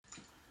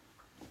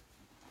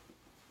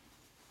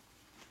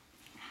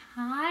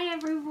Hi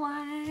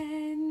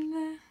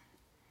everyone.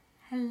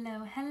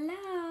 Hello,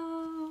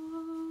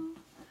 hello.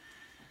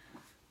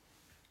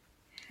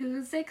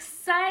 Who's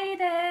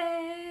excited?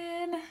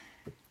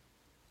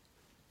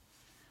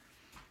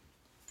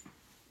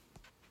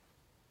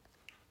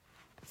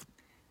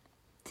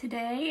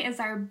 Today is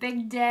our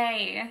big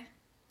day.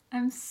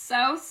 I'm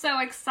so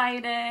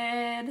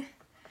excited.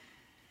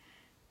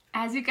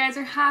 As you guys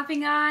are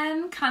hopping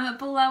on, comment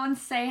below and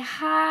say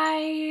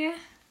hi.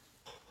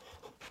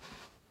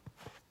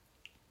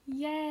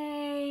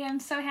 Yay,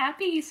 I'm so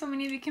happy so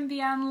many of you can be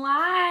on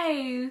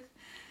live.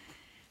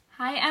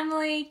 Hi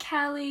Emily,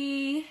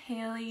 Kelly,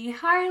 Haley,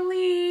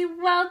 Harley,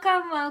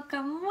 welcome.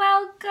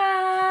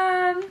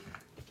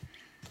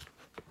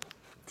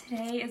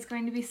 Today is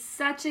going to be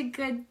such a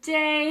good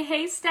day.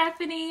 Hey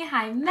Stephanie,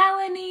 hi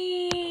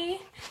Melanie,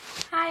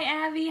 hi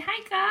Abby, hi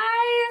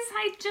guys,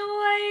 hi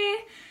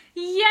Joy.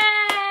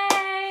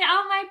 Yay,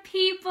 all my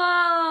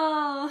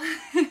people.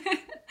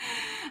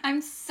 I'm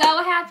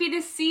so happy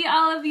to see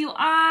all of you on.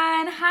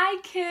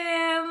 Hi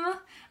Kim.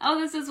 Oh,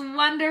 this is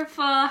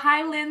wonderful.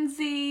 Hi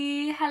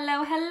Lindsay.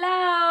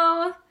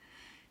 Hello.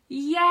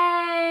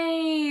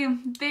 Yay.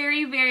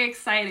 Very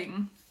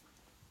exciting.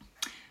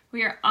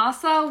 We are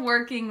also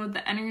working with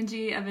the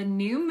energy of a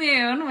new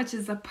moon, which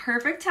is the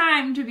perfect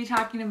time to be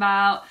talking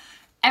about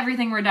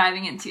everything we're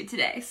diving into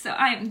today. So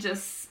I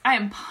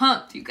am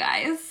pumped, you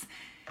guys.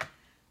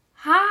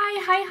 Hi.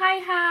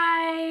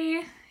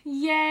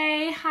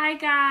 Yay. Hi,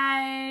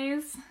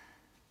 guys.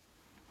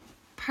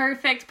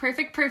 Perfect.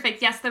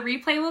 Yes, the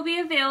replay will be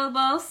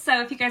available.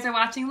 So if you guys are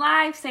watching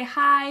live, say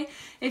hi.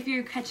 If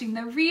you're catching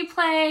the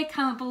replay,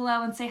 comment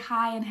below and say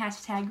hi and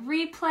hashtag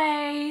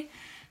replay.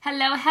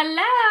 Hello.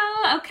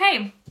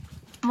 Okay.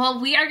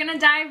 Well, we are going to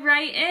dive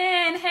right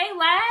in. Hey,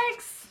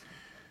 Lex.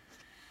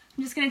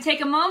 I'm just going to take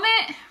a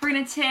moment. We're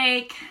going to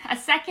take a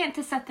second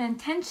to set the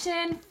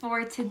intention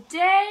for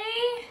today,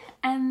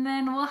 and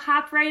then we'll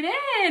hop right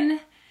in.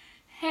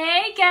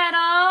 Hey, Getto.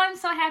 I'm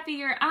so happy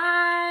you're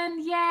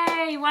on.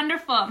 Yay.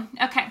 Wonderful.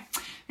 Okay.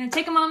 We're going to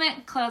take a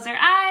moment, close our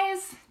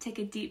eyes, take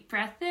a deep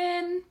breath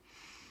in,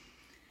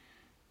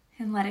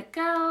 and let it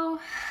go.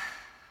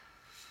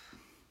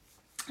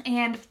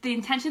 And the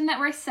intention that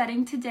we're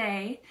setting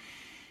today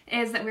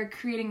is that we're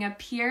creating a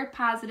pure,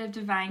 positive,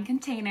 divine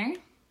container.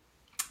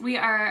 We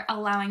are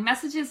allowing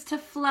messages to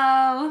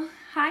flow.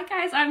 Hi,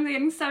 guys. I'm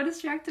getting so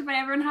distracted by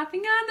everyone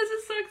hopping on. This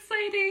is so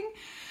exciting.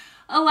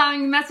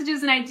 Allowing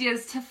messages and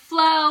ideas to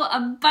flow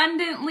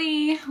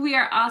abundantly. We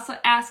are also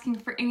asking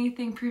for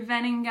anything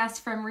preventing us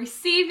from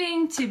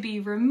receiving to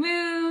be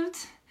removed.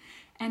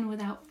 And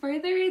without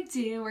further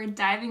ado, we're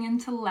diving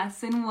into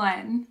lesson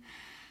 1.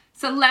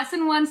 So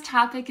lesson 1's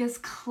topic is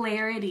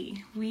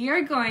clarity. We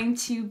are going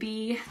to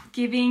be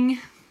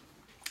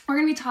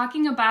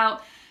talking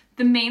about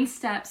the main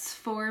steps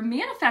for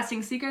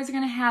manifesting. So you guys are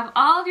going to have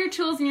all of your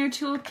tools in your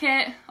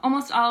toolkit,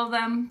 almost all of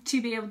them, to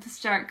be able to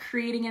start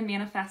creating and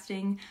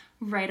manifesting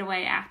right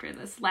away after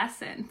this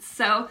lesson.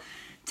 So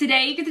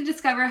today you get to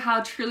discover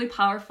how truly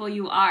powerful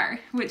you are,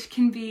 which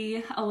can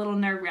be a little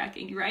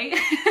nerve-wracking, right?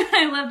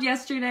 I loved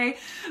yesterday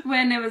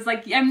when it was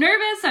like, I'm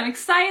nervous, I'm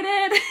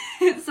excited.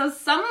 So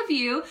some of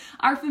you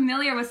are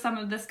familiar with some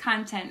of this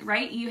content,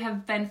 right? You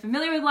have been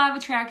familiar with law of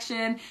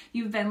attraction,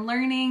 you've been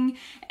learning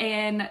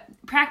and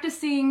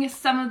practicing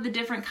some of the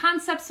different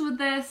concepts with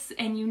this,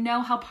 and you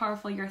know how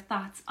powerful your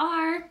thoughts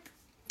are.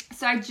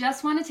 So I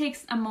just want to take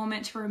a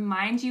moment to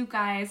remind you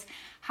guys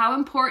how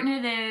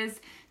important it is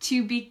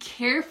to be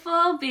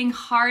careful being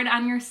hard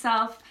on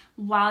yourself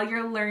while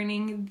you're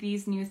learning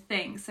these new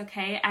things,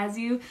 okay? As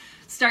you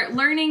start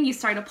learning, you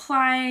start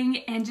applying,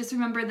 and just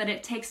remember that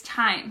it takes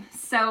time.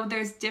 So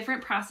there's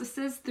different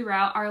processes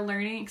throughout our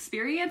learning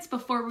experience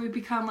before we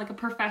become like a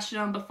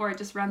professional and before it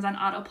just runs on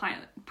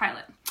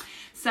autopilot.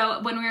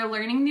 So when we're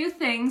learning new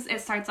things, it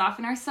starts off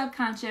in our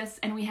subconscious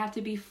and we have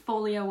to be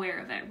fully aware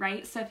of it,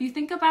 right? So if you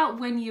think about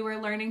when you were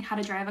learning how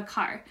to drive a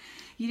car,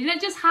 you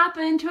didn't just hop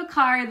into a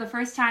car the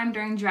first time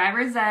during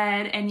driver's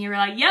ed and you were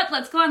like, yep,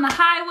 let's go on the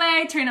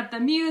highway, turn up the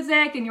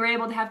music, and you were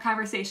able to have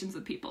conversations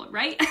with people,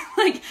 right?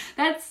 Like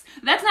that's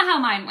not how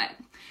mine went.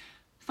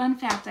 Fun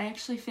fact, I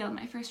actually failed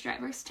my first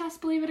driver's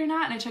test, believe it or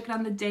not, and I took it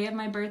on the day of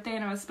my birthday,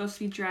 and I was supposed to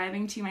be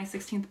driving to my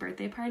 16th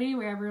birthday party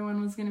where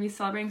everyone was going to be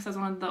celebrating, so I was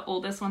one of the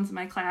oldest ones in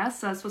my class,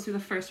 so I was supposed to be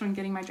the first one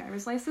getting my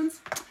driver's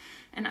license,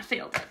 and I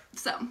failed it.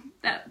 So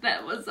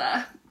that was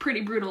a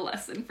pretty brutal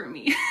lesson for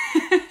me.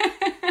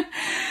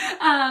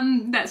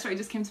 That story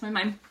just came to my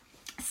mind.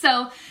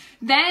 So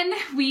then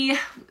we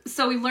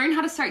learn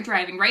how to start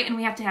driving, right? And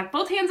we have to have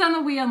both hands on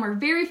the wheel, and we're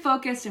very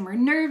focused and we're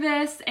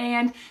nervous.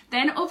 And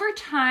then over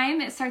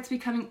time, it starts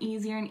becoming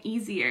easier and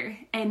easier.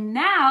 And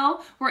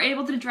now we're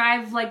able to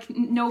drive like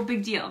no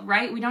big deal,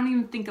 right? We don't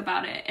even think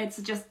about it. It's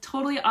just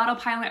totally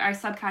autopilot. Our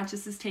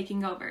subconscious is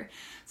taking over.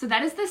 So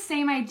that is the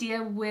same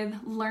idea with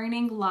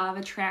learning law of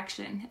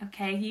attraction,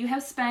 okay? You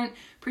have spent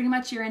pretty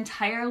much your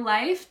entire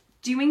life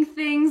doing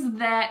things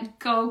that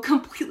go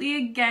completely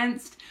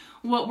against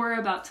what we're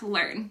about to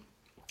learn.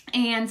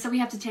 And so we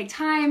have to take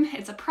time.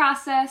 It's a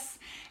process.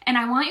 And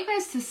I want you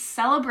guys to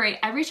celebrate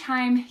every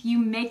time you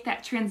make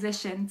that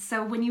transition.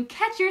 So when you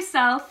catch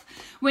yourself,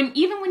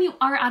 even when you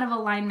are out of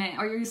alignment,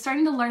 or you're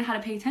starting to learn how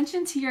to pay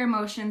attention to your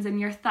emotions and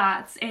your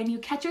thoughts, and you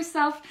catch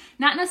yourself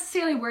not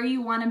necessarily where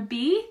you want to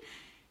be,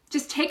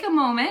 just take a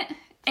moment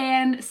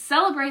and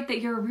celebrate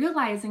that you're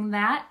realizing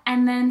that,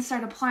 and then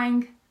start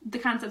applying the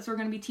concepts we're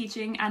going to be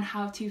teaching on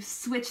how to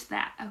switch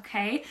that,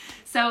 okay?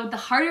 So the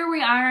harder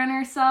we are on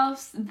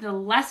ourselves, the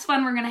less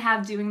fun we're going to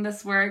have doing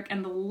this work,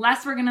 and the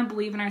less we're going to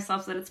believe in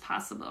ourselves that it's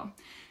possible.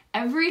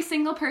 Every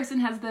single person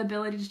has the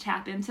ability to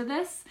tap into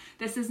this.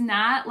 This is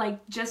not like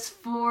just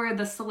for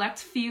the select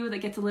few that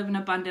get to live an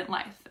abundant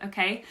life,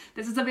 okay?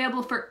 This is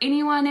available for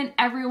anyone and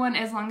everyone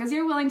as long as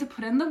you're willing to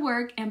put in the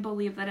work and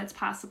believe that it's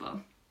possible.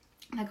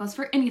 That goes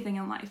for anything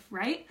in life,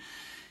 right?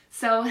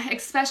 So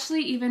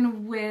especially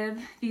even with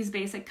these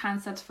basic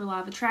concepts for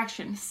law of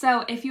attraction.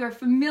 So if you are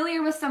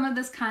familiar with some of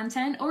this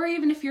content, or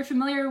even if you're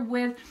familiar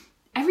with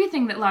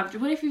everything that law of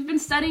attraction, what if you've been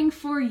studying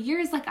for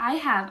years like I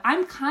have,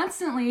 I'm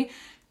constantly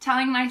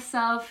telling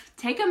myself,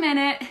 take a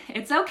minute,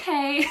 it's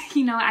okay.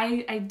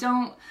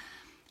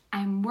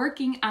 I'm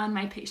working on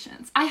my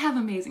patience. I have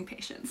amazing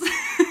patience.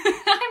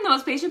 I'm the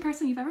most patient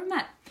person you've ever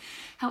met.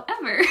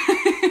 However,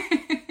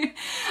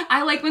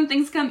 I like when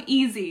things come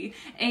easy,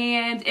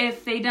 and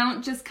if they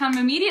don't just come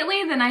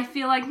immediately, then I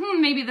feel like,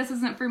 maybe this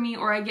isn't for me,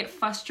 or I get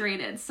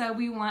frustrated. So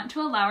we want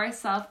to allow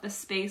ourselves the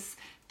space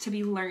to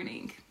be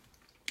learning.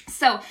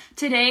 So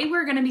today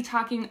we're going to be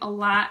talking a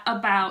lot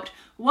about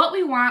what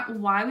we want,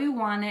 why we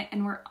want it,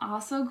 and we're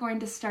also going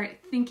to start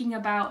thinking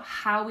about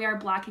how we are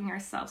blocking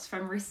ourselves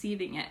from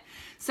receiving it.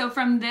 So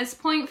from this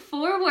point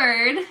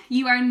forward,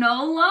 you are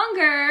no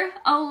longer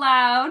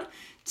allowed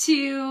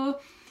to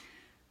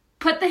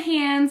put the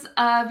hands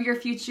of your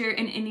future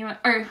in anyone,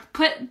 or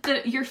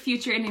put your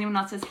future in anyone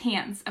else's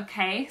hands,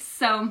 okay?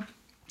 So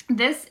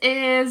this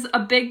is a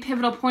big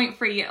pivotal point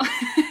for you.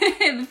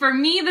 For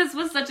me, this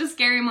was such a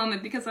scary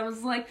moment because I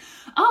was like,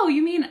 oh,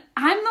 you mean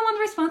I'm the one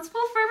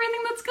responsible for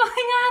everything that's going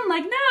on?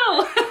 Like,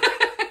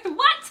 no.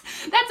 What?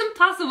 That's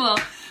impossible.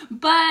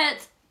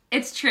 But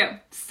it's true.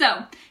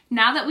 So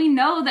now that we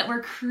know that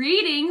we're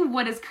creating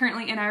what is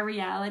currently in our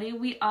reality,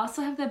 we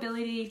also have the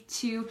ability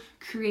to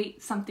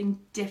create something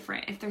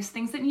different. If there's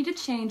things that need to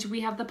change, we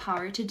have the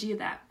power to do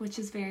that, which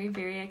is very,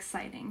 very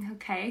exciting.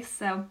 Okay,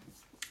 so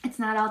it's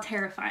not all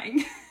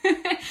terrifying.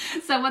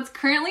 So what's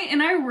currently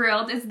in our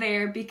world is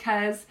there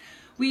because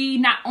we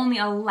not only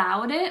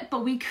allowed it,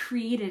 but we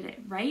created it,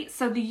 right?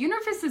 So the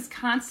universe is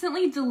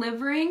constantly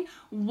delivering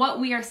what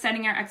we are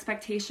setting our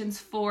expectations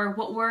for,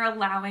 what we're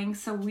allowing.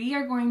 So we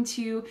are going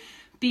to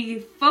be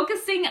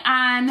focusing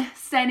on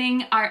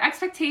setting our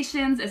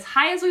expectations as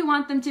high as we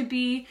want them to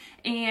be,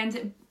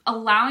 and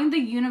allowing the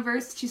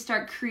universe to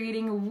start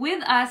creating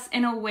with us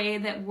in a way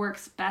that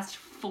works best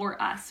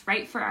for us,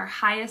 right? For our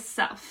highest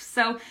self.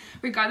 So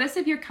regardless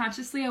if you're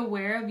consciously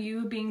aware of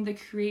you being the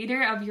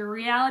creator of your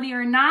reality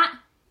or not,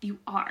 you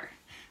are.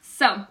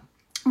 So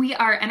we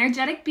are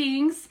energetic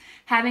beings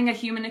having a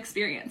human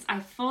experience. I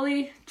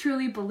fully,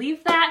 truly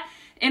believe that.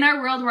 In our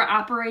world, we're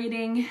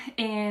operating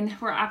in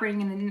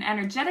an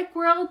energetic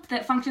world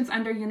that functions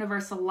under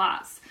universal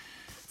laws.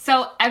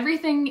 So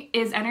everything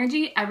is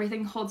energy,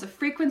 everything holds a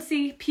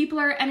frequency, people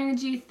are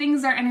energy,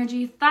 things are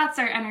energy, thoughts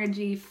are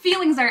energy,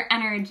 feelings are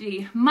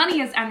energy, money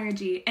is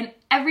energy, and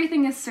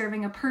everything is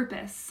serving a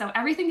purpose. So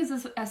everything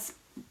is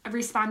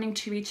responding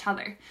to each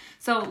other.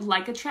 So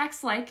like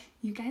attracts like,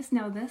 you guys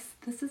know this.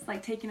 This is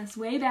like taking us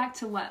way back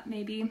to what,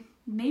 maybe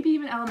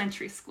even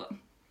elementary school.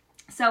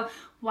 So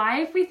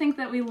why, if we think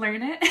that we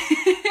learn it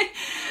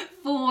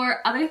for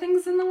other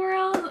things in the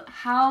world,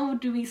 how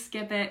do we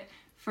skip it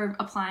for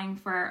applying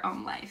for our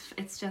own life?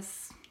 It's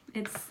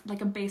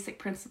like a basic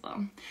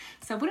principle.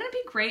 So wouldn't it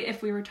be great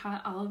if we were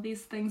taught all of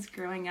these things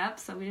growing up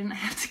so we didn't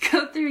have to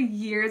go through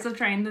years of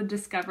trying to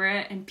discover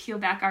it and peel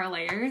back our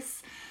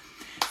layers?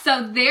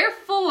 So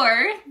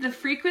therefore, the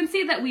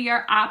frequency that we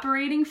are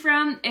operating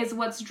from is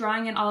what's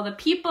drawing in all the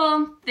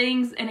people,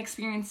 things, and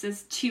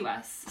experiences to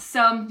us.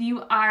 So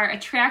you are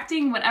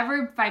attracting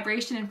whatever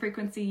vibration and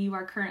frequency you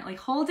are currently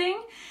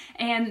holding,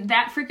 and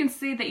that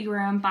frequency that you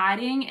are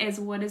embodying is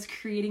what is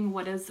creating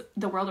what is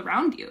the world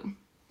around you.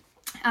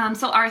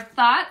 So our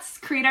thoughts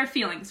create our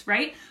feelings,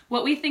 right?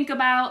 What we think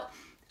about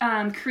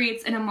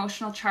creates an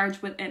emotional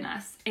charge within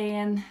us,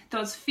 and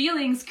those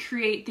feelings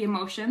create the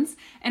emotions,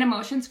 and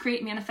emotions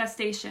create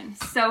manifestation.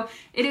 So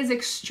it is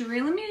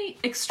extremely,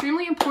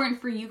 extremely important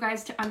for you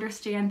guys to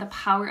understand the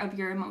power of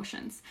your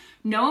emotions.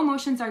 No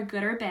emotions are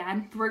good or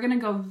bad. We're going to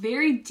go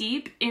very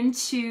deep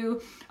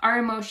into our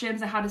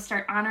emotions and how to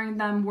start honoring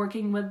them,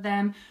 working with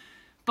them,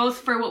 both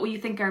for what we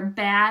think are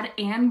bad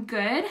and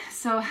good.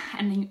 So,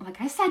 and like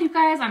I said, you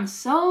guys, I'm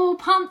so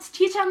pumped to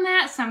teach on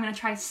that. So I'm going to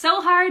try so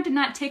hard to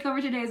not take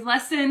over today's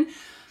lesson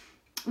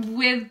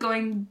with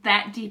going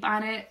that deep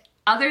on it.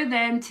 Other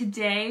than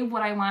today,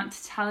 what I want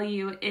to tell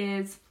you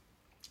is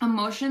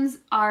emotions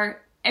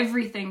are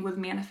everything with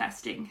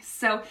manifesting.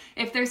 So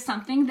if there's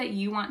something that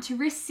you want to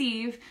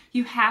receive,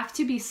 you have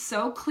to be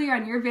so clear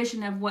on your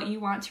vision of what you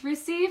want to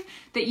receive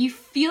that you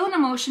feel an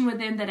emotion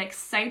within that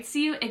excites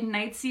you,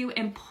 ignites you,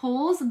 and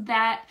pulls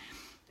that,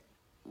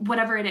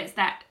 whatever it is,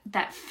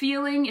 that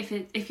feeling.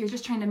 If you're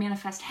just trying to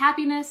manifest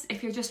happiness,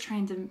 if you're just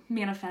trying to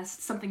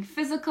manifest something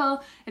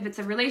physical, if it's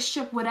a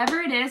relationship,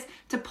 whatever it is,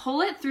 to pull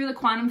it through the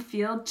quantum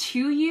field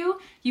to you,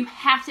 you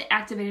have to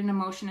activate an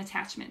emotion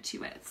attachment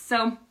to it.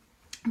 So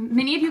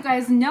many of you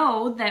guys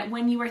know that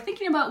when you are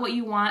thinking about what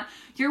you want,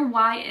 your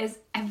why is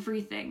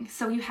everything.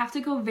 So you have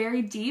to go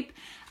very deep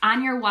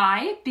on your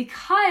why,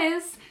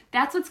 because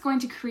that's what's going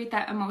to create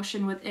that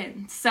emotion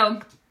within.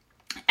 So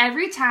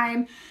every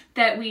time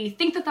that we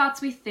think the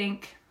thoughts we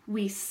think,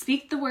 we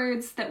speak the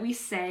words that we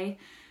say,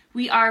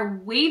 we are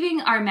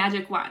waving our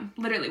magic wand.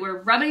 Literally,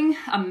 we're rubbing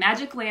a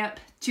magic lamp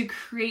to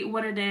create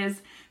what it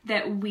is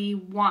that we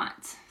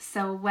want.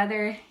 So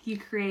whether you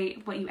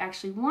create what you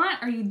actually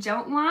want or you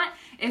don't want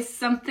is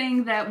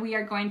something that we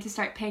are going to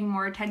start paying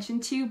more attention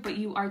to, but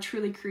you are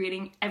truly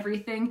creating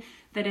everything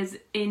that is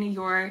in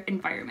your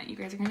environment. You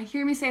guys are going to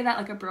hear me say that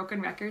like a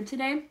broken record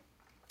today.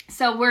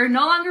 So we're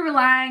no longer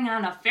relying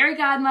on a fairy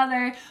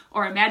godmother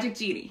or a magic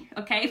genie,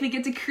 okay? We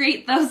get to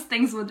create those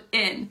things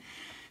within.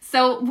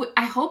 So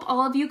I hope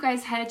all of you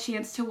guys had a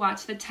chance to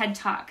watch the TED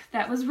Talk.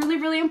 That was really,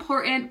 really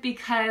important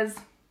because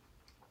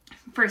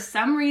for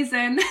some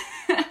reason,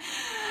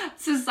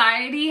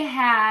 society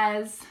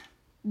has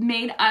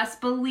made us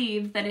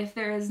believe that if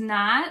there is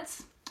not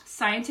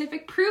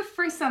scientific proof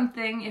for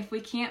something, if we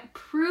can't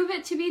prove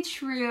it to be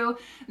true,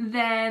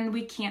 then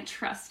we can't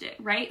trust it,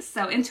 right?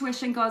 So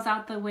intuition goes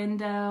out the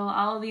window.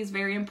 All of these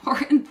very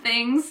important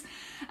things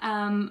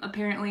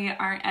apparently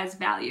aren't as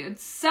valued.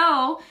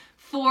 So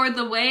for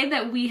the way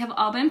that we have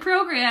all been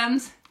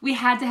programmed, we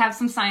had to have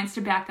some science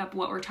to back up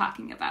what we're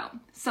talking about.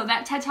 So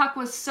that TED Talk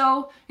was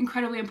so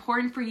incredibly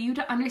important for you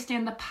to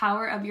understand the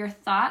power of your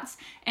thoughts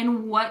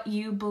and what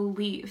you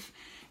believe.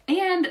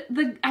 And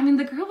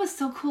the girl was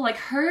so cool. Like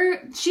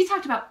she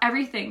talked about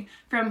everything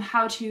from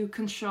how to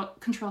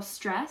control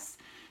stress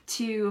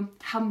to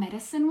how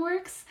medicine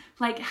works.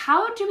 Like,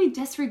 how do we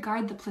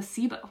disregard the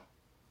placebo?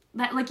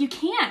 That, like, you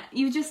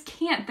just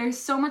can't. There's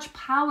so much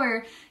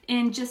power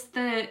in just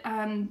the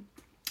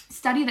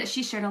study that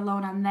she shared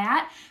alone on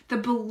that. The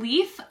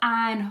belief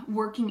on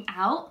working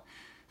out,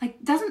 like,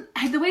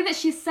 the way that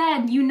she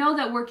said,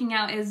 that working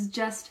out is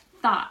just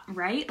thought,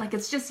 right? Like,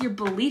 it's just your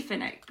belief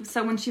in it.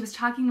 So when she was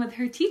talking with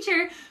her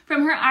teacher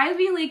from her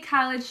Ivy League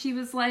college, she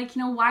was like,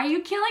 why are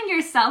you killing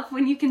yourself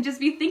when you can just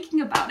be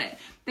thinking about it?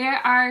 There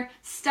are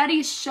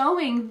studies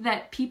showing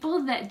that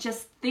people that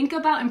just think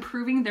about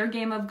improving their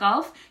game of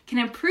golf can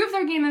improve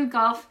their game of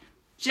golf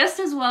just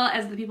as well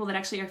as the people that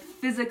actually are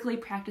physically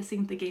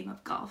practicing the game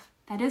of golf.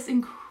 That is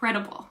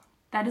incredible.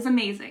 That is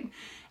amazing.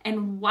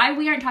 And why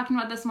we aren't talking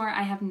about this more,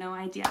 I have no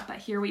idea, but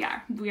here we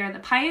are. We are the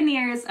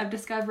pioneers of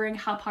discovering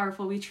how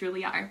powerful we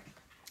truly are.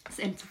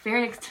 It's a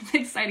very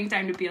exciting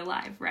time to be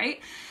alive, right?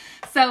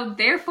 So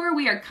therefore,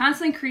 we are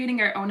constantly creating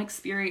our own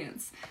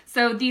experience.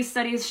 So these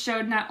studies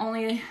showed not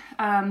only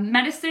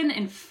medicine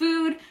and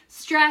food,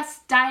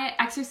 stress, diet,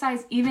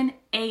 exercise, even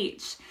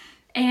age.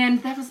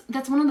 And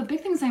that's one of the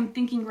big things I'm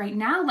thinking right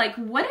now. Like,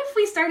 what if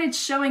we started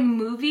showing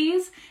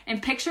movies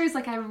and pictures?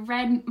 Like, I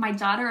read my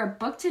daughter a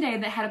book today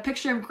that had a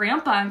picture of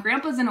Grandpa, and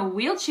Grandpa's in a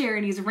wheelchair,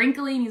 and he's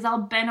wrinkly, and he's all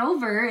bent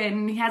over,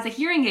 and he has a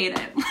hearing aid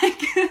in.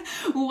 Like,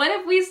 what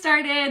if we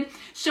started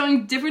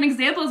showing different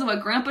examples of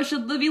what Grandpa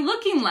should be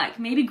looking like?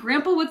 Maybe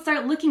Grandpa would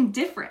start looking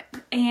different.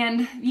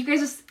 And you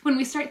guys, when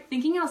we start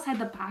thinking outside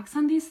the box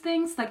on these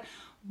things, like,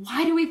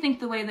 why do we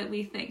think the way that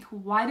we think?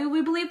 Why do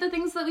we believe the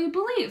things that we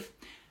believe?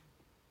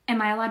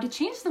 Am I allowed to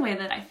change the way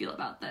that I feel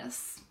about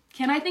this?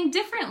 Can I think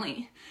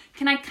differently?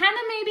 Can I kind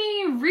of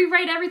maybe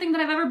rewrite everything that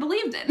I've ever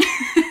believed in?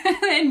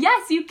 And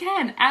yes, you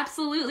can.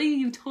 Absolutely,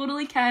 you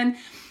totally can.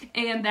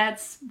 And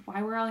that's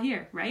why we're all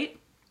here, right?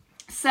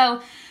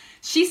 So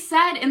she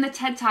said in the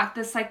TED Talk,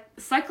 the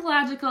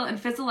psychological and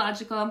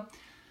physiological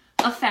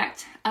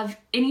effect of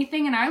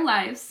anything in our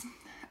lives,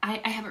 I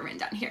have it written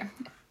down here.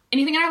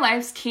 Anything in our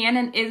lives can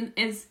and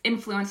is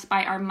influenced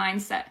by our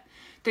mindset.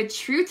 The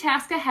true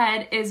task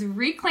ahead is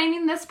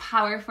reclaiming this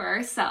power for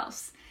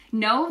ourselves.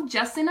 Know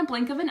just in a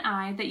blink of an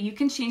eye that you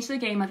can change the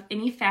game of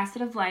any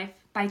facet of life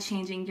by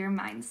changing your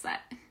mindset.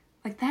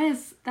 Like, that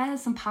is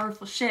some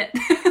powerful shit.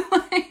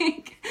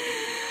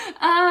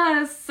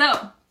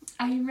 So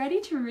are you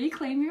ready to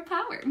reclaim your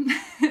power?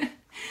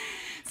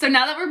 So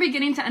now that we're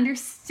beginning to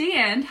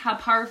understand how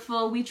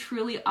powerful we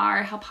truly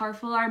are, how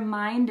powerful our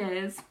mind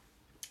is,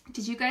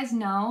 did you guys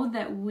know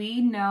that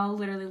we know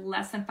literally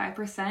less than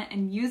 5%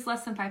 and use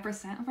less than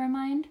 5% of our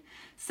mind?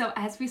 So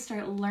as we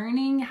start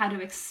learning how to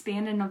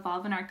expand and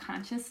evolve in our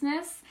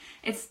consciousness,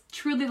 it's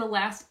truly the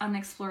last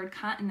unexplored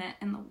continent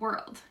in the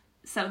world.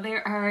 So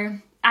there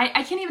are,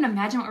 I can't even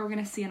imagine what we're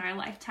going to see in our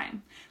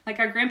lifetime. Like,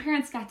 our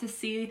grandparents got to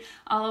see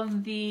all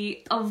of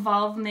the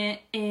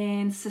evolvement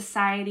in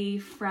society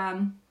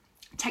from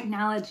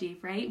technology,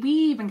 right? We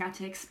even got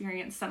to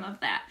experience some of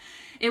that.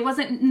 It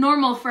wasn't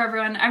normal for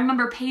everyone. I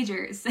remember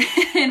pagers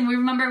and we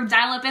remember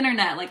dial-up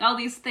internet, like all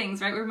these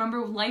things, right? We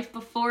remember life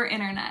before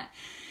internet.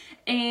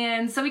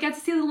 And so we got to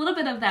see a little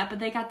bit of that, but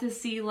they got to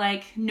see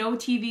like no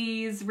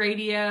TVs,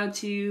 radio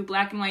to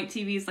black and white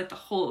TVs, like the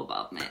whole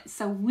involvement.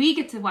 So we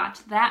get to watch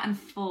that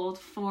unfold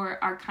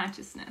for our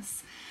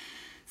consciousness.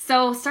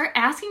 So start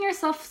asking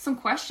yourself some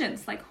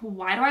questions like,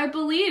 why do I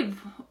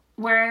believe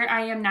where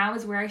I am now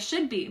is where I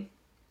should be?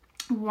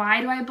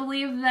 Why do I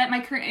believe that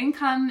my current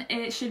income,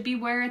 it should be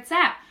where it's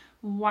at?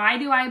 Why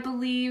do I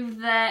believe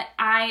that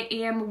I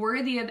am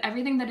worthy of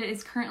everything that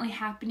is currently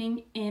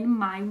happening in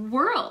my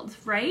world,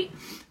 right?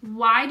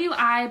 Why do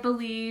I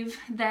believe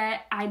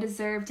that I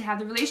deserve to have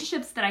the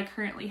relationships that I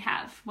currently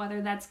have,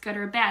 whether that's good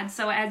or bad?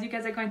 So as you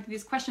guys are going through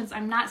these questions,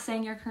 I'm not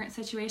saying your current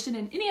situation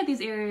in any of these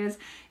areas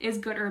is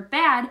good or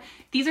bad.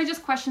 These are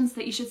just questions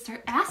that you should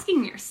start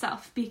asking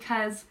yourself,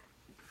 because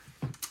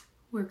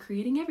we're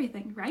creating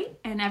everything, right?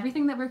 And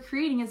everything that we're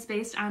creating is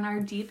based on our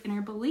deep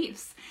inner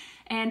beliefs.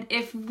 And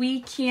if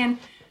we can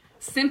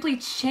simply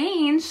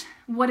change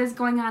what is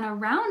going on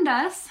around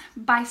us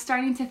by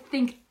starting to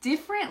think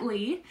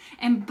differently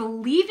and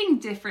believing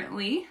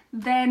differently,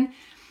 then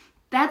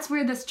that's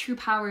where this true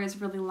power is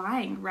really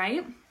lying,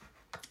 right?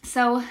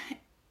 So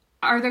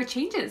are there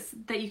changes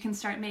that you can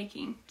start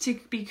making to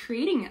be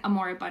creating a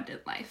more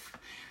abundant life?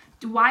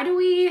 Why do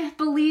we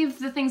believe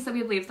the things that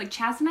we believe? Like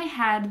Chaz and I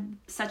had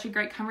such a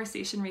great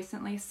conversation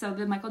recently. So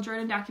the Michael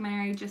Jordan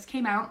documentary just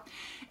came out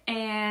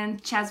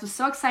and Chaz was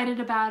so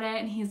excited about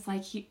it. And he's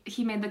like,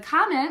 he made the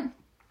comment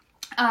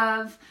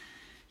of,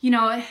 you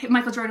know,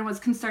 Michael Jordan was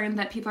concerned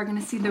that people are going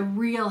to see the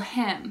real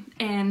him.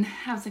 And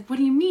I was like, what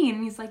do you mean?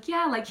 And he's like,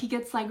 yeah, like he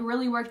gets like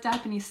really worked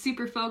up and he's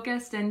super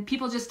focused and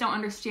people just don't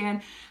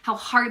understand how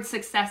hard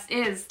success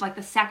is, like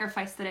the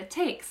sacrifice that it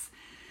takes.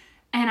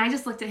 And I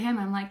just looked at him,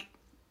 I'm like,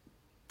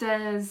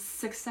 does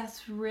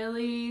success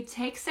really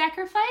take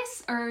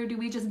sacrifice, or do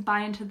we just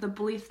buy into the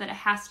belief that it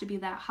has to be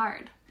that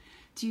hard?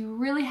 Do you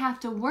really have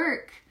to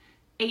work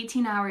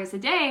 18 hours a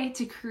day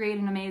to create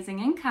an amazing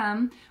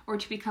income or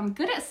to become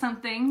good at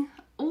something?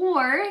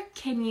 Or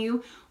can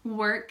you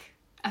work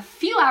a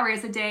few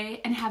hours a day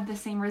and have the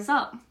same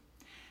result?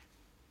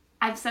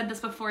 I've said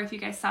this before if you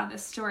guys saw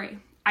this story.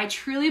 I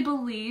truly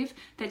believe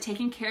that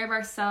taking care of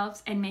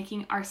ourselves and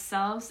making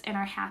ourselves and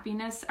our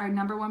happiness our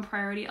number one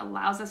priority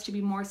allows us to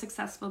be more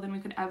successful than we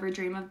could ever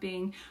dream of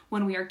being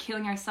when we are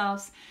killing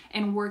ourselves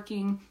and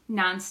working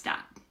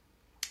nonstop.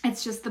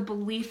 It's just the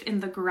belief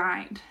in the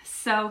grind.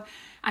 So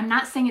I'm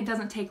not saying it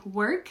doesn't take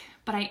work,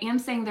 but I am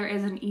saying there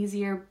is an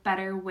easier,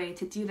 better way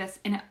to do this,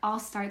 and it all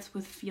starts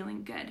with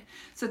feeling good.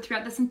 So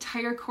throughout this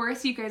entire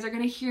course, you guys are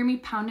going to hear me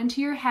pound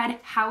into your head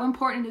how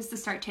important it is to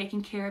start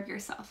taking care of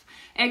yourself,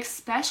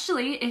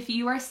 especially if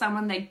you are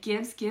someone that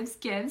gives,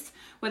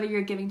 whether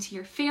you're giving to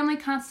your family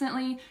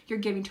constantly, you're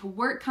giving to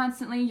work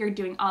constantly, you're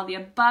doing all the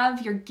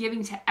above, you're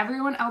giving to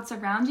everyone else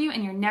around you,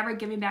 and you're never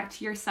giving back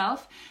to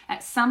yourself.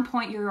 At some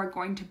point, you are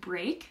going to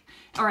break,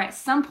 or at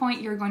some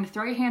point, you're going to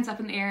throw your hands up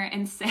in the air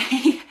and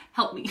say,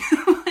 help me.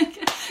 Like,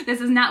 this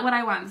is not what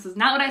I want. This is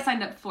not what I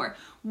signed up for.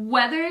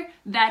 Whether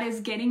that is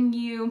getting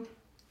you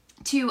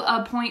to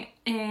a point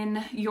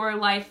in your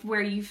life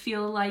where you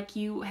feel like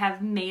you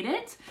have made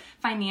it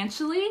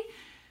financially,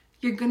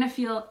 you're going to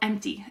feel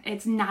empty.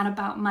 It's not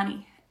about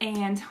money.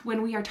 And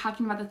when we are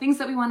talking about the things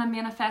that we want to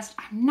manifest,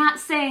 I'm not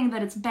saying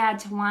that it's bad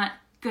to want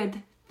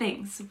good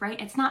things, right?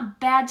 It's not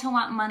bad to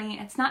want money.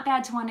 It's not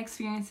bad to want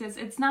experiences.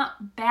 It's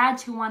not bad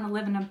to want to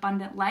live an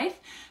abundant life,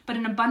 but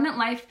an abundant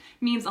life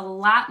means a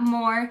lot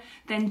more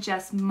than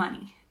just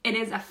money. It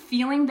is a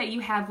feeling that you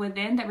have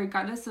within that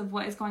regardless of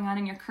what is going on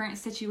in your current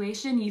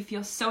situation, you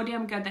feel so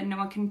damn good that no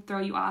one can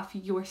throw you off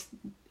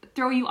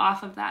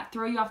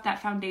that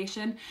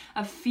foundation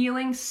of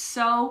feeling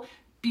so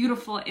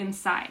beautiful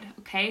inside.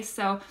 Okay,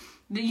 so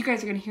you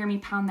guys are going to hear me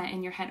pound that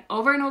in your head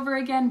over and over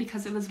again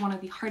because it was one of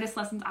the hardest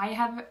lessons I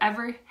have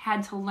ever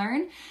had to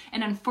learn.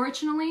 And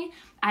unfortunately,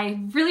 I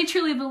really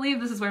truly believe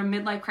this is where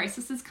midlife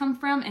crises come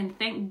from. And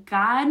thank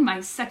God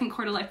my second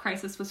quarter life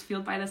crisis was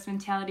fueled by this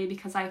mentality,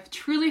 because I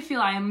truly feel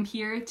I am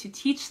here to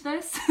teach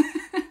this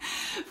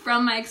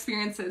from my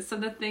experiences. So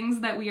the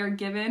things that we are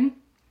given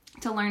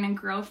to learn and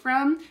grow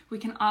from, we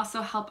can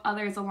also help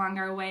others along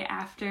our way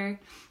after,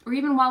 or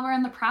even while we're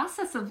in the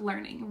process of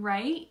learning,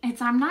 right?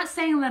 I'm not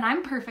saying that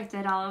I'm perfect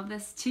at all of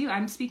this too.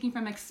 I'm speaking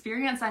from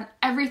experience on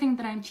everything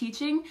that I'm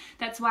teaching.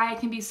 That's why I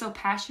can be so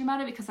passionate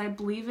about it, because I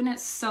believe in it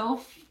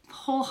so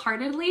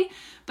wholeheartedly,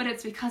 but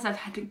it's because I've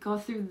had to go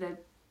through the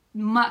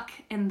muck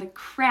and the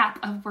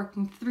crap of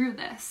working through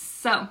this.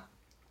 So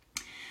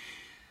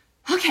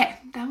okay,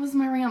 that was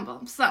my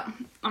ramble. So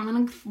I'm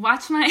going to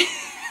watch my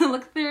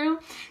look through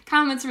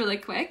comments really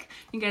quick.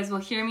 You guys will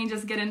hear me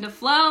just get into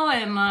flow,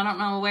 and I don't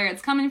know where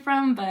it's coming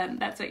from, but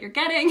that's what you're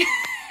getting.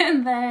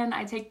 And then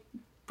I take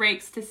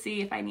breaks to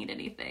see if I need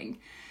anything.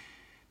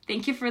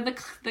 Thank you for the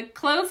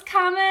clothes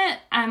comment.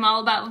 I'm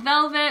all about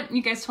velvet.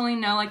 You guys totally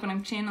know, like, when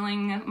I'm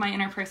channeling my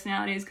inner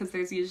personalities, because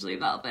there's usually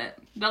velvet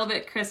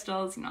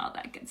crystals, all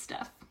that good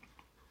stuff.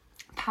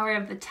 power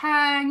of the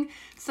tongue.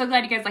 So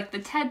glad you guys like the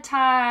TED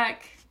Talk.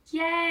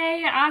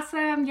 Yay,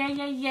 awesome, yay,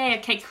 yay, yay.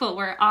 Okay, cool,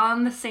 we're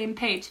on the same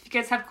page. If you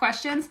guys have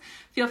questions,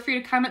 feel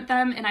free to comment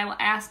them and I will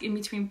ask in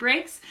between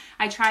breaks.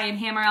 I try and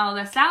hammer all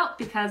of this out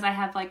because I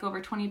have like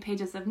over 20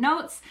 pages of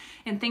notes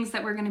and things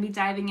that we're gonna be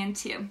diving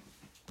into.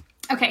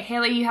 Okay,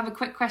 Haley, you have a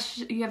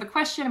question.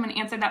 I'm gonna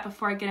answer that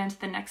before I get into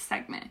the next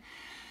segment.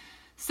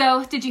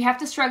 So, did you have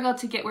to struggle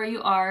to get where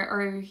you are,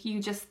 or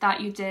you just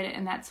thought you did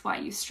and that's why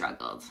you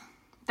struggled?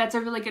 That's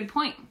a really good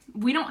point.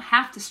 We don't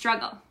have to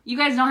struggle. You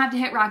guys don't have to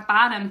hit rock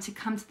bottom to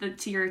come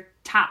to your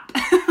top.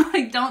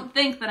 Like, don't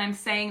think that I'm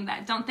saying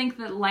that. Don't think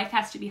that life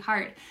has to be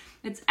hard.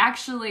 It's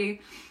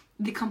actually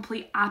the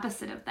complete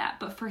opposite of that.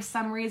 But for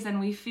some reason,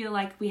 we feel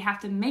like we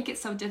have to make it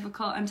so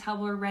difficult until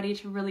we're ready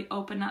to really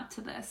open up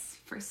to this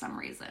for some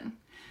reason.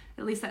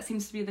 At least that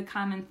seems to be the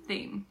common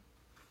theme.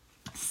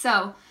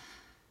 So,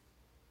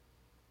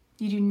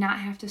 you do not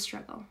have to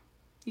struggle.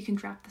 You can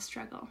drop the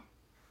struggle.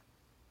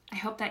 I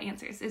hope that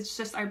answers. It's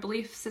just our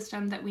belief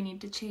system that we need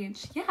to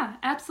change. Yeah,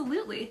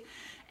 absolutely.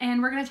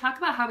 And we're going to talk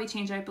about how we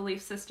change our belief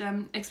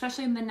system,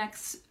 especially in the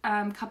next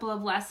couple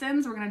of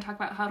lessons. We're going to talk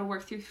about how to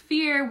work through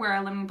fear, where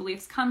our limiting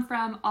beliefs come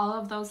from, all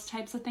of those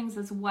types of things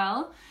as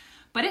well.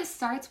 But it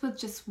starts with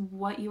just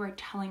what you are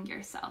telling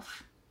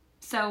yourself.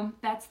 So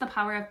that's the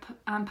power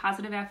of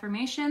positive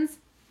affirmations.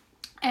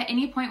 At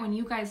any point when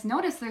you guys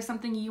notice there's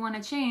something you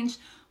want to change,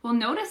 well,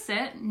 notice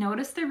it.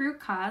 Notice the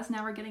root cause.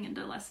 Now we're getting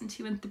into lesson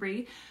 2 and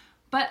 3.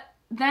 But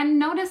then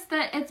notice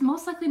that it's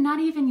most likely not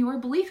even your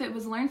belief. It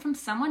was learned from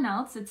someone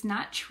else. It's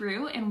not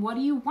true. And what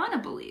do you want to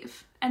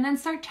believe? And then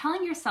start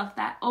telling yourself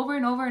that over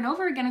and over and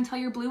over again until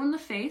you're blue in the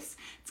face.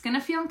 It's going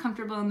to feel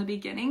uncomfortable in the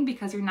beginning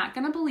because you're not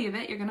going to believe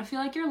it. You're going to feel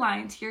like you're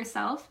lying to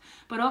yourself.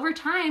 But over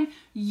time,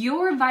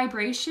 your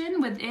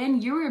vibration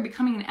within, you are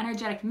becoming an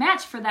energetic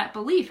match for that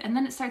belief. And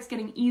then it starts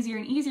getting easier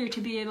and easier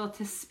to be able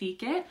to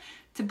speak it,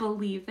 to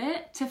believe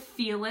it, to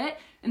feel it.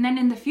 And then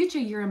in the future,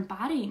 you're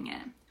embodying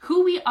it.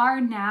 Who we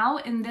are now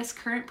in this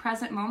current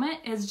present moment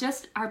is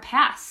just our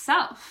past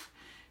self.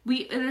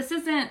 This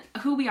isn't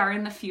who we are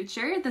in the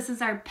future. This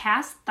is our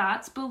past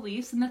thoughts,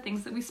 beliefs, and the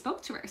things that we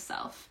spoke to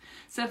ourselves.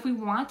 So if we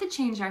want to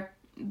change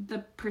the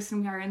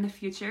person we are in the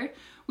future,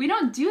 we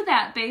don't do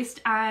that based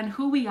on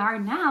who we are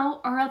now,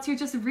 or else you're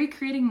just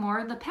recreating more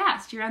of the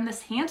past. You're on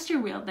this hamster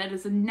wheel that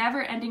is a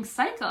never-ending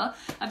cycle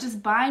of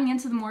just buying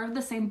into more of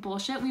the same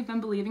bullshit we've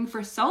been believing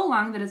for so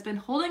long that has been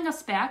holding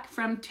us back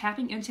from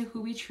tapping into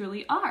who we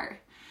truly are.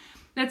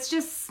 That's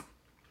just,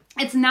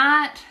 it's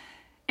not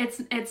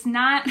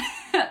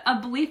a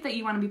belief that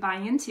you want to be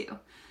buying into.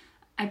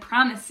 I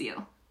promise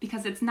you,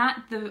 because it's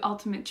not the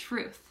ultimate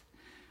truth.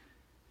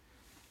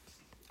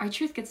 Our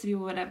truth gets to be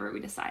whatever we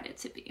decide it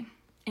to be.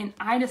 And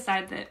I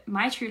decide that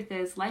my truth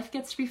is life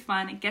gets to be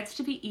fun, it gets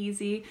to be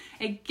easy,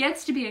 it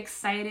gets to be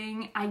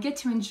exciting, I get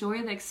to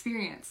enjoy the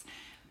experience.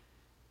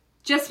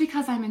 Just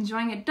because I'm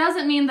enjoying it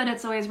doesn't mean that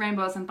it's always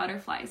rainbows and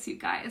butterflies, you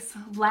guys.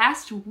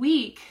 Last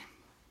week,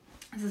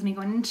 this is me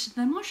going into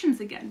the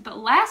emotions again. But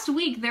last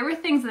week, there were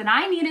things that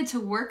I needed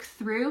to work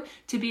through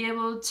to be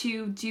able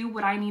to do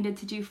what I needed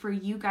to do for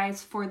you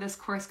guys for this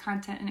course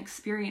content and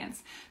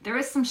experience. There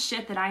was some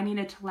shit that I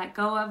needed to let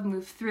go of,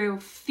 move through,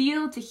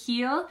 feel to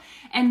heal.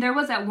 And there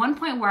was at one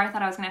point where I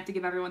thought I was going to have to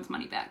give everyone's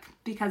money back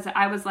because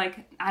I was like,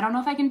 I don't know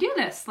if I can do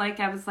this.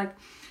 Like, I was like,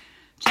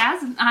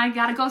 Jazz, I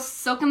gotta go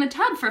soak in the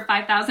tub for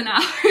 5,000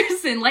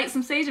 hours and light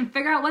some sage and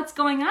figure out what's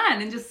going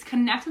on and just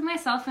connect with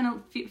myself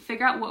and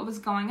figure out what was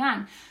going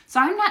on. So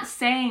I'm not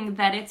saying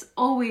that it's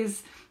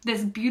always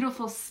this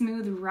beautiful,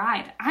 smooth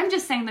ride. I'm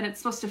just saying that it's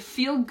supposed to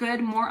feel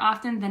good more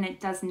often than it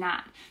does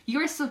not.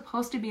 You're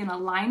supposed to be in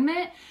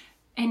alignment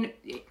and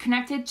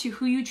connected to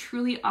who you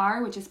truly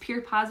are, which is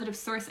pure positive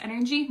source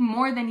energy,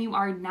 more than you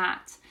are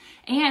not.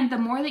 And the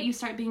more that you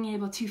start being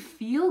able to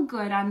feel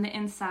good on the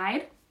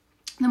inside,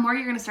 the more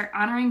you're going to start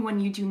honoring when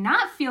you do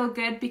not feel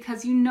good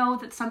because you know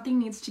that something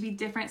needs to be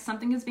different,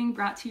 something is being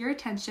brought to your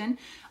attention.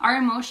 Our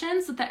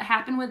emotions that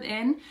happen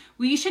within,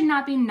 we should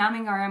not be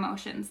numbing our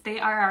emotions. They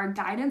are our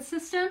guidance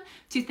system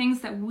to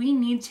things that we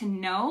need to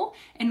know,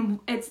 and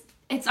it's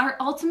our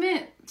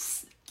ultimate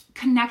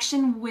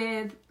connection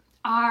with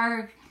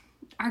our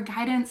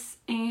guidance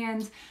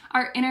and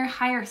our inner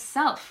higher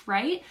self,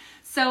 right?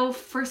 So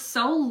for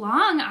so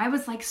long, I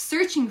was like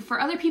searching for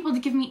other people to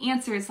give me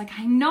answers. Like,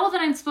 I know that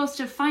I'm supposed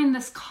to find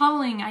this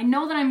calling. I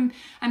know that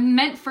I'm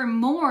meant for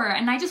more.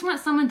 And I just want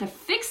someone to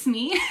fix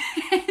me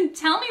and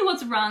tell me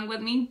what's wrong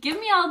with me. Give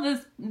me all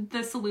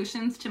the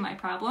solutions to my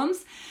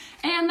problems.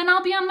 And then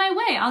I'll be on my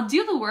way. I'll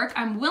do the work.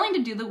 I'm willing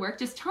to do the work.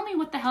 Just tell me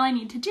what the hell I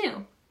need to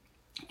do.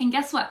 And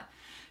guess what?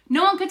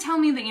 No one could tell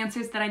me the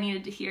answers that I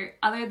needed to hear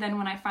other than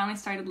when I finally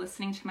started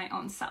listening to my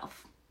own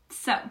self.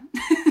 So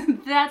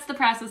that's the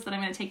process that I'm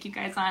going to take you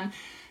guys on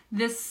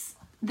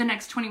the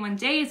next 21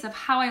 days of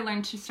how I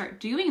learned to start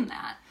doing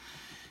that.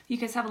 You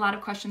guys have a lot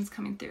of questions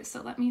coming through,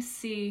 so let me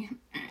see.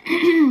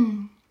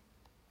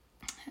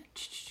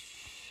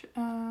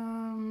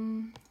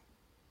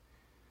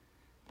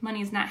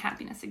 Money is not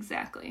happiness,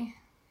 exactly.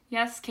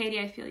 Yes, Katie,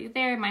 I feel you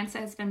there.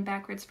 Mindset has been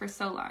backwards for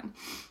so long.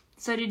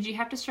 So did you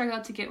have to struggle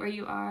to get where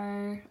you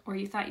are, or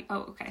you thought,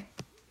 oh, okay.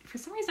 For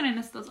some reason, I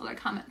missed those other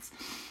comments.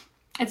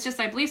 It's just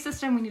my belief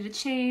system. We need to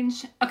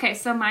change. Okay,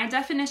 so my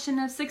definition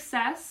of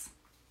success.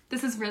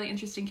 This is really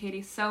interesting,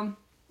 Katie. So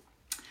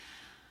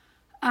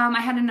I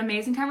had an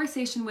amazing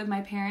conversation with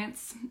my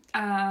parents.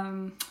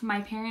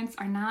 My parents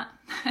are not,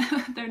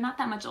 they're not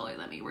that much older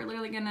than me. We're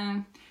literally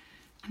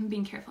I'm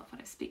being careful of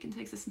what I speak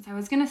into existence. I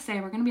was going to say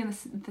we're going to be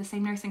in the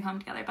same nursing home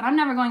together, but I'm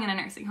never going in a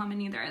nursing home, and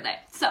neither are they.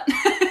 So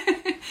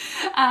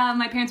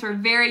my parents were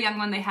very young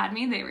when they had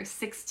me. They were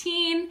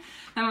 16.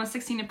 My mom was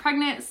 16 and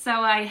pregnant.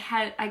 So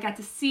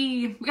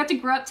we got to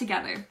grow up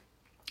together.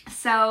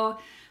 So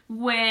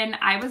when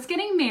I was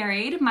getting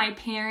married, my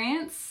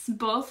parents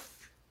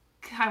both,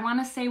 I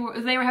want to say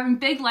they were having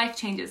big life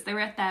changes. They were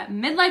at that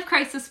midlife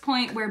crisis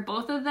point where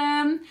both of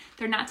them,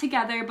 they're not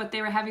together, but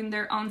they were having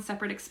their own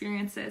separate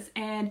experiences.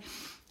 And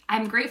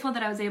I'm grateful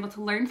that I was able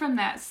to learn from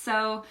that.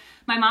 So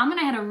my mom and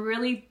I had a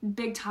really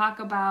big talk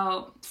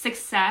about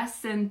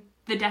success and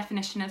the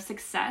definition of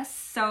success.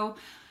 So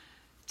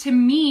to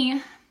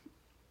me,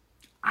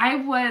 I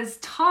was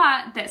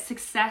taught that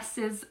success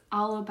is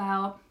all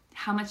about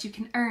how much you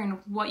can earn,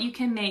 what you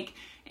can make,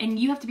 and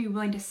you have to be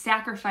willing to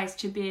sacrifice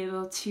to be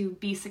able to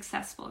be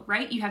successful,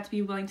 right? You have to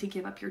be willing to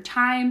give up your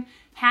time,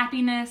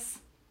 happiness.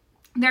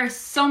 There are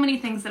so many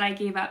things that I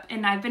gave up,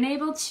 and I've been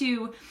able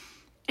to,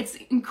 it's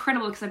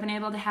incredible because I've been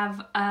able to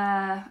have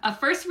a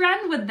first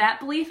run with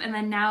that belief, and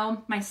then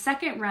now my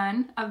second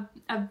run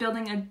of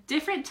building a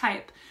different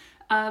type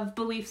of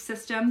belief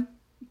system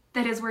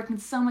that is working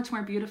so much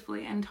more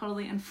beautifully and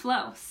totally in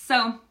flow.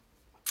 So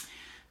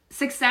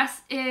success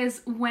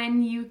is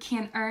when you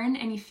can earn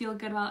and you feel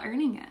good while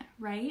earning it,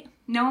 right?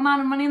 No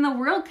amount of money in the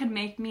world could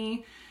make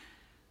me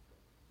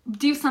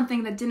do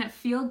something that didn't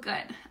feel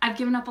good. I've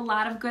given up a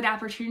lot of good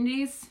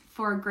opportunities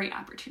for a great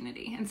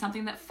opportunity and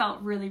something that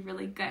felt really,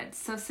 really good.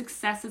 So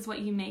success is what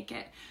you make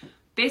it.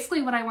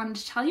 Basically, what I wanted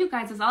to tell you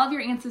guys is all of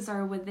your answers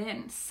are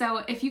within.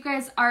 So if you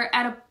guys are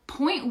at a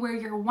point where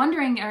you're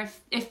wondering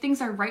if things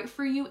are right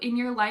for you in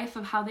your life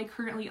of how they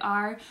currently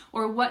are,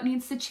 or what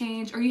needs to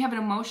change, or you have an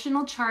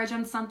emotional charge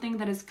on something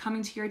that is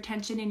coming to your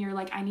attention and you're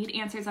like, I need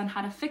answers on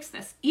how to fix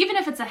this, even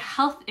if it's a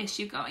health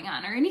issue going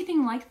on or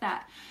anything like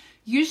that.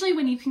 Usually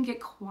when you can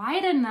get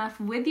quiet enough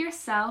with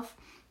yourself,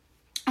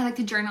 I like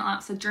to journal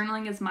out. So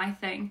journaling is my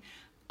thing.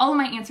 All of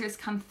my answers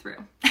come through.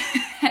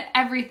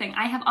 Everything.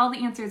 I have all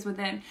the answers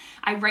within.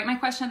 I write my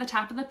question at the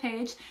top of the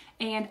page,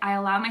 and I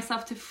allow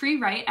myself to free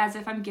write as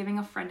if I'm giving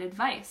a friend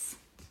advice.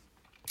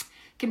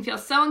 Can feel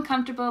so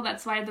uncomfortable.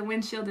 That's why the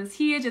windshield is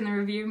huge and the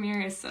review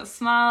mirror is so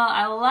small.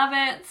 I love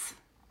it.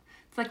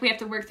 It's like we have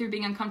to work through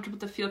being uncomfortable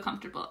to feel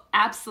comfortable.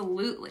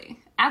 Absolutely.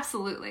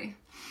 Absolutely.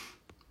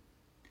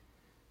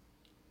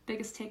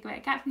 Biggest takeaway I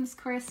got from this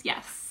course?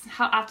 Yes.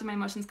 How often my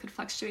emotions could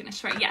fluctuate in a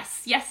short.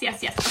 Yes.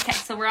 Okay,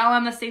 so we're all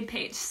on the same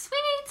page.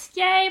 Sweet.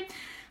 Yay.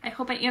 I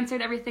hope I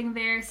answered everything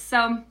there.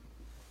 So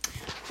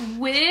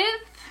with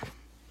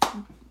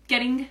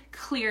getting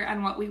clear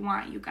on what we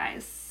want, you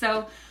guys.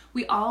 So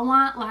we all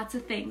want lots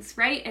of things,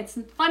 right? It's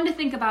fun to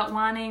think about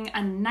wanting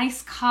a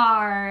nice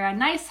car, a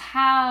nice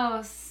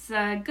house,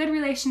 a good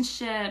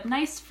relationship,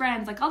 nice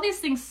friends. Like all these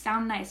things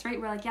sound nice, right?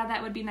 We're like, yeah,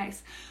 that would be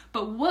nice.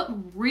 But what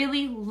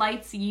really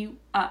lights you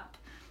up?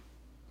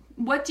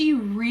 What do you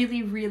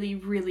really, really,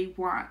 really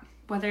want?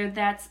 Whether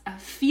that's a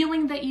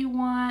feeling that you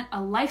want,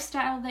 a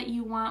lifestyle that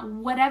you want,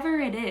 whatever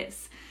it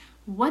is,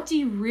 what do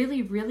you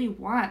really, really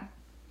want?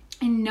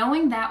 And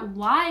knowing that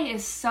why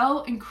is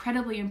so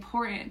incredibly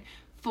important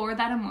for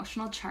that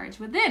emotional charge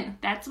within.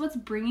 That's what's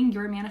bringing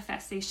your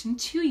manifestation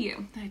to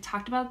you. I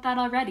talked about that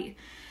already.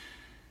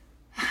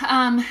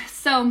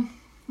 So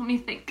let me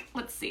think.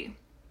 Let's see.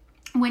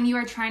 When you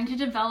are trying to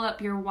develop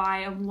your why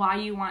of why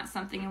you want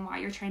something and why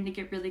you're trying to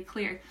get really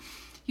clear,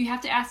 you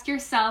have to ask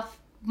yourself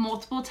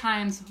multiple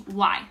times,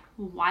 why?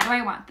 Why do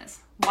I want this?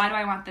 Why do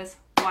I want this?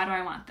 Why do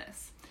I want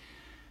this?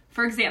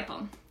 For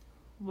example,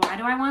 why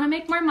do I want to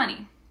make more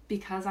money?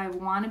 Because I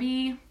want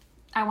to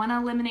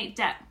eliminate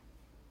debt.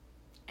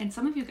 And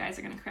some of you guys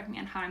are going to correct me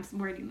on how I'm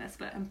wording this,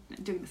 but I'm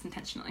doing this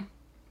intentionally.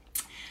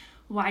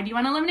 Why do you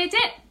want to eliminate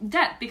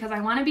debt? Because I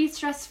want to be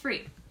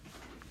stress-free.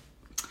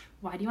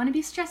 Why do you want to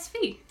be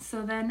stress-free?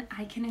 So then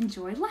I can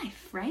enjoy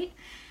life, right?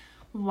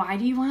 Why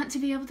do you want to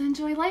be able to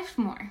enjoy life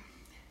more?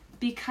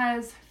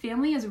 Because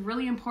family is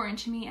really important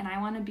to me and I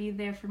want to be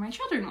there for my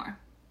children more.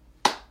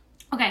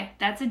 Okay,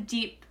 that's a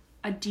deep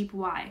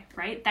why,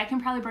 right? That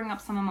can probably bring up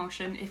some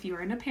emotion if you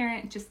are a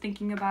parent just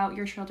thinking about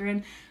your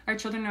children. Our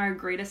children are our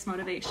greatest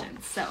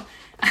motivation. So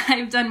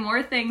I've done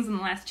more things in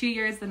the last 2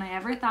 years than I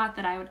ever thought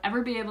that I would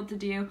ever be able to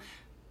do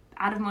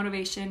out of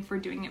motivation for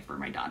doing it for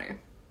my daughter.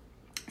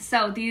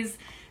 So these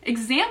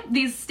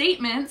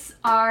statements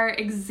are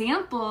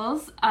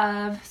examples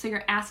of, so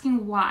you're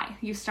asking why.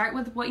 You start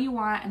with what you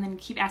want and then you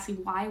keep asking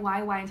why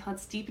until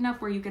it's deep enough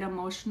where you get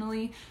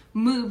emotionally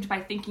moved by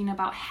thinking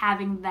about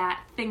having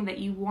that thing that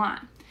you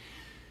want.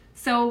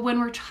 So when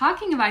we're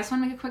talking about, I just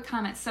want to make a quick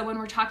comment. So when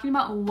we're talking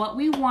about what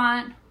we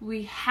want,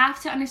 we have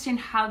to understand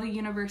how the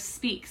universe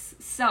speaks.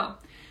 So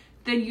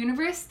The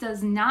universe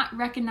does not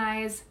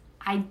recognize,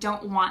 I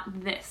don't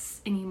want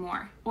this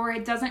anymore, or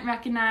it doesn't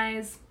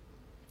recognize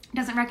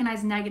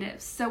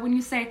negatives. So when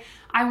you say,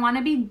 I want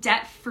to be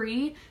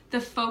debt-free, the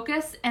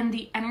focus and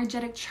the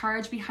energetic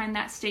charge behind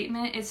that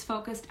statement is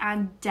focused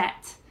on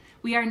debt.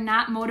 We are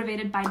not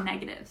motivated by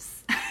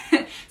negatives.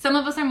 Some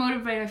of us are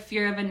motivated by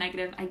fear of a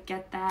negative. I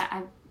get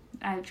that.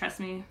 I trust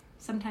me,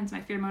 sometimes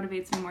my fear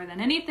motivates me more than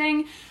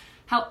anything.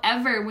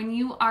 However, when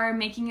you are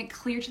making it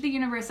clear to the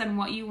universe on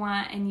what you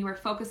want and you are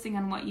focusing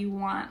on what you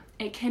want,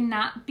 it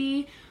cannot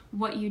be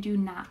what you do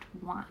not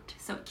want.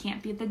 So it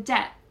can't be the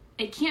debt.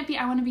 It can't be,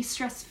 I want to be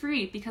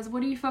stress-free, because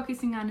what are you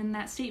focusing on in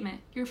that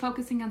statement? You're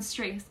focusing on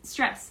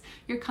stress.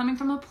 You're coming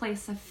from a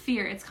place of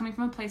fear. It's coming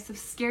from a place of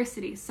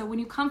scarcity. So when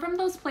you come from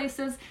those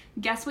places,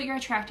 guess what you're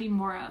attracting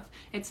more of?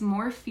 It's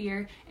more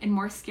fear and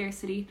more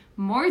scarcity,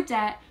 more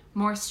debt,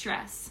 more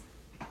stress.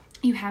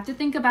 You have to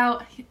think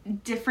about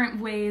different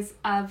ways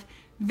of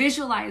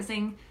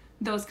visualizing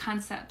those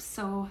concepts.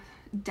 So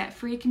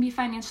debt-free can be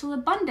financial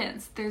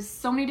abundance. There's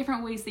so many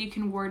different ways that you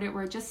can word it.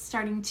 We're just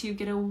starting to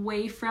get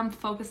away from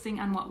focusing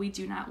on what we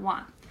do not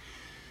want.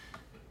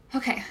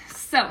 Okay,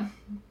 so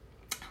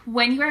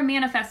when you are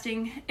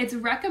manifesting, it's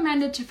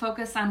recommended to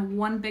focus on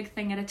one big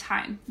thing at a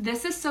time.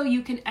 This is so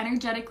you can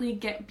energetically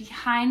get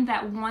behind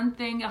that one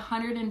thing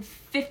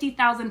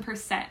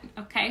 150,000%,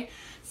 okay?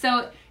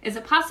 So is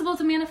it possible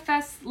to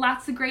manifest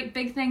lots of great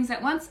big things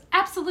at once?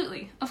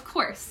 Absolutely, of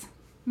course.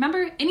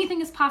 Remember,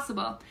 anything is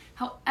possible.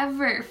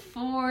 However,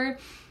 for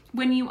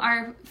when you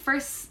are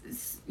first,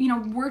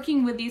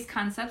 working with these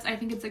concepts, I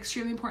think it's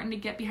extremely important to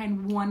get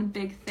behind one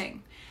big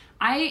thing.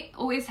 I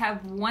always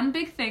have one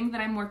big thing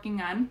that I'm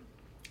working on,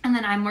 and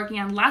then I'm working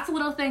on lots of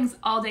little things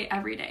all day,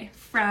 every day,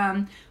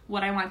 from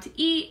what I want to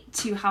eat,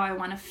 to how I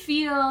want to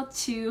feel,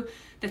 to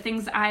the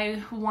things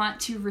I want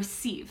to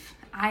receive.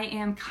 I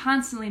am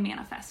constantly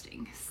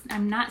manifesting.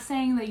 I'm not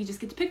saying that you just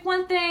get to pick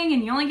one thing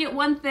and you only get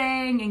one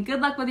thing and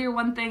good luck with your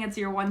one thing. It's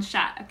your one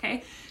shot,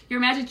 okay? Your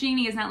magic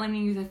genie is not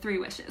limiting you to 3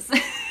 wishes.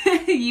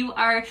 You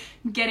are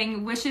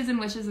getting wishes and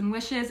wishes and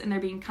wishes, and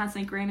they're being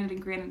constantly granted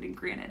and granted and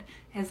granted,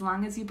 as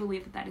long as you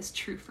believe that that is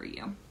true for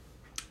you.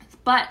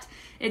 But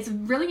it's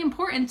really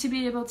important to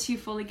be able to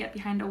fully get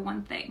behind a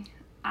one thing.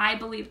 I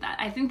believe that.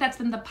 I think that's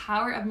been the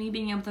power of me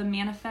being able to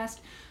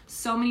manifest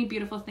so many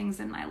beautiful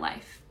things in my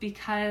life,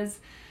 because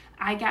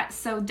I got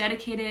so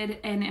dedicated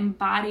and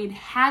embodied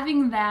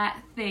having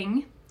that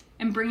thing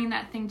and bringing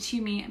that thing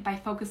to me by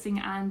focusing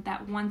on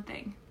that one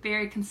thing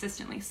very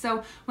consistently.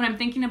 So when I'm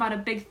thinking about a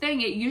big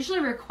thing, it usually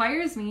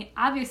requires me,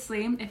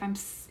 obviously,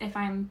 if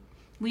I'm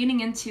leaning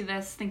into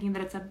this thinking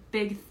that it's a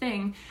big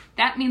thing,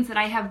 that means that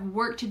I have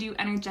work to do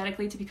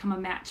energetically to become a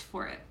match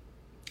for it.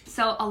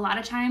 So a lot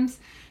of times,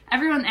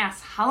 everyone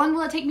asks, how long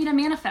will it take me to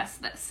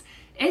manifest this?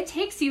 It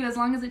takes you as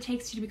long as it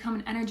takes you to become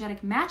an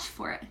energetic match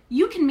for it.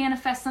 You can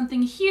manifest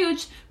something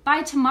huge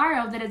by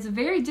tomorrow that is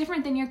very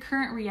different than your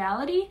current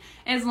reality,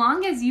 as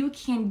long as you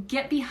can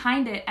get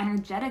behind it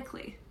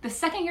energetically. The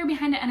second you're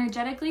behind it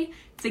energetically,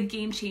 it's a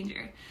game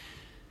changer.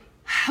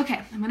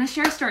 Okay, I'm going to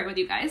share a story with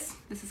you guys.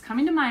 This is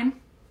coming to mind.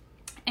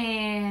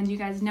 And you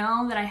guys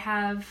know that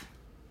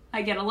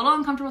I get a little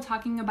uncomfortable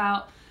talking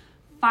about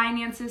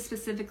finances,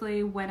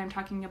 specifically when I'm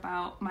talking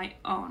about my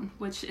own,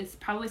 which is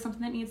probably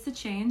something that needs to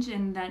change,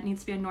 and that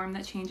needs to be a norm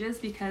that changes,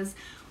 because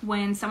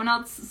when someone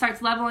else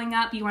starts leveling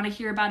up, you want to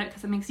hear about it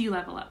because it makes you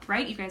level up,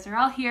 right? You guys are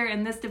all here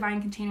in this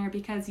divine container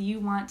because you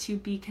want to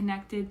be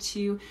connected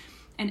to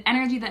an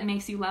energy that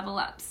makes you level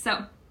up.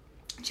 So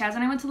Chaz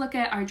and I went to look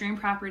at our dream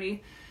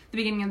property the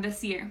beginning of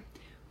this year.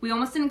 We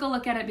almost didn't go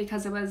look at it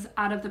because it was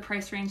out of the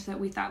price range that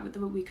we thought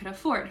we could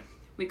afford.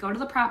 We go to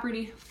the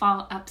property,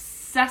 fall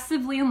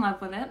obsessively in love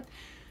with it.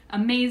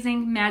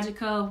 Amazing,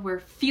 magical, we're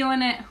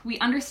feeling it. We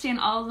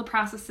understand all of the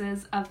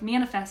processes of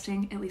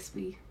manifesting, at least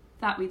we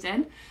thought we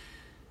did.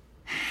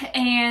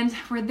 And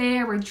we're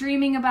there, we're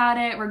dreaming about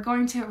it, we're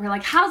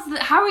like, how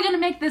are we gonna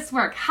make this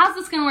work? How's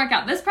this gonna work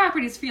out? This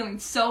property is feeling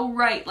so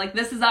right, like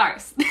this is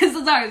ours. This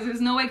is ours,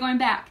 there's no way going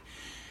back.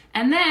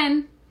 And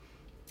then,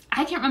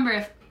 I can't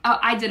remember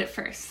I did it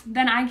first.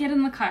 Then I get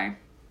in the car,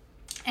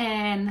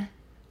 and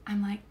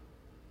I'm like,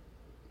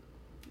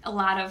 a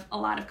lot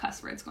of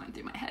cuss words going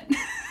through my head.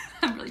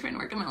 I'm really trying to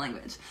work on my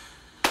language.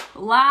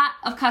 A lot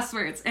of cuss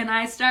words. And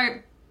I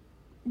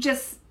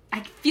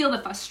feel the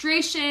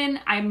frustration.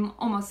 I'm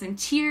almost in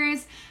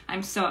tears.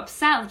 I'm so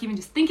upset. Like, even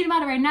just thinking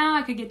about it right now,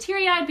 I could get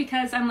teary-eyed,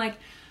 because I'm like,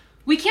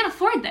 we can't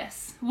afford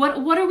this.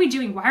 What are we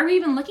doing? Why are we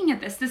even looking at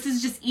this? This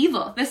is just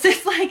evil. This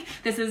is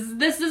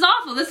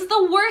awful. This is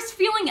the worst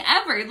feeling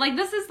ever. Like,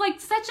 this is like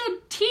such a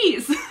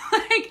tease.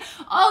 Like,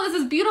 oh, this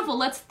is beautiful.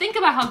 Let's think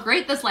about how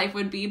great this life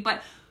would be,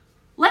 but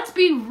let's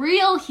be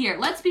real here.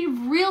 Let's be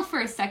real for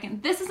a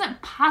second. This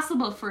isn't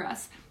possible for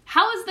us.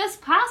 How is this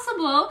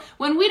possible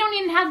when we don't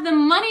even have the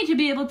money to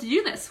be able to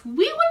do this? We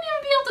wouldn't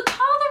even be able to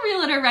call the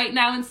realtor right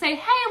now and say,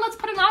 hey, let's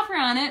put an offer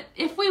on it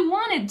if we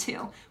wanted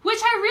to, which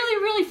I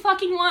really, really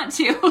fucking want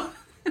to.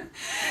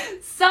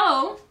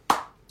 So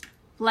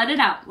let it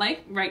out,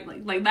 like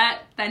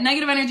that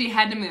negative energy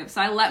had to move. So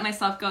I let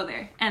myself go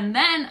there. And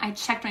then I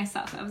checked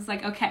myself. I was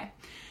like, okay,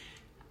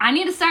 I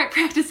need to start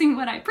practicing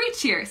what I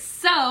preach here.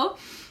 So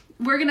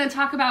we're going to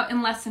talk about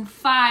in lesson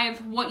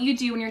 5 what you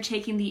do when you're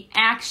taking the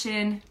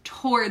action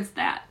towards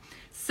that.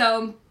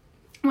 So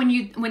when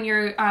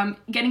you're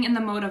getting in the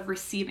mode of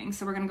receiving.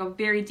 So we're going to go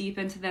very deep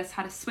into this,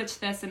 how to switch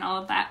this and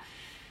all of that.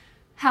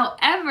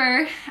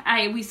 However,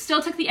 we still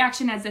took the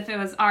action as if it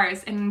was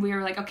ours, and we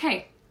were like,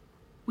 okay,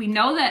 we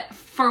know that,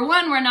 for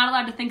one, we're not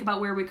allowed to think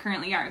about where we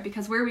currently are,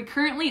 because where we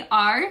currently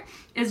are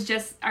is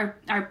just our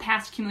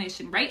past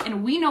accumulation, right?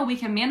 And we know we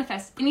can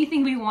manifest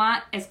anything we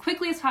want as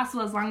quickly as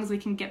possible as long as we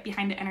can get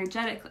behind it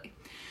energetically.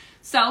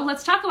 So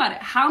let's talk about it.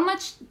 How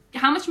much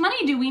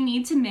money do we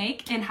need to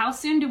make, and how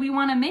soon do we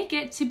want to make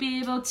it to be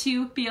able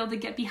to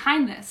get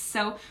behind this?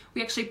 So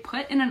we actually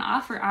put in an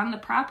offer on the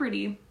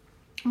property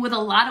with a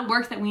lot of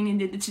work that we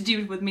needed to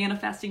do with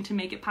manifesting to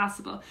make it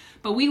possible.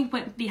 But we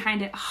went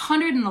behind it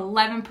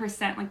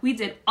 111%. Like, we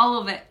did all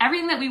of it,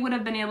 everything that we would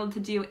have been able to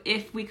do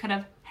if we could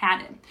have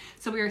had it.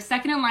 So we were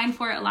second in line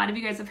for it. A lot of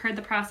you guys have heard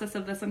the process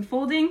of this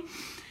unfolding.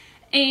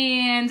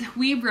 And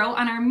we wrote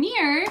on our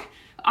mirror,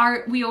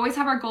 we always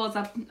have our goals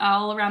up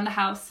all around the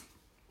house.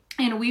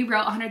 And we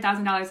wrote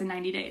 $100,000 in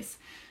 90 days.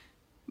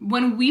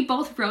 When we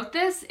both wrote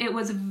this, it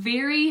was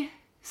very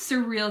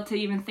surreal to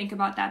even think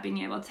about that being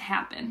able to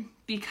happen,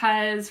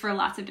 because for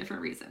lots of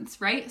different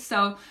reasons, right?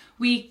 So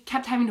we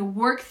kept having to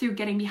work through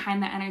getting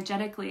behind that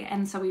energetically.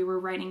 And so we were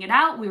writing it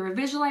out, we were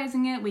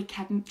visualizing it, we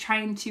kept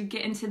trying to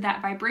get into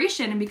that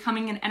vibration and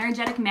becoming an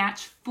energetic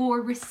match for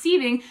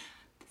receiving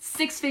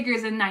 6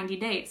 figures in 90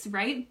 days,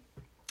 right?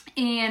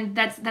 And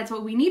that's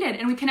what we needed.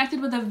 And we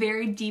connected with a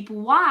very deep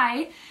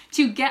why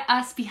to get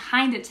us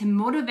behind it, to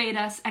motivate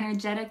us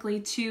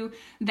energetically to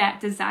that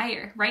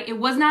desire, right? It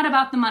was not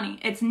about the money.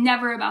 It's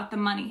never about the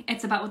money.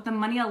 It's about what the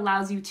money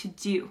allows you to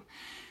do.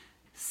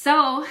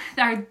 So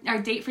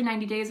our date for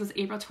 90 days was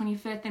April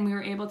 25th, and we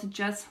were able to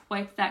just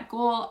wipe that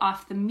goal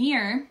off the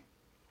mirror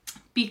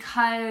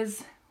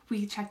because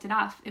we checked it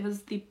off. It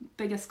was the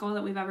biggest goal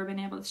that we've ever been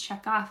able to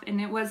check off.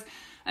 And it was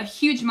a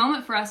huge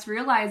moment for us,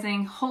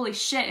 realizing, holy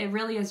shit, it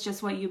really is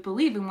just what you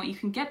believe and what you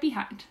can get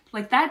behind.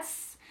 Like,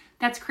 that's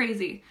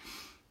crazy.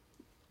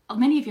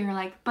 Many of you are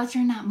like, but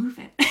you're not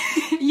moving.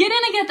 You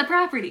didn't get the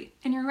property.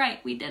 And you're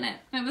right, we didn't.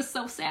 It was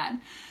so sad.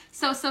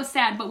 So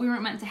sad, but we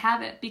weren't meant to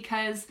have it,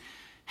 because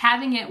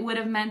having it would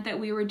have meant that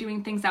we were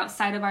doing things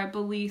outside of our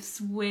beliefs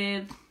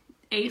with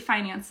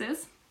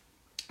finances.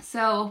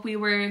 So we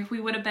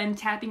would have been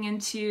tapping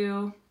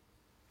into,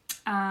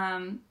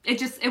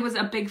 it was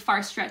a big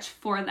far stretch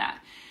for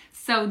that.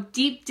 So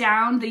deep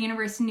down, the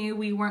universe knew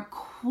we weren't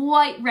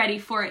quite ready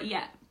for it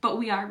yet, but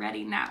we are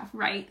ready now,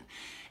 right?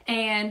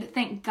 And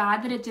thank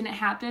God that it didn't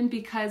happen,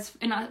 because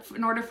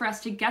in order for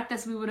us to get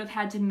this, we would have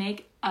had to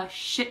make a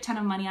shit ton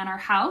of money on our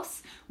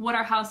house, what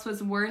our house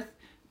was worth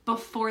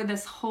before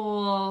this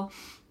whole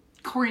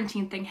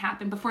quarantine thing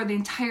happened, before the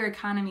entire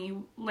economy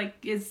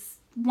is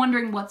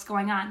wondering what's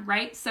going on,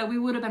 right? So we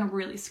would have been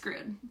really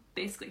screwed,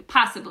 basically,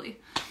 possibly.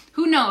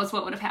 Who knows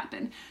what would have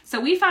happened? So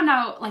we found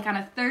out on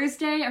a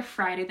Thursday or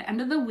Friday, the end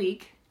of the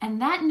week,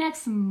 and that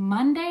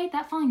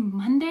following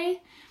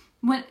Monday,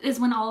 is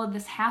when all of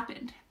this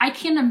happened. I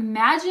can't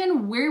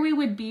imagine where we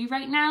would be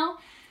right now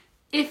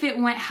if it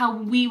went how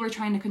we were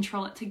trying to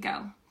control it to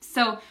go.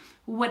 So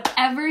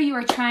whatever you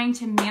are trying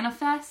to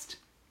manifest,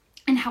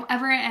 and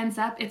however it ends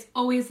up, it's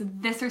always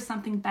this or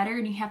something better,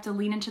 and you have to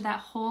lean into that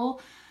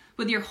whole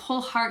with your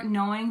whole heart,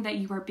 knowing that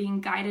you are being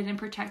guided and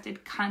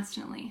protected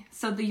constantly.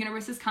 So the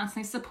universe is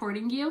constantly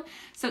supporting you.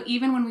 So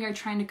even when we are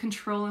trying to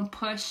control and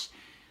push,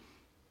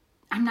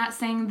 I'm not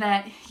saying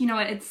that,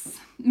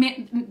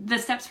 the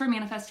steps for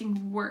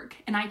manifesting work.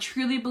 And I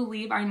truly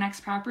believe our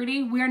next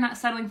property, we are not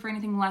settling for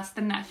anything less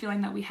than that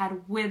feeling that we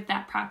had with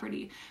that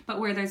property. But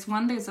where there's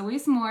one, there's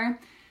always more.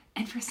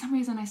 And for some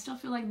reason, I still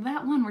feel like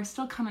that one we're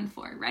still coming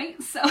for,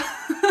 right? So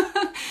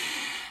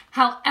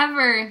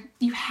however,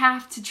 you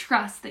have to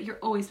trust that you're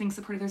always being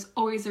supported. There's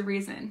always a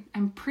reason.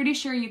 I'm pretty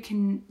sure you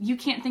can't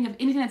think of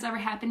anything that's ever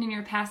happened in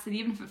your past that,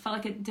 even if it felt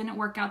like it didn't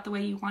work out the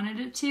way you wanted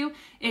it to,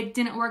 it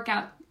didn't work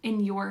out in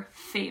your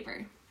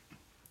favor,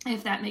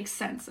 if that makes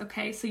sense,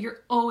 okay? So you're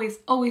always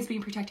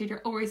being protected.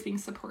 You're always being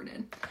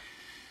supported.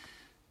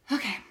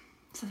 Okay,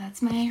 so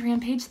that's my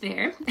rampage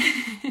there.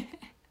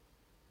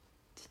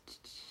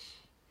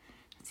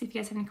 See if you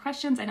guys have any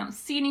questions. I don't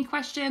see any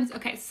questions.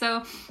 Okay,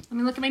 so let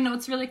me look at my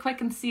notes really quick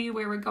and see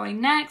where we're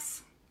going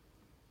next.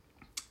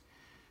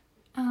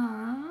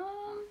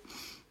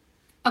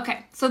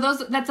 Okay, so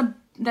that's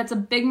a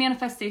big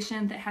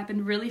manifestation that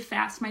happened really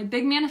fast. My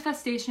big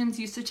manifestations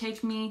used to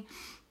take me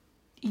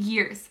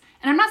years.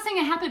 And I'm not saying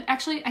it happened,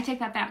 actually, I take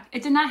that back.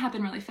 It did not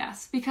happen really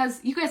fast,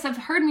 because you guys have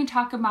heard me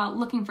talk about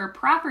looking for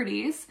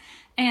properties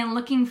and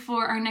looking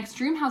for our next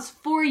dream house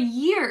for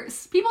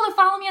years. People that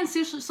follow me on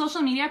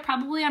social media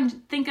probably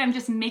think I'm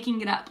just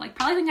making it up.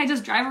 Probably think I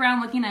just drive around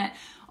looking at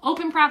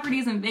open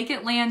properties and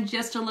vacant land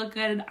just to look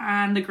good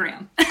on the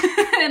gram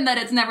and that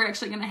it's never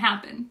actually going to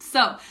happen.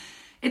 So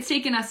It's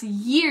taken us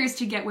years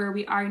to get where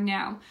we are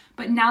now.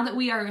 But now that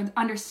we are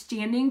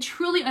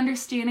truly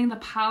understanding the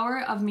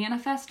power of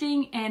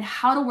manifesting and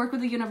how to work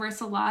with the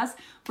universal laws,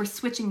 we're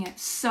switching it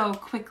so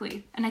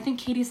quickly. And I think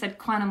Katie said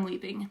quantum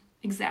leaping.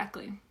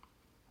 Exactly.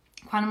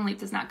 Quantum leap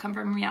does not come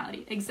from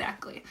reality.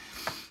 Exactly.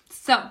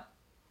 So,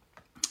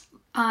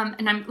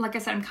 and like I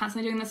said, I'm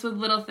constantly doing this with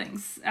little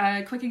things.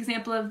 A quick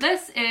example of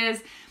this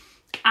is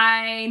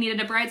I needed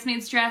a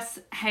bridesmaid's dress.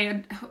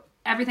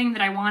 Everything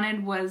that I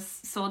wanted was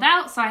sold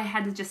out, so I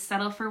had to just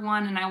settle for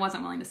one, and I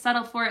wasn't willing to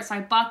settle for it, so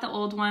I bought the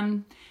old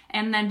one,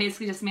 and then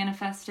basically just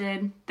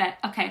manifested that,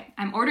 okay,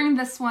 I'm ordering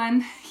this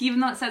one, even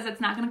though it says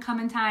it's not going to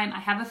come in time. I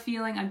have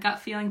a gut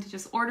feeling to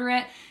just order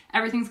it.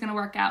 Everything's going to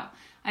work out.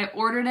 I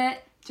ordered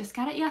it, just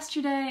got it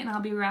yesterday, and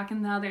I'll be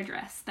rocking the other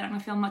dress that I'm going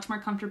to feel much more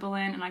comfortable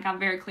in, and I got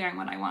very clear on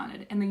what I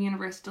wanted, and the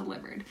universe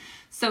delivered.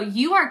 So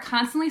you are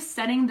constantly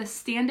setting the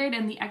standard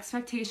and the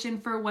expectation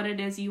for what it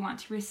is you want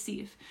to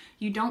receive.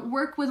 You don't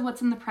work with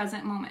what's in the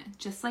present moment.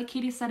 Just like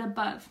Katie said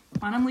above,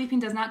 quantum leaping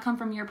does not come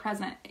from your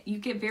present. You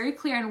get very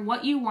clear on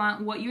what you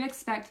want, what you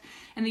expect,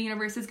 and the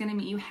universe is going to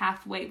meet you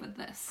halfway with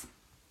this.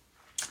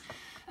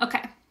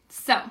 Okay,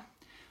 so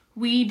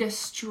we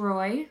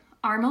destroy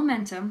our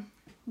momentum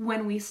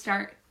when we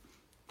start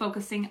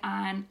focusing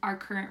on our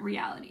current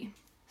reality.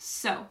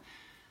 So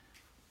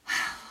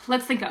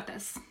let's think about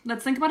this.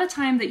 Let's think about a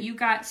time that you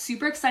got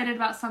super excited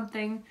about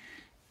something.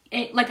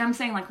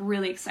 Like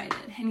really excited.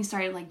 And you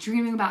started like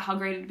dreaming about how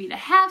great it'd be to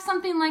have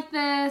something like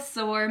this.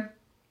 Or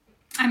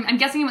I'm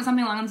guessing it was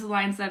something along the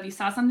lines of you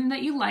saw something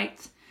that you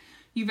liked,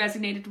 you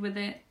resonated with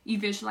it, you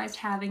visualized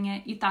having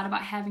it, you thought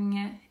about having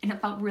it, and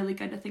it felt really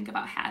good to think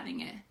about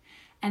having it.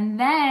 And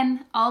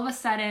then all of a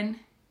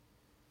sudden,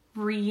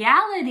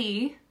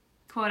 reality,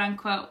 quote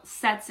unquote,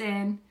 sets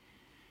in,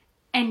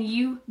 and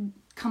you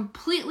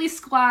completely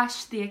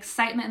squash the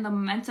excitement and the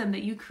momentum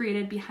that you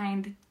created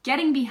behind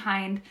getting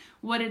behind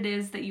what it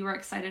is that you were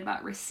excited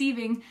about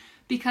receiving,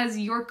 because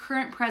your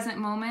current present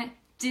moment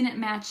didn't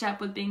match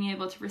up with being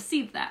able to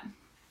receive that.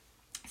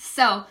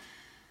 So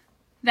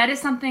that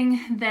is something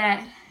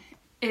that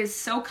is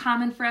so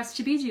common for us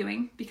to be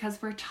doing,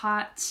 because we're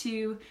taught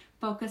to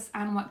focus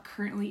on what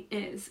currently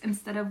is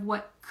instead of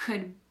what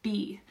could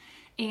be.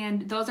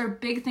 And those are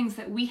big things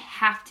that we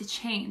have to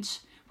change.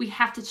 We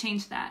have to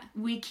change that.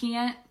 We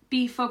can't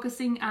be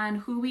focusing on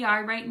who we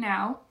are right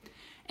now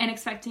and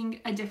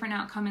expecting a different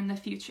outcome in the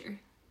future,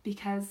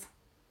 because,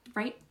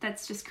 right,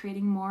 that's just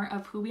creating more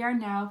of who we are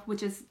now,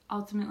 which is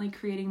ultimately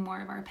creating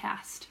more of our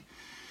past.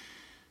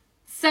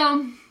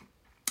 So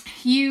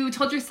you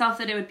told yourself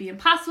that it would be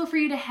impossible for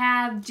you to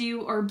have,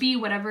 do, or be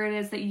whatever it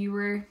is that you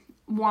were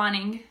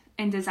wanting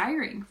and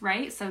desiring,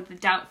 right? So the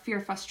doubt, fear,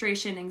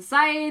 frustration,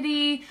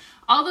 anxiety,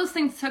 all those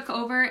things took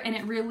over, and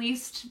it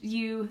released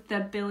you the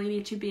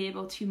ability to be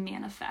able to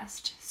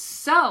manifest.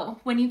 So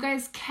when you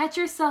guys catch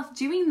yourself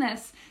doing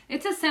this,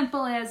 it's as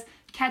simple as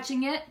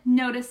catching it,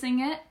 noticing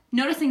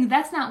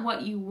that's not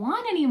what you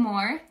want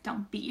anymore.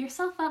 Don't beat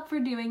yourself up for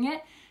doing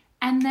it.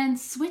 And then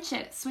switch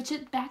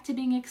it back to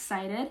being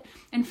excited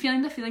and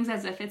feeling the feelings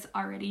as if it's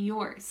already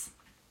yours.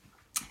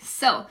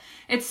 So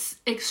it's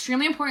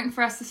extremely important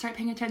for us to start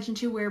paying attention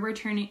to where we're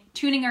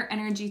tuning our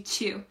energy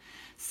to.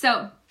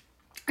 So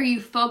are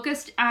you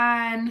focused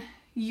on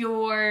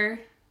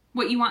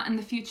what you want in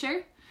the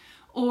future,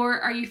 or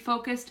are you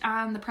focused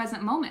on the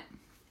present moment?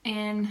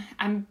 And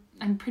I'm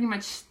pretty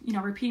much,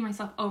 repeating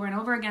myself over and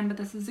over again, but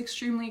this is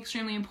extremely,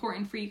 extremely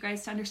important for you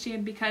guys to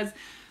understand, because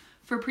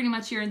for pretty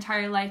much your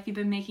entire life, you've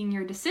been making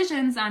your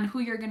decisions on who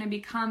you're going to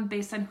become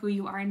based on who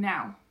you are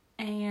now.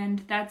 And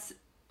that's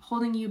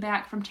holding you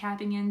back from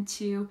tapping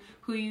into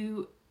who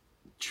you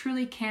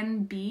truly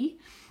can be,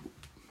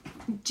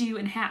 do,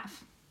 and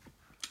have.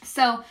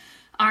 So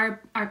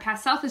our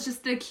past self is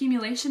just the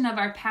accumulation of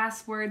our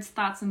past words,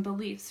 thoughts, and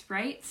beliefs,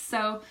 right?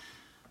 So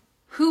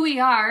who we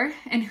are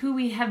and who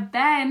we have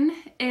been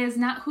is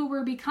not who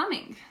we're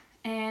becoming.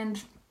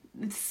 And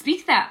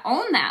speak that,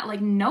 own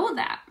that, know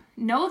that.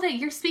 Know that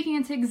you're speaking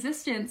into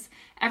existence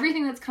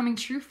everything that's coming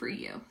true for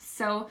you.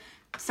 So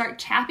start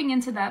tapping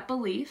into that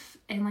belief.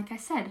 And like I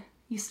said,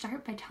 you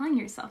start by telling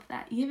yourself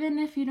that, even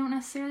if you don't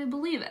necessarily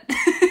believe it.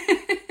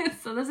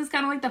 So this is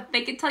kind of like the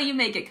fake it till you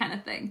make it kind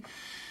of thing.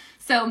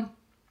 So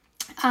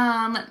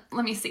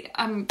let me see.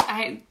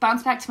 I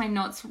bounce back to my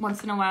notes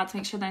once in a while to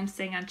make sure that I'm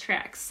staying on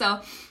track.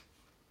 So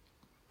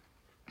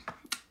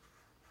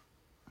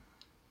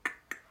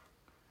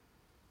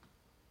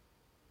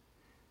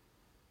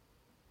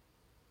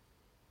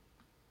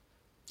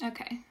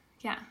okay,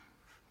 yeah.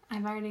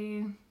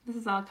 This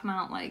has all come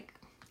out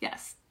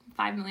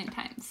 5 million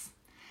times.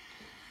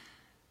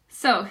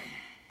 So,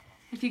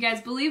 if you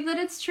guys believe that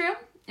it's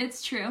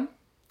true,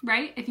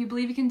 right? If you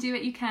believe you can do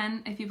it, you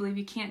can. If you believe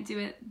you can't do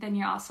it, then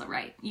you're also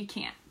right. You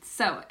can't.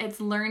 So, it's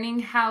learning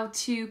how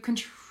to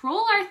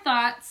control our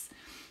thoughts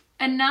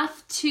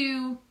enough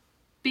to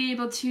be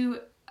able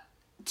to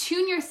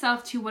tune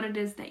yourself to what it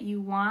is that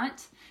you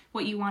want,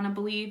 what you want to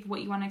believe,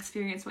 what you want to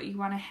experience, what you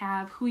want to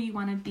have, who you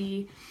want to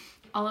be,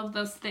 all of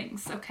those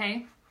things,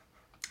 okay?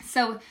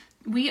 So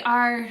we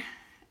are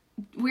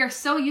we are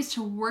so used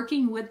to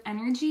working with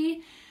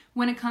energy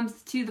when it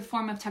comes to the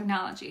form of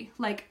technology,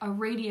 like a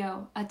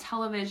radio, a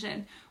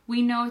television.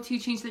 We know to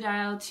change the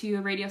dial to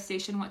a radio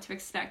station, what to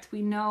expect.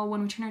 We know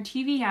when we turn our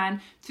TV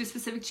on to a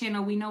specific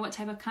channel, we know what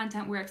type of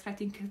content we're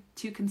expecting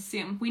to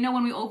consume. We know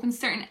when we open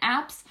certain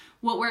apps,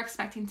 what we're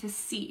expecting to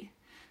see.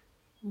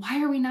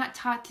 Why are we not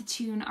taught to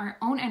tune our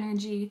own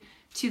energy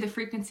to the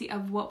frequency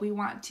of what we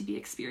want to be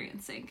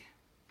experiencing?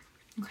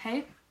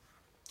 Okay?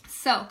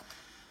 So,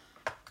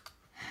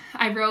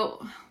 I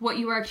wrote, what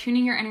you are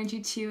tuning your energy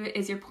to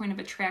is your point of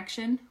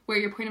attraction. Where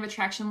your point of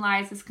attraction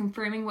lies is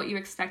confirming what you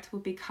expect will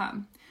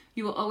become.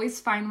 You will always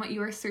find what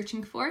you are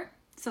searching for.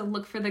 So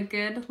look for the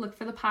good, look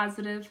for the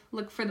positive,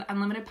 look for the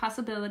unlimited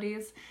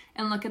possibilities,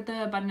 and look at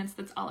the abundance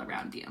that's all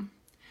around you.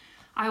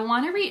 I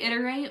want to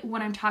reiterate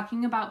when I'm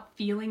talking about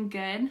feeling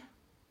good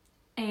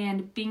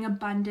and being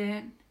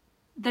abundant,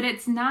 that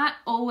it's not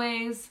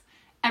always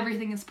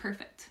everything is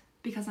perfect.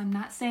 Because I'm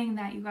not saying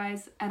that, you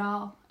guys, at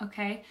all,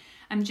 okay?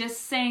 I'm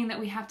just saying that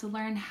we have to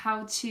learn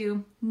how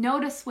to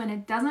notice when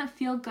it doesn't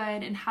feel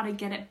good and how to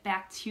get it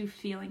back to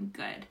feeling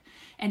good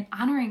and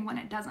honoring when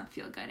it doesn't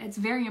feel good. It's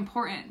very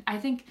important. I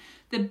think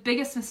the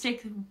biggest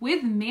mistake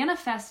with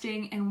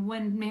manifesting and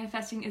when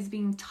manifesting is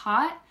being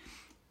taught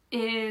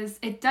is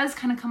it does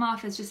kind of come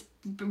off as just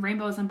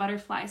rainbows and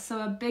butterflies.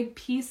 So a big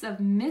piece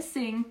of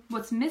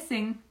what's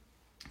missing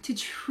to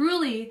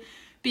truly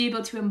be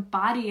able to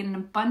embody an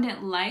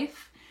abundant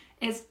life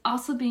is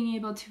also being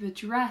able to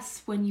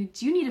address when you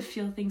do need to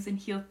feel things and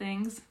heal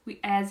things. We,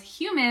 as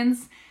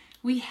humans,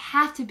 we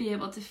have to be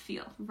able to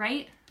feel,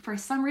 right? For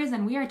some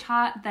reason, we are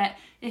taught that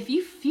if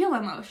you feel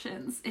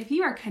emotions, if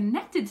you are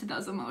connected to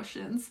those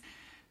emotions,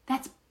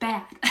 that's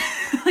bad.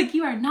 Like,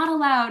 you are not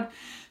allowed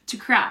to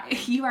cry.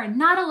 You are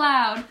not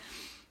allowed,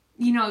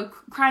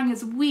 crying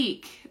is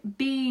weak.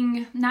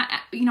 Being not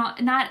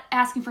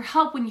asking for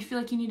help when you feel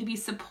like you need to be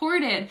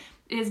supported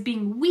is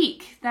being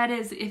weak. That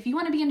is, if you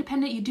want to be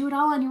independent, you do it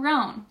all on your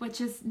own,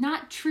 which is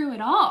not true at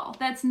all.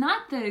 That's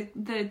not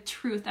the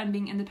truth on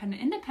being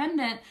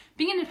independent.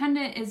 Being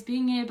independent is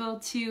being able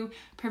to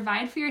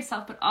provide for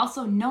yourself, but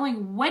also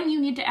knowing when you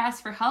need to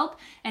ask for help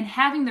and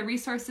having the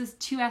resources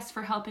to ask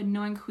for help and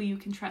knowing who you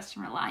can trust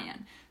and rely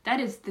on. That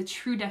is the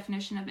true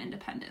definition of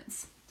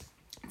independence.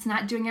 It's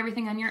not doing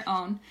everything on your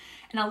own.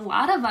 And a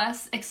lot of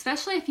us,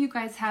 especially if you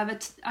guys have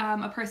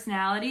a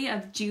personality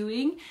of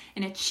doing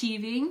and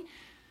achieving,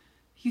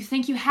 you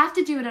think you have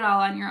to do it all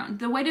on your own.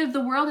 The weight of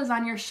the world is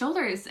on your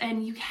shoulders,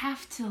 and you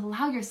have to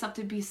allow yourself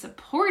to be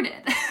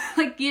supported.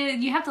 Like,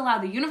 you have to allow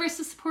the universe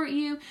to support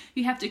you.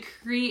 You have to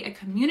create a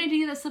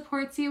community that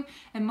supports you.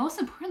 And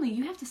most importantly,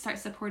 you have to start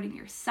supporting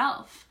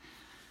yourself.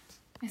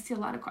 I see a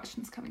lot of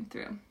questions coming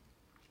through.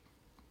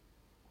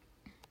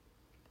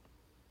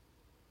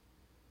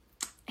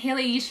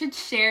 Haley, you should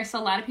share. So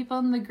a lot of people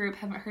in the group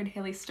haven't heard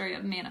Haley's story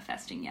of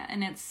manifesting yet,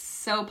 and it's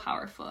so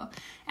powerful.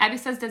 Abby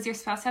says, does your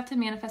spouse have to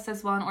manifest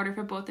as well in order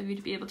for both of you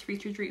to be able to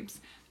reach your dreams?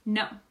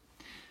 No.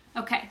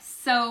 Okay,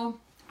 so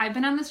I've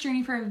been on this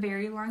journey for a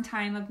very long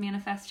time of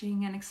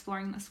manifesting and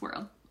exploring this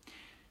world.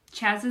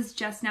 Chaz is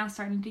just now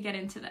starting to get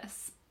into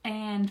this.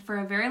 And for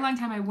a very long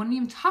time, I wouldn't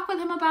even talk with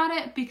him about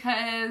it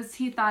because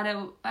he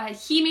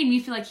made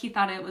me feel like he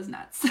thought it was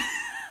nuts,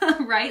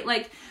 right?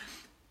 Like,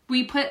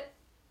 we put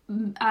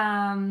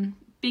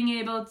being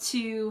able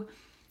to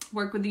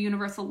work with the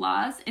universal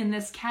laws in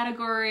this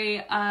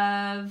category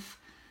of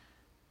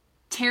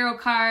tarot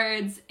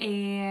cards,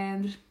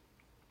 and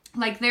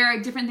like there are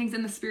different things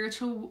in the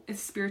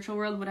spiritual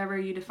world, whatever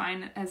you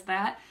define it as,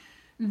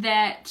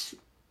 that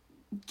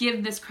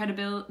give this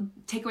credibility,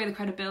 take away the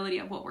credibility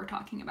of what we're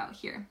talking about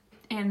here.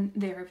 And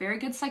there are very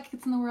good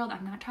psychics in the world.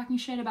 I'm not talking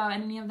shit about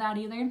any of that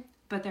either,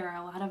 but there are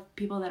a lot of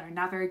people that are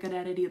not very good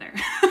at it either.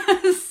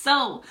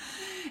 So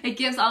it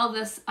gives all of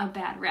this a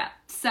bad rep.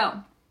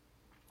 So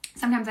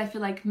sometimes I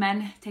feel like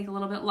men take a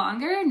little bit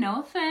longer.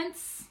 No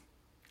offense,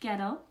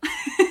 ghetto.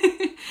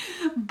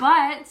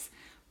 But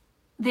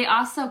they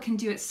also can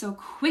do it so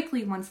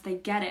quickly once they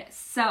get it.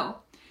 So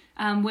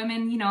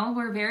women,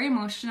 we're very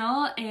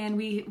emotional, and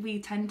we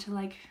tend to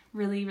like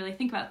really, really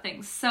think about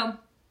things. So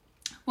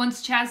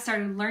once Chaz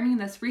started learning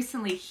this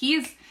recently,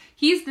 he's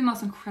the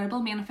most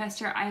incredible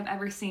manifester I have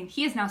ever seen.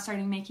 He is now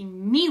starting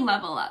making me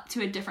level up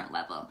to a different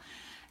level.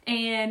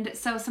 And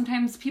so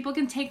sometimes people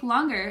can take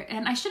longer,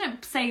 and I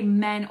shouldn't say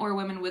men or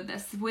women with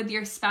this, with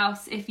your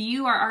spouse. If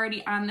you are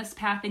already on this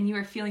path and you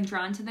are feeling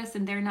drawn to this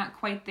and they're not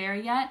quite there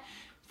yet,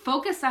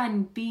 focus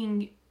on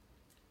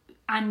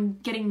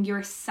getting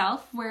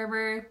yourself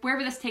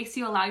wherever this takes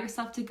you. Allow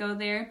yourself to go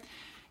there.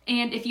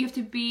 And if you have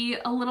to be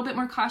a little bit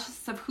more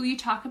cautious of who you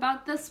talk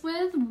about this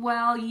with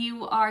while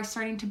you are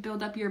starting to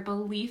build up your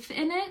belief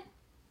in it,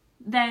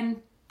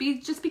 then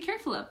just be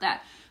careful of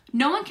that.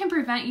 No one can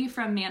prevent you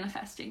from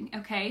manifesting,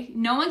 okay?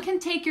 No one can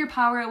take your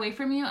power away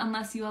from you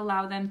unless you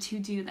allow them to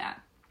do that.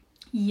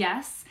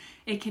 Yes,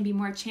 it can be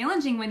more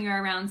challenging when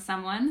you're around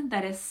someone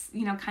that is,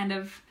 kind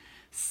of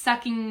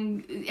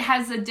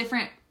has a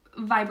different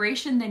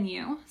vibration than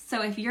you.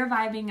 So if you're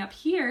vibing up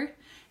here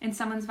and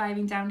someone's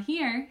vibing down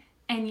here,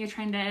 and you're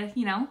trying to,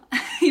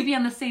 you be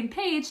on the same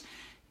page,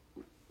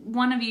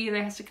 one of you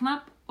either has to come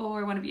up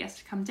or one of you has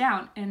to come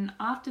down. And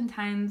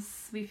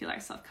oftentimes we feel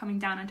ourselves coming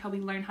down until we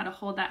learn how to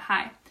hold that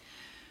high.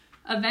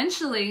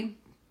 Eventually,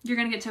 you're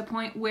going to get to a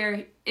point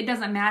where it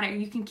doesn't matter.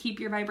 You can keep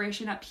your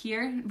vibration up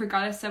here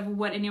regardless of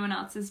what anyone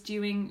else is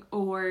doing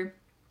or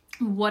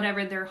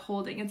whatever they're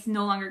holding. It's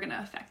no longer going to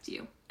affect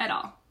you at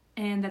all.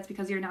 And that's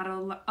because you're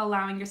not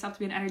allowing yourself to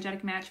be an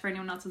energetic match for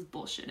anyone else's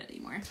bullshit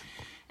anymore.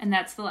 And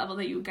that's the level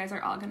that you guys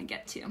are all going to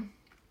get to.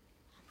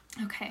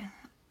 Okay.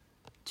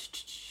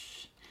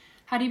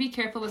 How do you be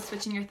careful with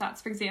switching your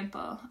thoughts? For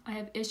example, I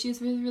have issues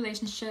with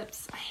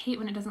relationships. I hate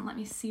when it doesn't let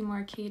me see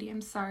more, Katie.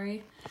 I'm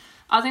sorry.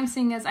 All I'm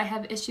saying is I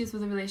have issues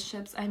with the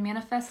relationships. I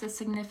manifest a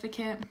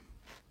significant...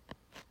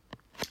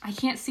 I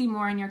can't see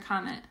more in your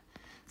comment,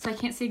 so I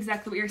can't see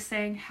exactly what you're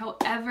saying.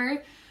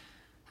 However,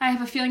 I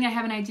have a feeling I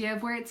have an idea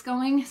of where it's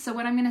going. So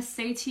what I'm going to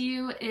say to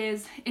you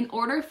is, in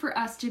order for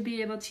us to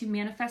be able to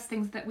manifest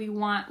things that we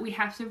want, we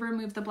have to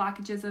remove the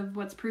blockages of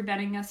what's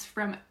preventing us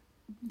from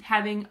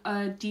having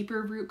a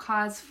deeper root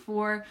cause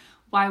for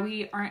why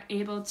we aren't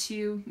able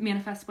to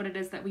manifest what it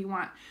is that we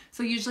want.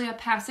 So usually a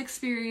past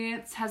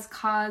experience has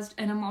caused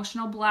an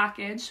emotional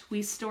blockage.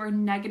 We store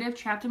negative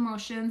trapped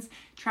emotions,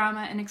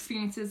 trauma, and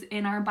experiences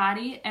in our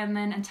body. And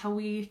then until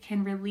we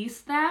can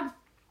release that,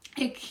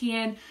 it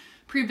can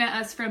prevent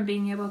us from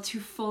being able to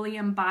fully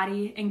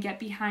embody and get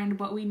behind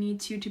what we need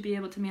to be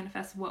able to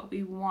manifest what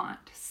we want.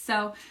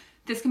 So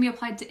this can be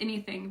applied to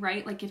anything,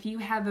 right? Like if you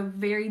have a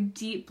very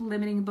deep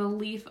limiting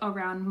belief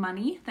around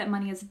money, that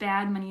money is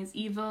bad, money is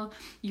evil,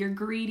 you're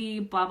greedy,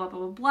 blah, blah, blah,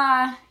 blah,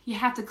 blah, you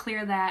have to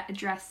clear that,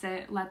 address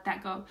it, let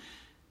that go.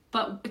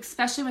 But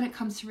especially when it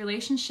comes to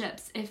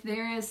relationships, if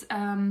there is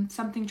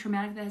something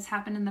traumatic that has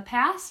happened in the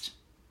past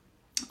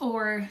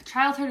or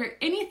childhood or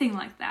anything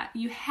like that,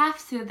 you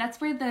have to,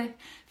 that's where the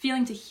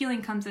feeling to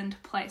healing comes into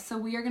play. So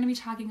we are going to be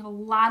talking a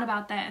lot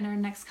about that in our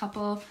next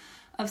couple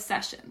of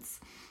sessions.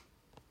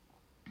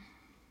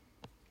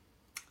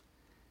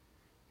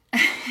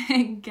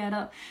 Get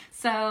up.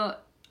 So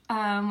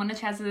one of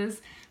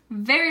Chaz's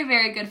very,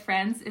 very good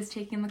friends is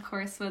taking the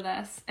course with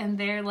us, and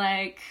they're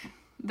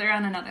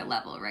on another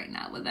level right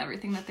now with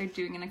everything that they're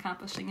doing and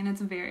accomplishing, and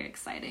it's very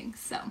exciting.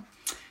 So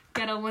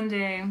Ghetto, one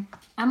day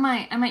I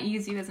might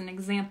use you as an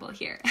example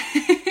here.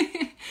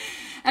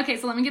 Okay,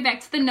 so let me get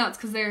back to the notes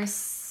because there are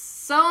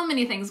so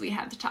many things we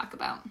have to talk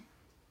about.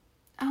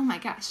 Oh my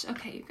gosh.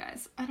 Okay, you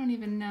guys, I don't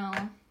even know.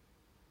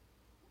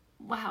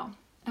 Wow.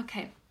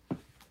 Okay.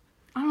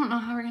 I don't know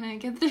how we're going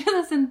to get through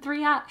this in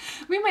 3 hours.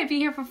 We might be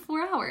here for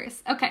 4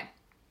 hours. Okay,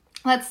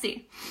 let's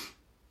see.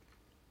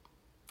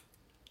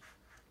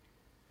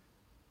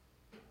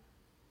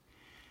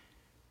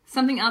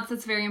 Something else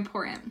that's very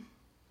important.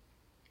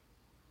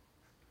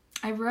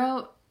 I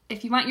wrote,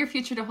 if you want your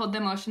future to hold the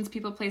emotions,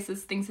 people,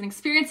 places, things, and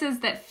experiences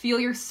that feel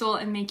your soul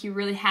and make you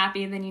really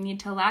happy, then you need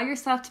to allow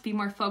yourself to be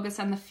more focused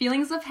on the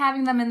feelings of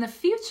having them in the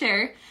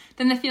future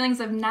than the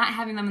feelings of not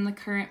having them in the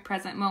current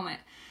present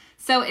moment.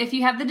 So if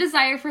you have the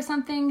desire for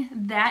something,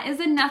 that is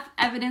enough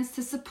evidence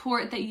to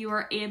support that you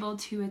are able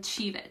to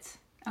achieve it,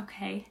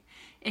 okay?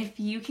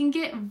 If you can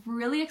get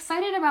really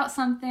excited about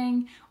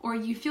something or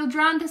you feel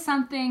drawn to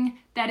something,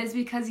 that is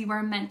because you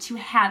are meant to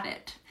have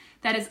it.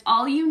 That is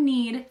all you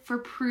need for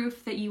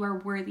proof that you are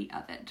worthy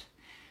of it.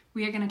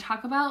 We are going to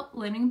talk about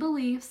limiting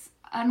beliefs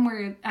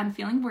on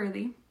feeling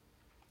worthy,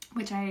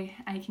 which I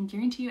can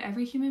guarantee you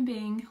every human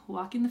being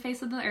walking the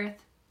face of the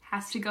earth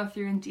has to go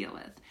through and deal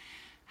with.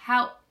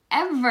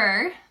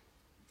 However,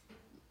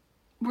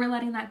 we're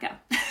letting that go,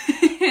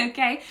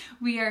 okay?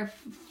 We are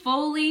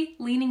fully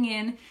leaning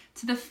in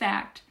to the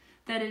fact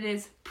that it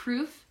is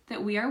proof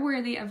that we are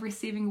worthy of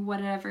receiving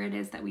whatever it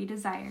is that we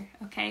desire,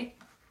 okay?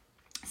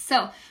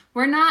 So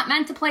we're not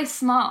meant to play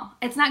small.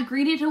 It's not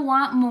greedy to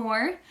want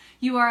more.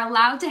 You are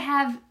allowed to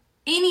have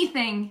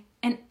anything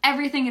and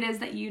everything it is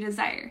that you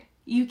desire.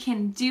 You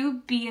can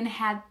do, be, and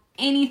have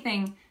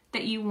anything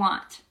that you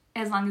want,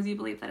 as long as you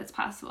believe that it's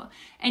possible.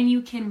 And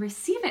you can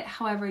receive it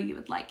however you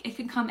would like. It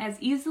can come as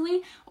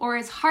easily or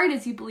as hard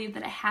as you believe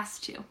that it has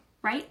to,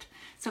 right?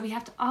 So we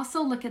have to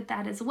also look at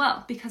that as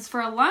well, because for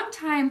a long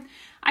time,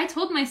 I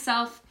told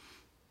myself,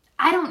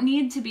 I don't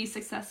need to be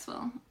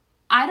successful.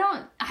 I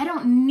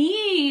don't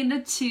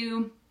need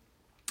to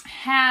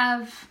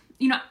have,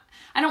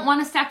 I don't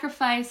want to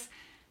sacrifice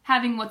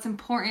having what's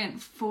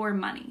important for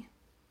money.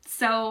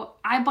 So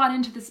I bought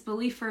into this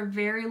belief for a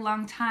very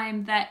long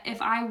time that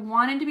if I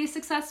wanted to be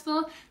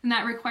successful, then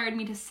that required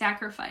me to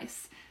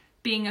sacrifice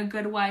being a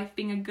good wife,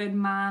 being a good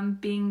mom,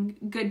 being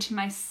good to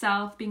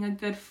myself, being a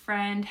good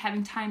friend,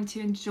 having time to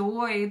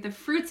enjoy the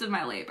fruits of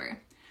my labor,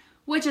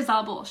 which is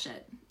all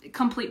bullshit,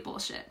 complete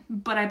bullshit.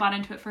 But I bought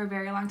into it for a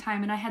very long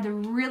time, and I had to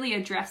really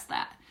address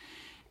that.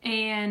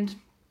 And,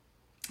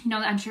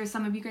 I'm sure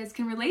some of you guys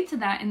can relate to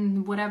that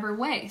in whatever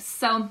way.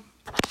 So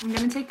I'm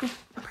going to take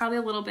probably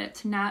a little bit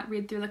to not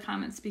read through the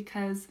comments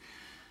because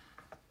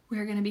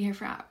we're going to be here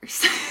for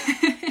hours.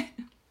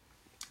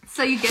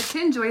 So you get to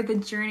enjoy the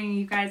journey,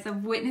 you guys,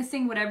 of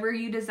witnessing whatever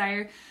you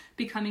desire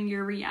becoming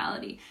your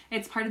reality.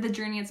 It's part of the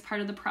journey. It's part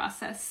of the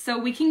process. So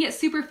we can get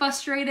super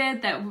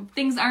frustrated that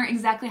things aren't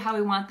exactly how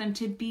we want them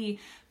to be.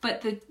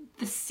 But the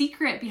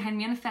secret behind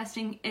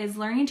manifesting is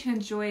learning to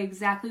enjoy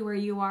exactly where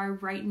you are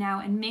right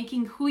now and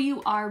making who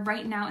you are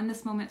right now in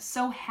this moment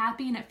so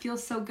happy, and it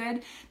feels so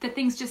good that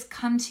things just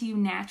come to you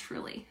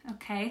naturally,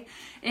 okay?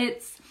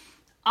 It's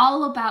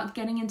all about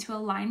getting into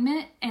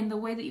alignment, and the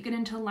way that you get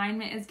into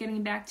alignment is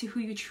getting back to who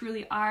you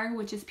truly are,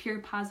 which is pure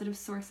positive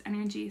source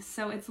energy.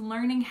 So it's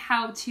learning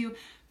how to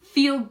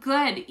feel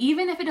good,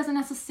 even if it doesn't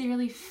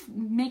necessarily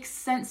make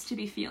sense to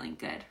be feeling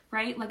good,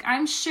 right? Like,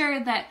 I'm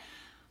sure that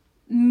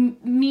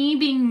me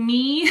being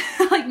me,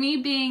 like me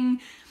being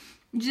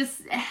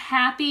just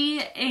happy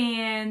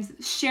and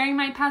sharing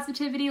my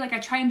positivity, like I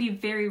try and be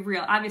very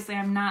real. Obviously,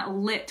 I'm not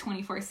lit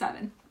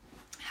 24/7.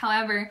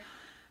 However,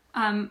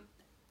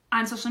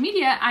 on social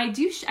media, I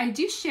do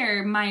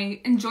share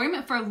my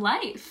enjoyment for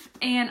life,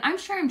 and I'm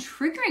sure I'm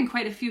triggering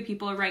quite a few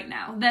people right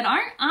now that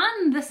aren't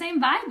on the same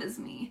vibe as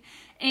me.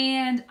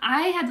 And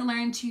I had to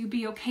learn to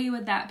be okay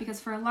with that, because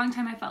for a long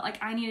time I felt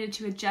like I needed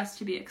to adjust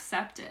to be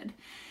accepted.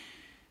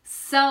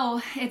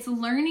 So it's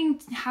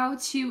learning how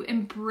to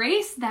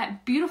embrace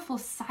that beautiful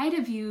side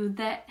of you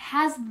that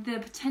has the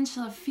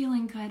potential of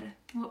feeling good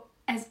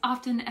as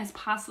often as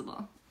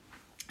possible.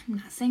 I'm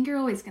not saying you're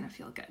always going to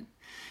feel good,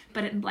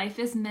 but life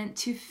is meant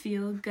to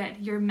feel good.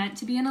 You're meant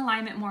to be in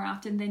alignment more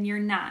often than you're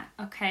not,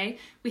 okay?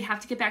 We have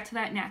to get back to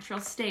that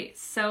natural state.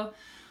 So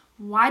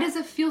why does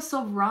it feel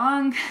so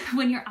wrong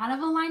when you're out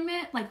of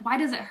alignment? Like, why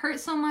does it hurt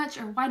so much?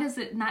 Or why does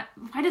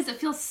it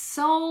feel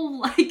so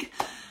like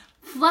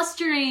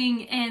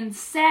flustering and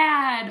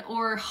sad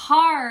or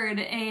hard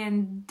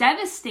and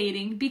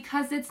devastating?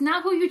 Because it's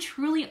not who you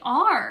truly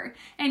are,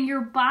 and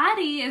your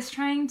body is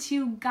trying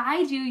to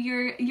guide you.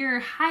 Your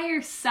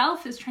higher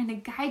self is trying to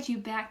guide you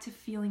back to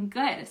feeling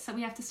good. So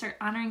we have to start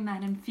honoring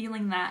that and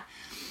feeling that.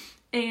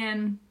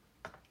 And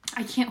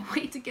I can't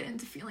wait to get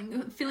into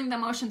feeling the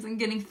emotions and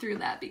getting through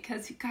that,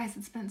 because you guys,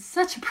 it's been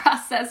such a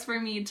process for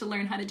me to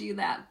learn how to do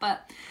that.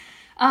 But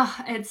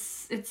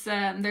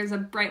there's a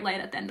bright light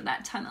at the end of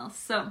that tunnel.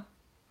 So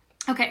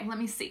okay, let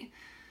me see.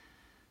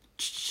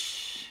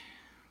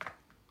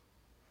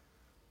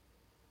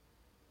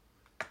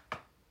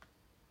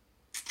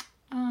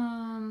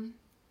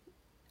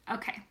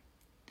 Okay.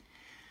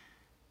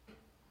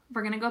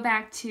 We're going to go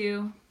back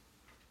to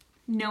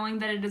knowing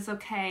that it is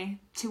okay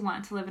to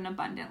want to live an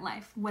abundant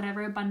life,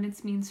 whatever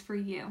abundance means for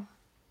you.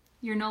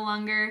 You're no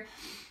longer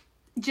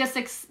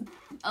just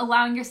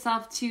allowing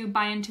yourself to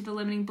buy into the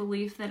limiting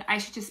belief that I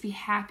should just be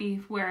happy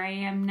where I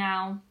am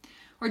now,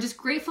 or just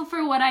grateful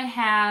for what I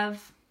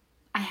have.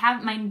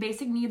 My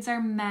basic needs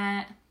are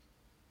met.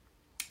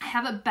 I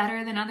have it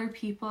better than other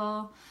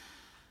people.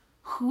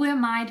 Who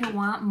am I to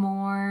want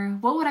more?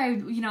 What would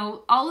I,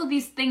 all of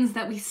these things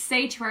that we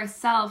say to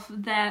ourselves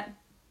that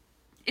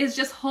is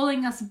just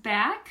holding us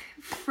back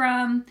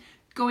from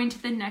going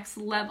to the next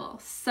level.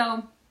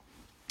 So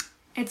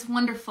it's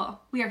wonderful.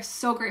 We are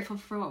so grateful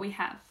for what we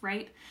have,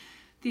 right?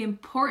 The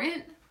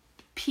important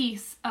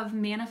piece of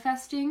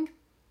manifesting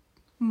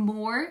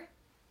more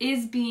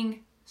is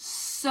being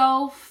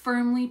so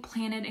firmly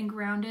planted and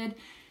grounded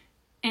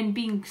and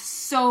being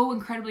so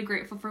incredibly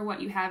grateful for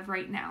what you have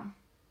right now.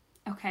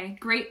 Okay,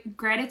 great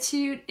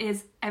gratitude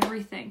is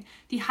everything.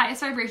 The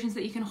highest vibrations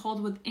that you can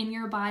hold within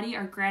your body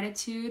are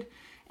gratitude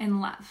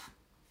and love.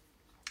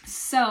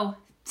 So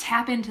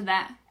tap into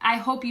that. I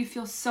hope you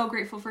feel so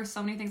grateful for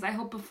so many things. I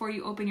hope before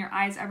you open your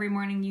eyes every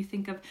morning, you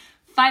think of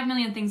 5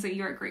 million things that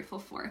you are grateful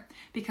for,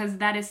 because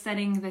that is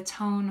setting the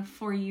tone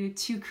for you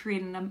to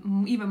create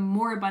an even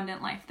more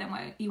abundant life than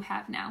what you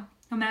have now.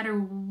 No matter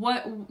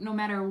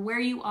where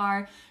you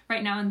are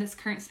right now in this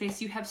current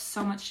space, you have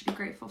so much to be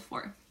grateful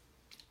for.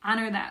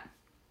 Honor that.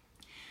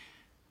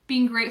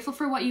 Being grateful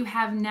for what you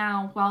have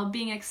now while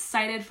being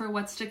excited for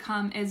what's to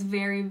come is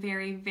very,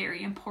 very,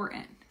 very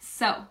important.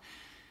 So,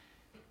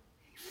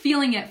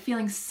 feeling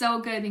so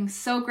good, being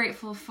so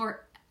grateful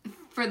for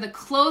the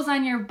clothes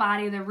on your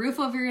body, the roof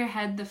over your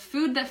head, the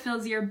food that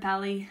fills your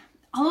belly,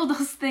 all of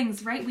those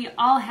things, right? We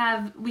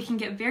can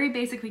get very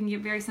basic, we can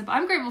get very simple.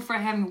 I'm grateful for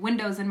having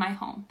windows in my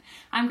home.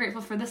 I'm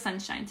grateful for the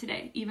sunshine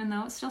today, even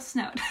though it still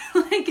snowed.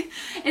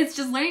 It's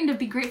just learning to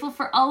be grateful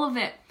for all of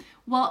it,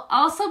 while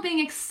also being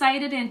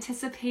excited,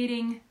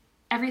 anticipating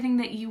everything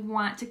that you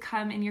want to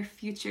come in your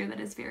future that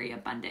is very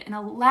abundant, and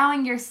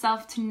allowing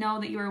yourself to know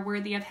that you are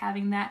worthy of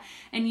having that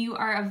and you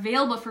are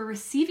available for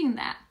receiving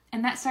that.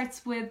 And that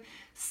starts with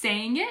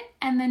saying it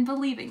and then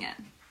believing it.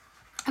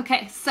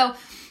 Okay, so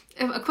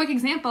a quick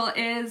example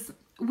is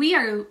we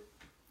are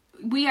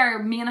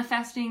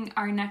manifesting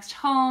our next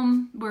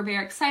home. We're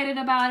very excited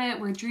about it.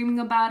 We're dreaming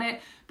about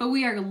it, but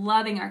we are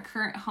loving our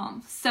current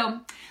home. So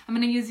I'm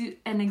going to use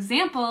an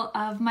example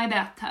of my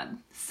bathtub.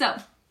 So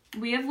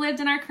we have lived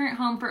in our current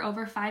home for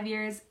over 5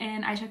 years,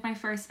 and I took my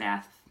first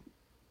bath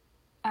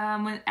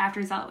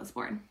after Zella was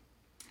born.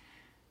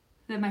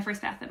 my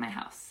first bath at my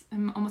house.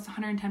 I'm almost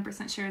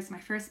 110% sure it's my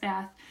first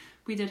bath.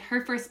 We did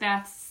her first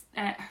baths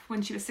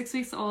when she was 6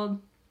 weeks old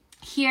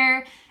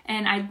here,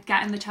 and I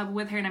got in the tub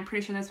with her, and I'm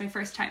pretty sure that was my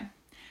first time.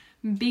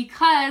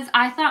 Because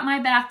I thought my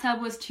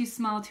bathtub was too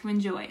small to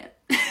enjoy it.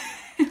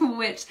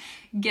 Which,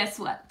 guess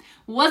what?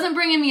 Wasn't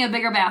bringing me a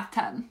bigger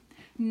bathtub.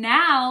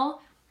 Now,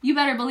 you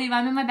better believe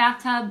I'm in my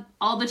bathtub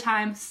all the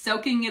time,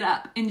 soaking it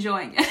up,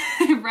 enjoying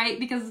it, right?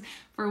 Because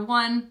for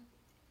one,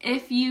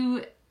 if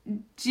you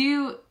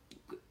do,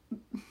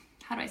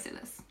 how do I say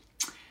this?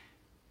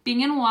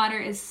 Being in water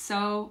is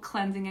so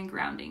cleansing and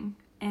grounding,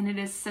 and it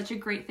is such a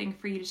great thing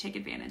for you to take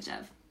advantage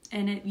of.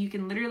 And you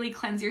can literally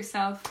cleanse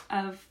yourself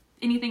of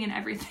anything and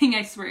everything,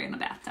 I swear, in the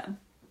bathtub.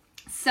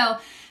 So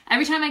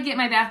every time I get in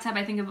my bathtub,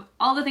 I think of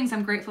all the things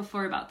I'm grateful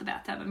for about the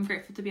bathtub. I'm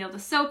grateful to be able to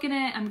soak in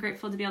it. I'm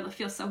grateful to be able to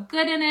feel so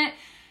good in it.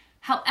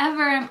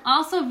 However, I'm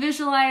also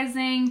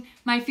visualizing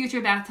my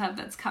future bathtub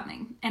that's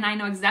coming. And I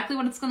know exactly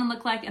what it's going to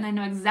look like, and I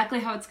know exactly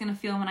how it's going to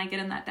feel when I get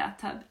in that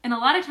bathtub. And a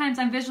lot of times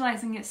I'm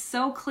visualizing it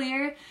so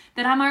clear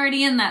that I'm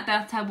already in that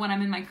bathtub when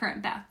I'm in my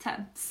current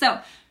bathtub.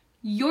 So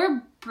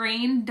your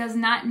brain does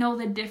not know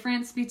the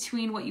difference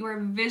between what you are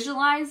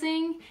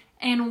visualizing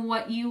and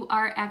what you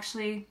are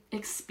actually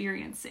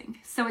experiencing.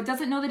 So it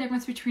doesn't know the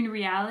difference between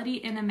reality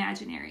and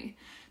imaginary.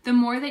 The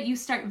more that you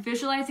start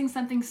visualizing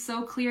something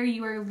so clear,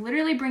 you are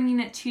literally bringing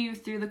it to you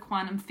through the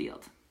quantum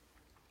field.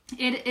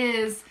 It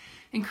is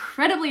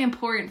incredibly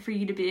important for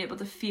you to be able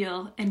to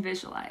feel and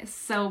visualize.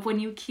 So when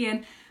you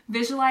can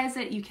visualize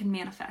it, you can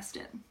manifest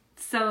it.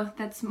 So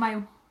that's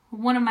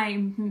one of my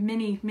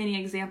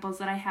many examples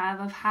that I have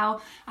of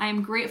how I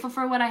am grateful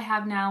for what I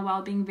have now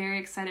while being very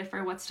excited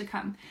for what's to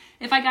come.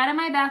 If I got in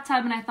my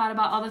bathtub and I thought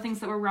about all the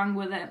things that were wrong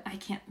with it,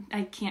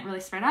 I can't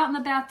really spread out in the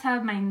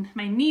bathtub.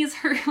 My knees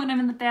hurt when I'm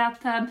in the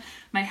bathtub.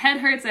 My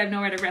head hurts. I have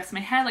nowhere to rest my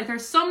head. Like,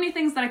 there's so many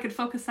things that I could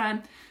focus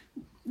on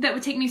that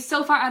would take me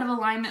so far out of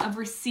alignment of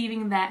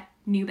receiving that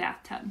new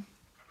bathtub.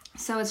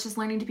 So it's just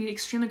learning to be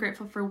extremely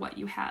grateful for what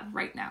you have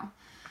right now.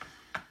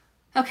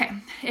 Okay,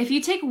 if you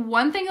take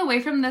one thing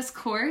away from this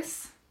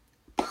course,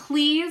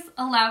 please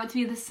allow it to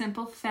be the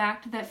simple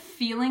fact that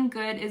feeling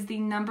good is the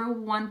number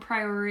one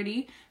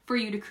priority for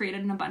you to create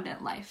an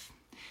abundant life.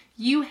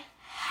 You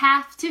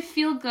have to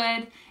feel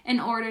good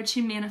in order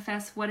to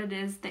manifest what it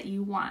is that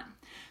you want.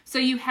 So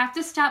you have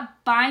to stop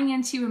buying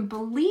into and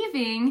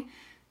believing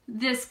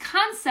this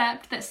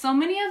concept that so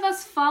many of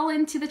us fall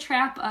into the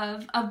trap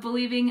of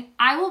believing,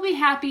 I will be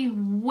happy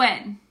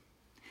when.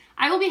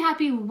 I will be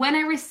happy when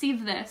I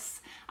receive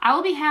this. I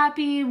will be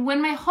happy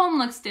when my home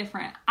looks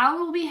different. I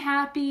will be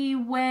happy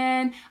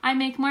when I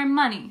make more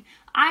money.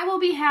 I will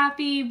be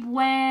happy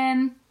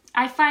when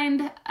I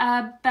find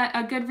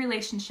a good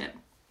relationship.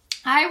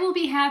 I will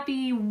be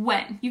happy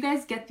when. You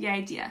guys get the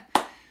idea.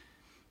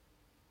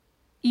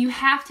 You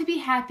have to be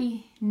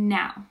happy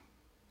now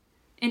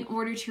in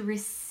order to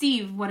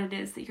receive what it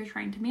is that you're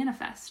trying to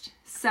manifest.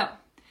 So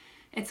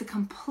it's a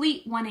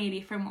complete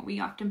 180 from what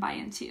we often buy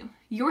into.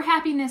 Your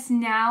happiness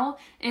now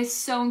is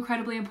so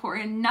incredibly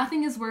important.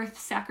 Nothing is worth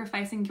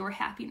sacrificing your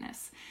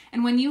happiness.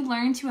 And when you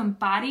learn to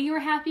embody your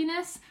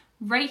happiness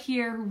right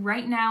here,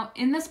 right now,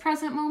 in this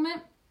present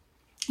moment,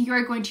 you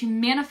are going to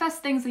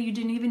manifest things that you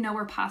didn't even know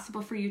were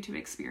possible for you to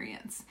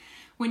experience.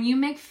 When you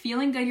make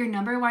feeling good your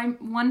number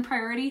one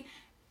priority,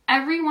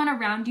 everyone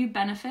around you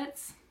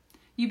benefits.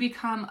 You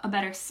become a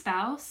better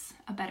spouse,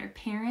 a better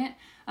parent,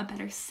 a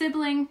better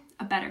sibling,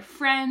 a better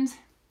friend.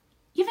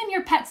 Even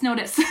your pets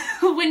notice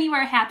when you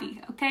are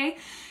happy, okay?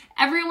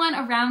 Everyone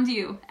around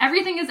you,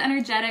 everything is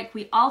energetic.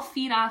 We all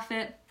feed off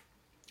it.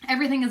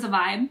 Everything is a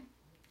vibe.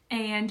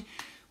 And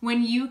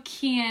when you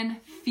can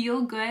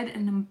feel good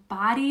and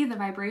embody the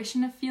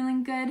vibration of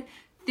feeling good,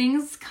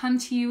 things come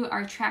to you,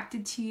 are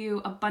attracted to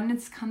you,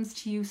 abundance comes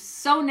to you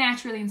so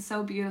naturally and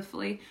so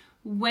beautifully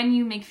when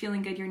you make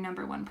feeling good your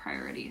number one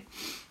priority.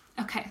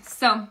 Okay,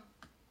 so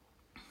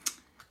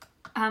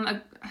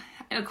a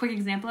quick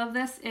example of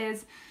this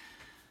is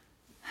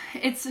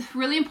it's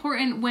really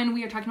important when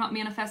we are talking about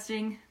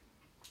manifesting.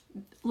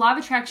 Law of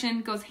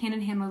attraction goes hand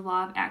in hand with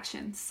law of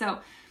action. So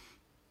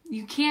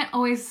you can't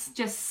always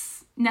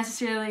just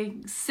necessarily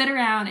sit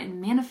around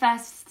and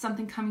manifest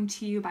something coming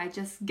to you by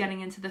just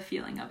getting into the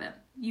feeling of it.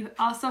 You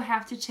also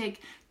have to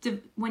take,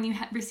 when you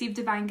receive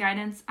divine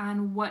guidance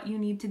on what you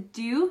need to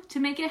do to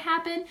make it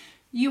happen,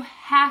 you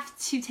have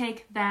to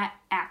take that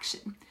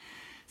action.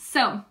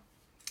 So,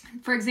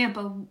 for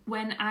example,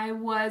 when I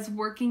was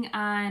working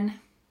on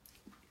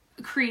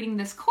creating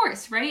this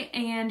course, right,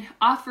 and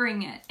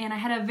offering it, and I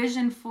had a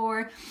vision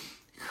for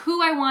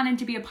who I wanted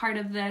to be a part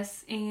of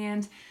this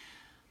and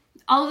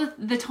all of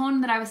the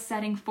tone that I was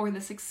setting for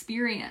this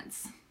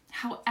experience.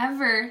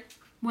 However,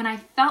 when I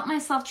felt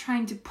myself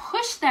trying to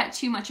push that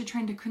too much or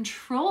trying to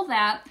control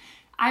that,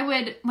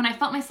 when I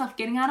felt myself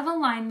getting out of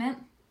alignment,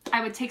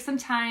 I would take some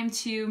time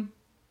to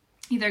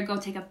either go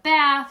take a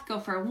bath, go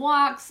for a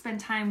walk, spend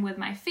time with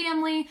my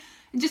family,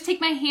 and just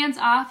take my hands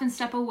off and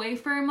step away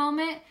for a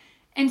moment.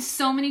 And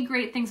so many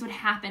great things would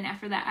happen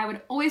after that. I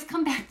would always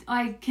come back.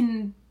 I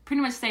can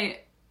pretty much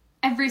say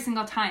every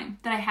single time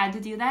that I had to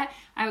do that,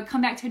 I would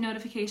come back to a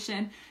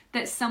notification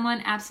that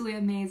someone absolutely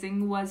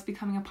amazing was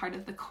becoming a part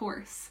of the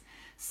course.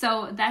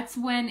 So that's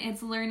when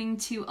it's learning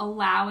to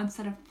allow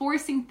instead of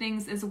forcing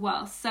things as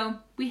well. So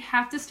we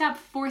have to stop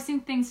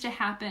forcing things to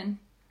happen.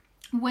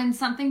 When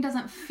something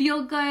doesn't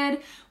feel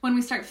good, when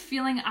we start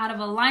feeling out of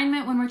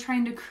alignment, when we're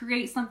trying to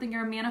create something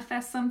or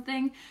manifest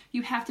something,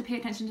 you have to pay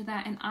attention to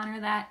that and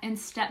honor that and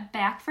step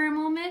back for a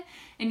moment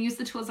and use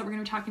the tools that we're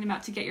going to be talking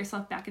about to get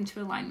yourself back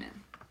into alignment.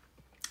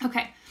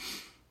 Okay,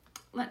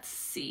 let's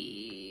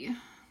see.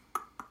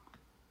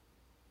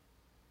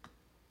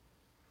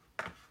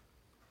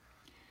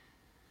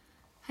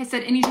 I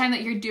said anytime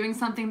that you're doing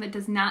something that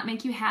does not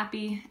make you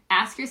happy,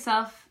 ask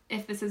yourself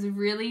if this is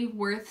really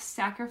worth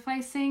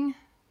sacrificing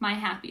my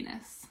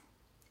happiness.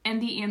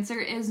 And the answer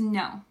is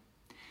no.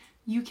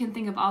 You can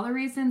think of all the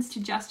reasons to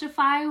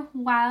justify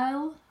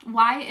why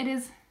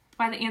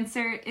the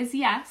answer is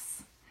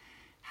yes.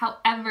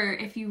 However,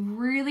 if you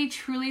really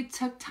truly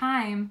took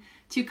time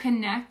to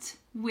connect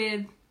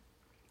with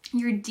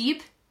your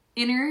deep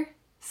inner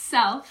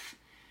self,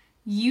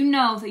 you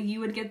know that you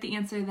would get the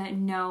answer that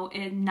no,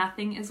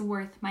 nothing is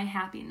worth my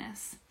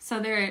happiness. So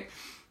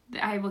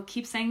I will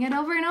keep saying it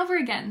over and over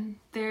again.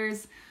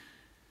 This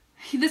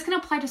can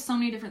apply to so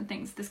many different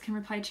things. This can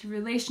apply to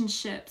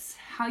relationships,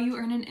 how you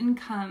earn an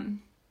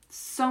income,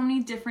 so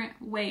many different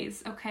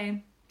ways,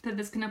 okay, that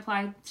this can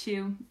apply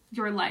to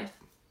your life.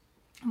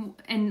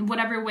 And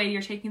whatever way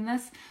you're taking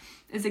this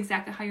is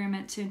exactly how you're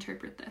meant to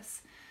interpret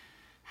this.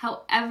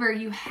 However,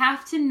 you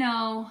have to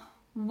know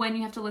when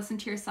you have to listen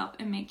to yourself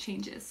and make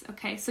changes,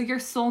 okay? So your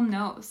soul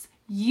knows.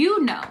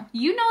 You know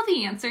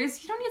the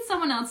answers. You don't need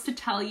someone else to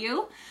tell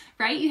you,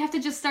 right? You have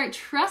to just start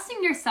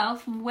trusting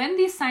yourself when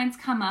these signs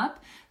come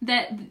up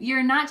that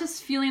you're not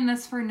just feeling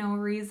this for no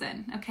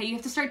reason, okay? You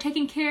have to start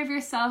taking care of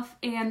yourself,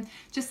 and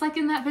just like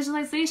in that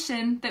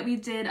visualization that we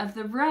did of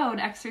the road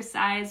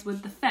exercise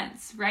with the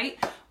fence, right?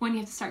 When you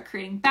have to start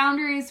creating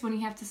boundaries, when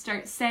you have to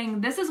start saying,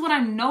 this is what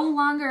I'm no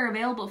longer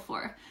available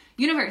for.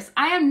 Universe,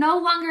 I am no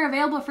longer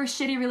available for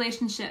shitty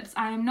relationships.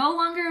 I am no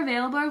longer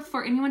available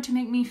for anyone to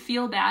make me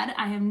feel bad.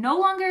 I am no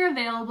longer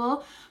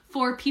available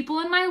for people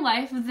in my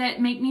life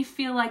that make me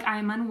feel like I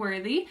am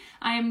unworthy.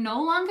 I am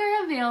no longer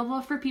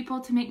available for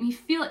people to make me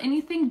feel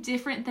anything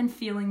different than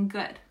feeling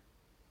good.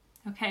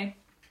 Okay?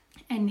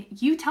 And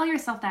you tell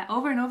yourself that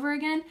over and over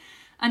again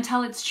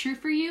until it's true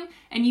for you,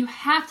 and you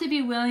have to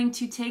be willing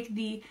to take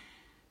the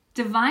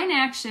divine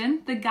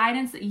action, the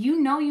guidance that you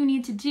know you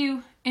need to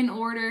do in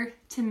order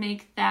to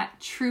make that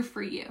true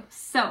for you.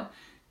 So,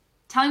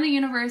 telling the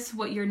universe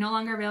what you're no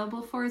longer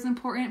available for is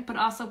important, but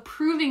also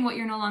proving what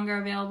you're no longer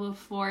available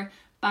for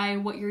by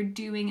what you're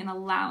doing and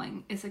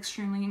allowing is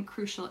extremely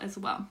crucial as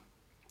well.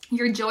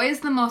 Your joy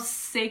is the most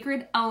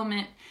sacred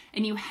element,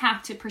 and you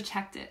have to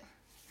protect it.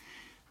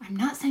 I'm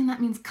not saying that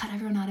means cut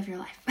everyone out of your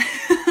life.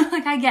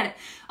 Like, I get it.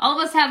 All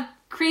of us have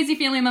crazy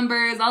family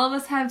members. All of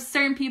us have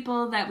certain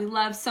people that we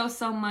love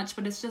so much,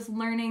 but it's just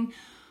learning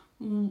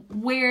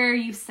where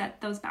you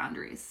set those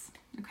boundaries.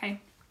 Okay.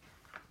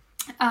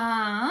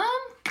 How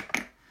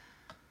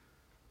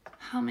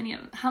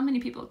many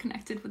people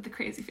connected with the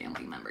crazy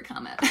family member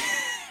comment?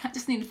 I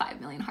just need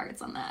 5 million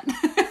hearts on that.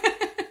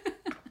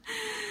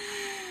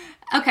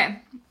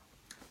 Okay.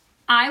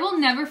 I will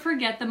never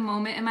forget the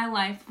moment in my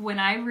life when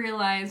I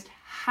realized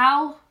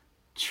how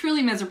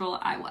truly miserable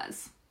I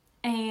was.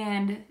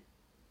 And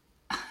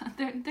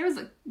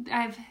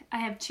I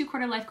have 2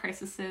 quarter life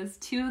crises,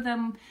 2 of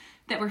them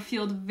that were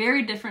fueled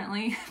very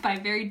differently by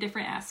very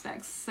different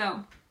aspects.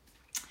 So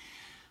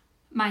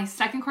my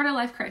second quarter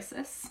life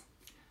crisis,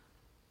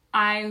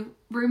 I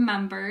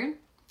remembered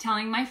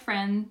telling my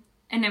friend,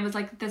 and it was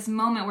like this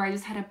moment where I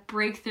just had a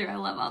breakthrough. I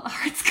love all the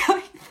hearts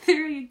going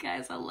through, you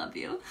guys. I love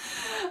you.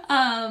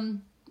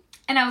 And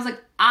I was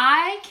like,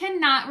 I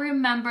cannot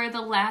remember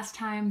the last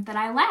time that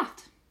I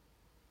laughed.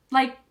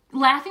 Like,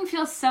 laughing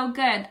feels so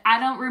good. I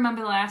don't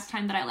remember the last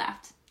time that I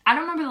laughed. I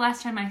don't remember the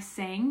last time I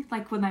sang,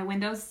 like with my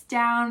windows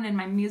down and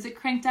my music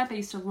cranked up. I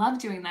used to love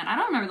doing that. I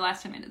don't remember the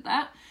last time I did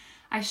that.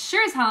 I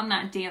sure as hell am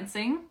not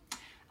dancing.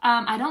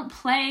 I don't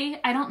play.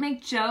 I don't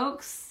make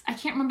jokes. I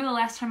can't remember the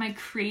last time I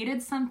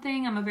created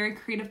something. I'm a very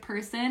creative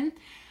person.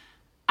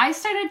 I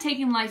started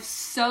taking life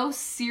so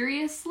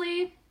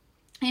seriously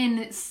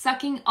and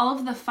sucking all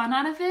of the fun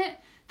out of it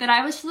that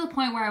I was to the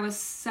point where I was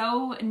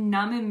so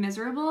numb and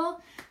miserable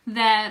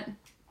that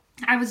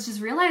I was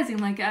just realizing,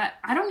 like, I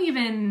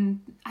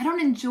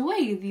don't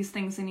enjoy these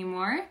things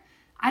anymore.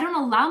 I don't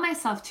allow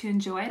myself to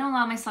enjoy. I don't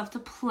allow myself to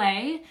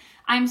play.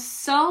 I'm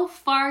so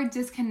far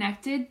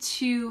disconnected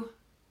to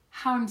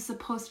how I'm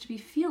supposed to be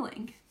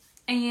feeling.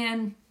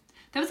 And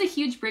that was a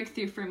huge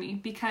breakthrough for me,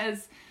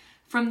 because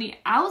from the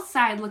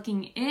outside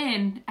looking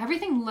in,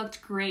 everything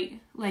looked great.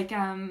 Like,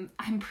 I'm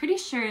pretty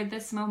sure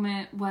this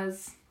moment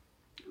was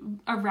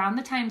around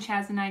the time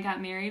Chaz and I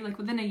got married, like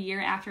within a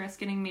year after us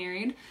getting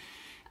married.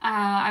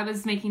 I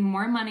was making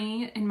more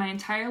money in my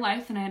entire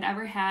life than I had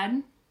ever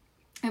had.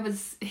 I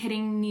was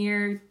hitting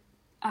near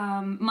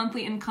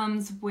monthly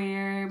incomes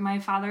where my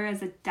father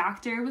as a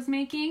doctor was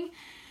making.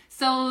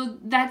 So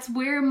that's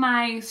where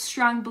my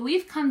strong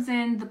belief comes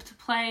in to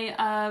play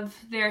of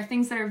there are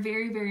things that are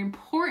very, very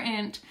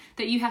important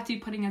that you have to be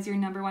putting as your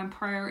number one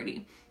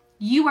priority.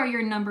 You are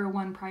your number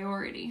one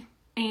priority.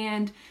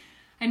 And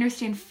I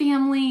understand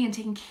family and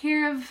taking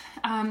care of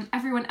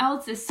everyone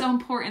else is so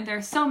important. There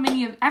are so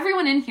many of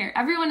everyone in here,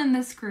 everyone in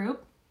this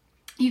group.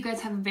 You guys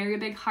have very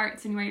big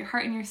hearts and you wear your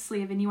heart in your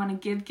sleeve and you want to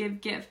give,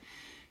 give, give.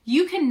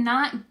 You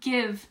cannot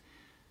give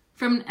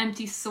from an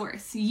empty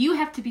source. You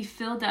have to be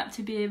filled up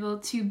to be able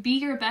to be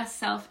your best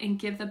self and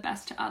give the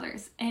best to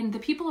others. And the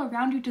people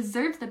around you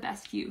deserve the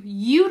best you.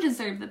 You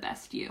deserve the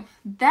best you.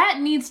 That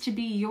needs to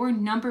be your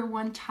number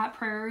one top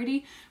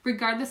priority,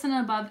 regardless and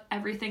above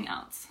everything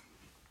else.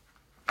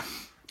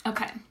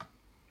 Okay,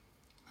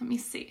 let me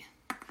see.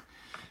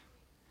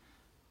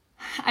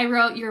 I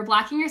wrote, you're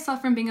blocking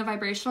yourself from being a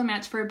vibrational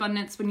match for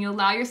abundance when you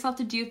allow yourself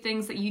to do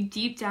things that you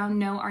deep down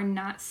know are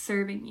not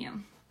serving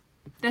you.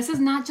 This is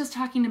not just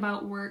talking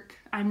about work.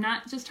 I'm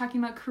not just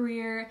talking about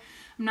career.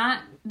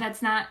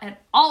 That's not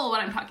at all what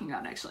I'm talking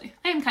about, actually.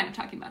 I am kind of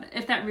talking about it,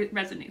 if that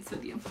resonates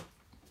with you.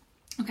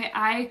 Okay,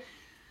 I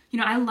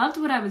loved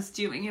what I was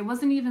doing. It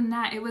wasn't even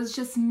that. It was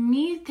just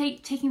me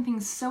taking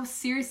things so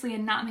seriously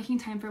and not making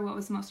time for what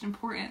was most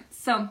important.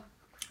 So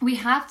we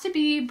have to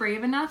be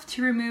brave enough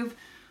to remove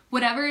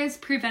whatever is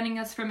preventing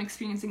us from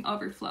experiencing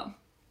overflow.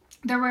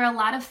 There were a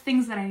lot of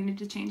things that I needed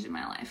to change in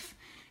my life.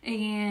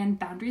 And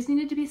boundaries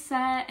needed to be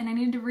set, and I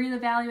needed to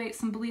reevaluate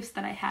some beliefs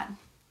that I had.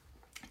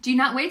 Do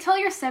not wait till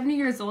you're 70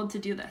 years old to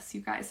do this,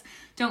 you guys.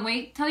 Don't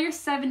wait till you're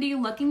 70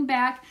 looking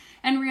back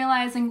and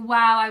realizing,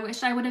 wow, I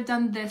wish I would have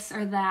done this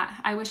or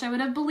that. I wish I would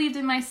have believed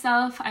in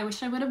myself. I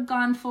wish I would have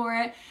gone for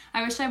it.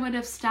 I wish I would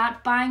have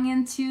stopped buying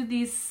into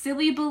these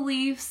silly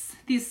beliefs,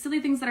 these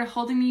silly things that are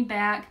holding me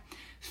back.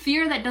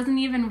 Fear that doesn't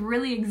even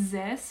really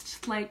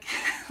exist. Like,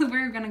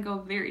 we're going to go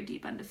very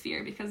deep into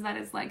fear because that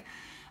is like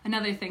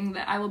another thing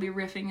that I will be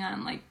riffing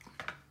on. Like,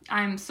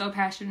 I'm so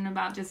passionate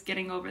about just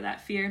getting over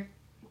that fear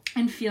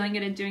and feeling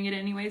it and doing it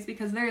anyways,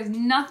 because there is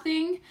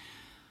nothing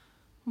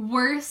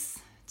worse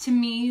to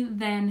me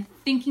than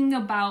thinking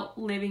about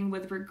living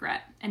with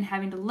regret and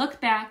having to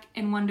look back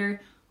and wonder,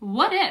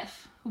 what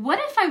if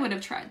I would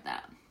have tried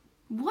that?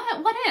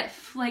 What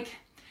if? Like,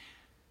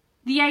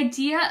 the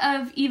idea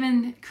of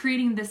even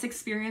creating this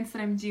experience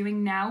that I'm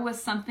doing now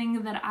was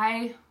something that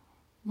I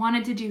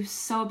wanted to do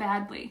so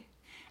badly.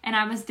 And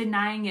I was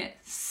denying it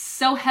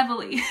so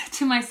heavily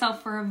to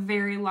myself for a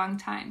very long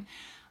time.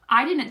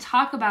 I didn't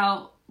talk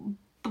about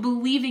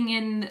believing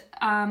in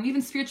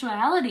even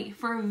spirituality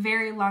for a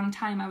very long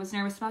time. I was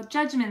nervous about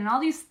judgment and all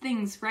these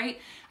things, right?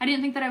 I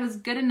didn't think that I was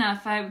good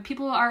enough.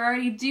 People are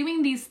already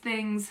doing these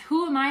things.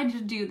 Who am I to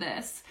do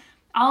this?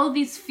 All of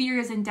these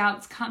fears and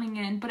doubts coming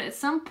in. But at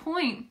some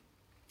point,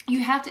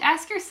 you have to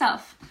ask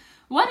yourself,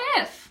 what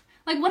if?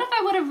 Like, what if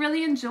I would have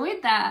really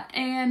enjoyed that?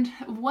 And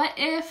what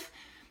if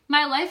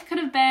my life could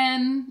have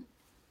been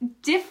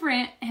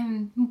different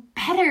and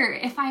better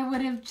if I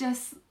would have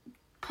just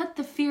put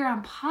the fear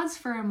on pause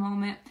for a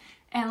moment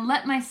and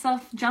let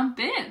myself jump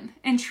in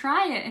and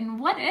try it? And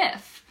what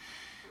if?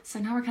 So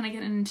now we're kind of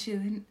getting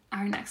into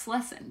our next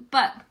lesson.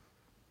 But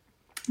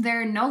there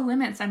are no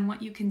limits on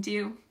what you can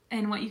do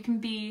and what you can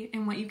be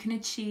and what you can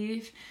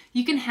achieve.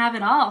 You can have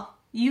it all.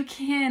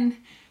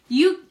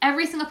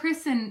 Every single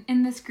person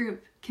in this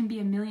group can be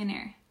a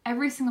millionaire.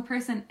 Every single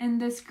person in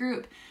this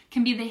group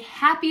can be the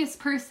happiest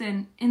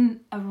person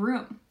in a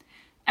room.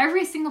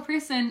 Every single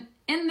person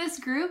in this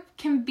group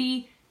can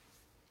be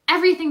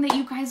everything that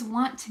you guys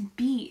want to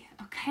be,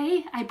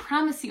 okay? I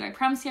promise you.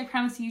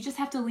 You just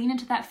have to lean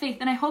into that faith.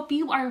 And I hope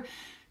you are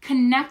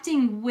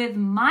connecting with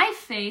my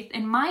faith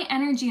and my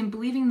energy and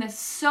believing this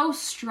so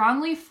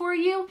strongly for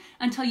you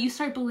until you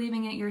start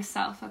believing it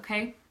yourself,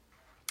 okay?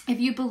 If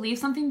you believe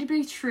something to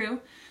be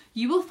true,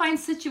 you will find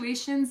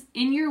situations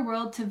in your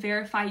world to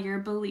verify your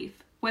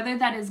belief, whether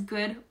that is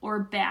good or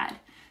bad.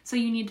 So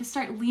you need to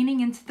start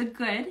leaning into the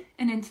good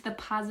and into the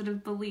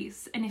positive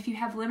beliefs. And if you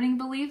have limiting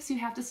beliefs, you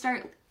have to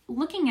start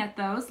looking at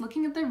those,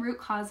 looking at the root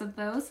cause of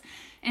those,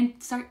 and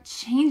start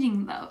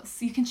changing those.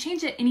 You can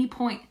change at any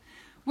point.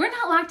 We're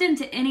not locked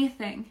into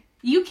anything.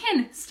 You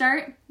can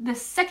start the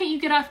second you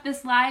get off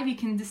this live, you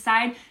can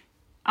decide,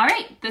 all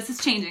right, this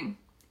is changing.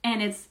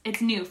 And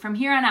it's new. From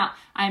here on out,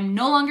 I'm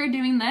no longer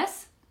doing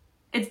this.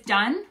 It's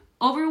done,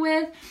 over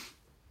with.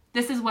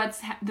 This is what's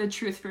the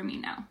truth for me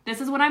now.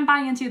 This is what I'm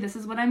buying into. This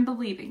is what I'm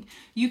believing.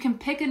 You can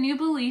pick a new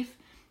belief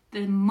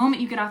the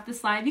moment you get off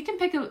this live. You can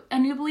pick a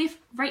new belief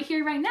right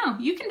here, right now.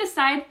 You can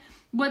decide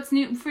what's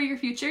new for your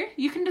future.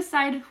 You can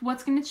decide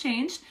what's going to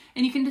change.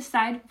 And you can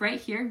decide right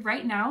here,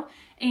 right now.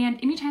 And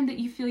anytime that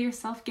you feel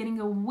yourself getting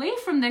away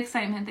from the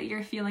excitement that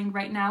you're feeling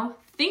right now,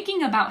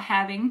 thinking about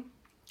having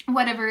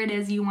whatever it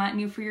is you want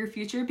new for your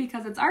future,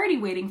 because it's already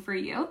waiting for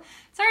you.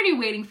 It's already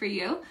waiting for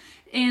you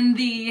in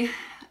the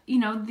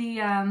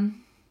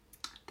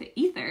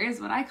ether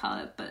is what I call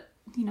it, but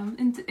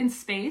in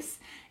space,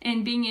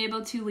 and being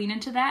able to lean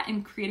into that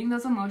and creating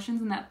those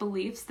emotions and that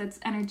beliefs that's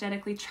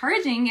energetically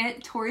charging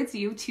it towards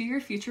you to your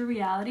future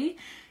reality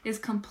is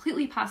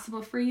completely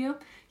possible for you.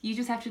 You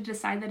just have to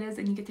decide that is,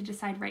 and you get to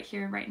decide right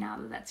here and right now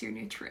that that's your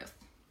new truth.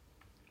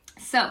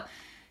 So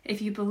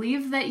if you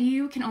believe that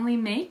you can only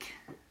make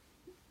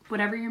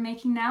whatever you're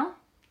making now,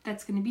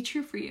 that's going to be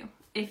true for you.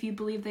 If you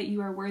believe that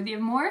you are worthy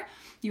of more,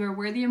 you are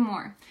worthy of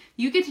more.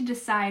 You get to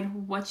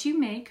decide what you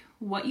make,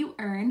 what you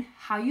earn,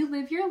 how you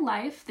live your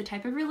life, the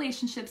type of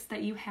relationships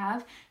that you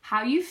have,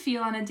 how you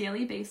feel on a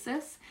daily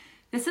basis.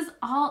 This is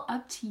all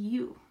up to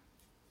you.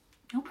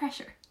 No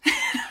pressure.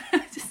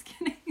 Just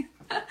kidding.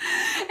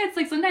 It's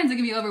like sometimes it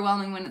can be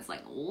overwhelming when it's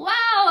like,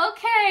 wow,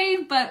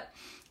 okay, but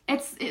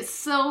it's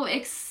so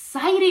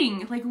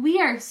exciting. Like, we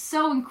are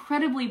so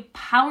incredibly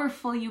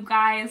powerful, you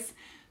guys.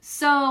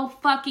 So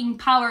fucking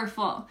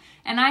powerful.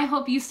 And I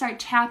hope you start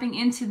tapping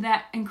into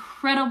that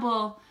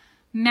incredible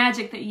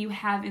magic that you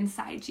have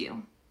inside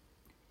you.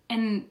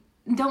 And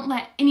don't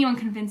let anyone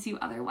convince you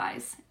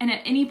otherwise. And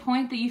at any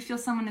point that you feel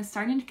someone is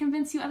starting to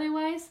convince you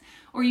otherwise,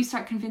 or you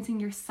start convincing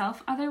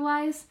yourself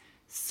otherwise,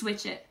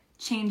 switch it,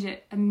 change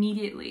it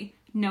immediately.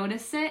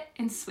 Notice it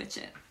and switch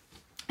it.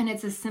 And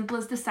it's as simple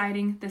as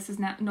deciding this is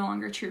no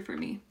longer true for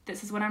me.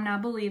 This is what I'm now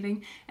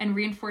believing, and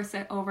reinforce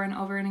it over and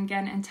over and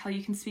again until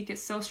you can speak it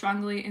so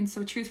strongly and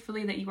so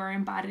truthfully that you are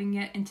embodying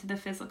it into the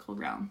physical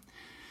realm.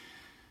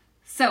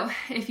 So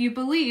if you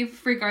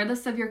believe,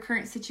 regardless of your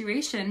current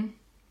situation,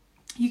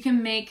 you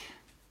can make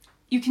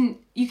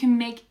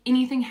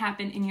anything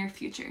happen in your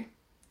future.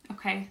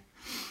 Okay?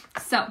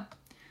 So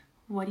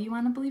what do you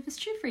want to believe is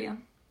true for you?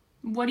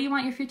 What do you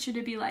want your future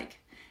to be like?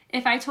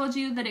 If I told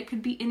you that it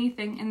could be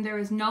anything and there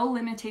was no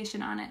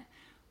limitation on it,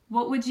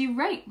 what would you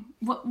write?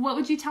 What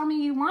would you tell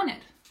me you wanted?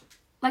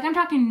 Like, I'm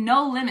talking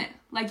no limit.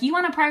 Like, you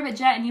want a private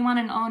jet and you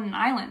want to own an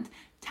island.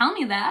 Tell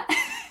me that.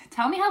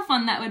 Tell me how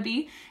fun that would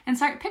be, and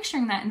start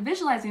picturing that and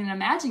visualizing and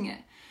imagining it.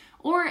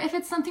 Or if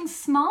it's something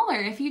smaller,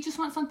 if you just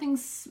want something,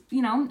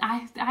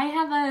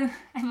 I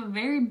have a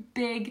very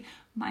big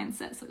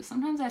mindset. So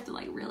sometimes I have to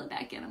like reel it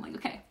back in. I'm like,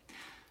 okay,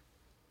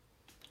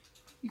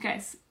 you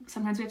guys,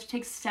 sometimes we have to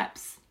take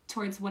steps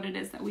towards what it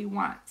is that we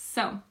want.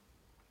 So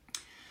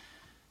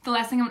the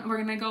last thing, we're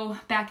going to go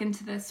back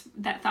into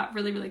that thought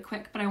really, really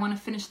quick, but I want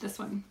to finish this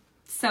one.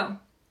 So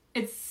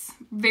it's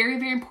very,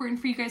 very important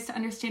for you guys to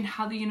understand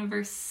how the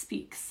universe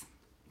speaks.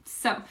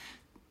 So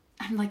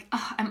I'm like,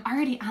 I'm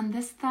already on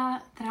this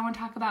thought that I want to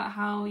talk about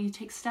how you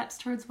take steps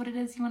towards what it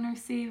is you want to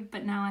receive,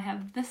 but now I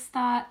have this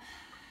thought.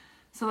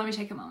 So let me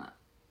take a moment.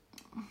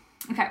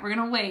 Okay, we're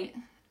going to wait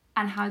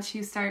on how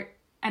to start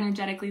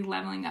energetically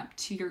leveling up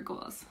to your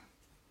goals.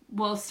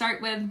 We'll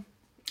start with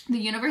the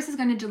universe is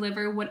going to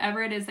deliver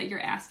whatever it is that you're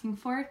asking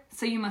for.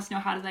 So you must know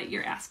how that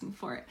you're asking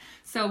for it.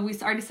 So we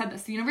already said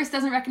this. The universe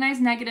doesn't recognize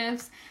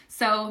negatives.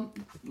 So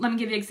let me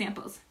give you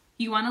examples.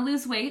 You want to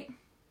lose weight,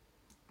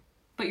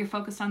 but you're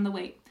focused on the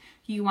weight.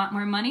 You want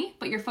more money,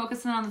 but you're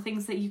focusing on the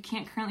things that you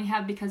can't currently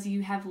have because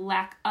you have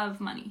lack of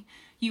money.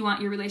 You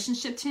want your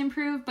relationship to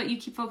improve, but you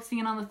keep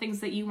focusing on the things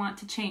that you want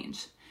to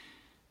change.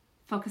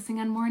 Focusing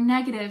on more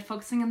negative,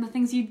 focusing on the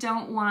things you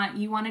don't want.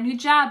 You want a new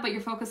job, but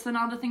you're focusing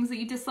on the things that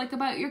you dislike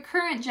about your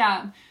current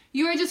job.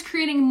 You are just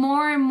creating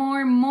more and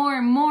more and more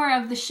and more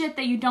of the shit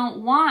that you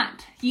don't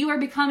want. You are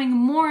becoming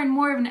more and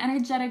more of an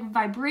energetic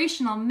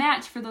vibrational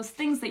match for those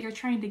things that you're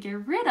trying to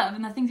get rid of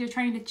and the things you're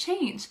trying to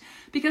change.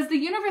 Because the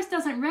universe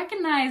doesn't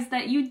recognize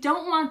that you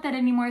don't want that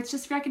anymore. It's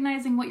just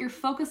recognizing what you're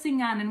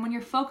focusing on. And when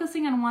you're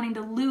focusing on wanting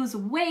to lose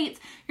weight,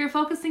 you're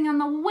focusing on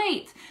the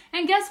weight.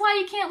 And guess why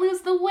you can't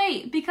lose the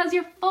weight? Because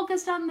you're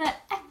focused on the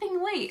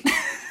effing weight.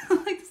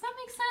 Like, does that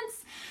make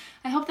sense?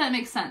 I hope that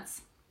makes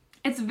sense.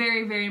 It's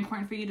very, very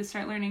important for you to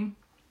start learning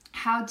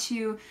how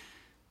to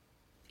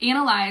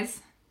analyze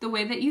the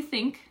way that you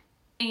think,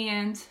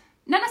 and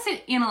not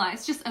necessarily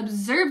analyze, just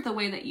observe the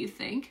way that you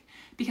think.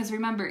 Because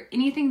remember,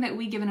 anything that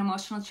we give an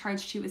emotional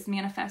charge to is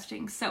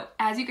manifesting. So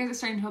as you guys are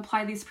starting to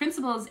apply these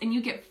principles and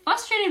you get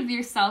frustrated with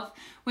yourself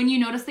when you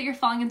notice that you're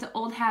falling into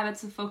old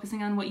habits of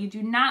focusing on what you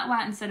do not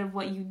want instead of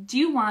what you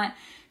do want,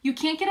 you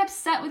can't get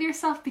upset with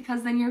yourself,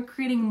 because then you're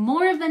creating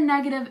more of the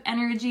negative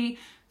energy,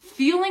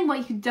 fueling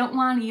what you don't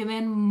want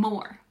even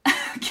more.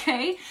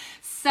 Okay?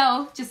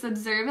 So just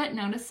observe it,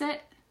 notice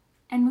it,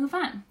 and move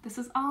on. This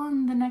is all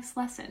in the next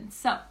lesson.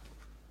 So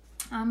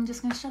I'm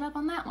just going to shut up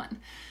on that one.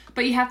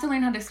 But you have to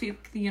learn how to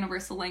speak the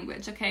universal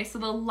language, okay? So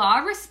the law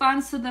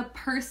responds to the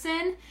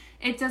person.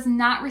 It does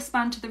not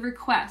respond to the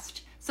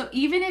request. So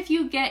even if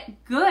you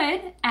get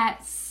good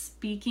at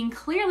speaking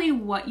clearly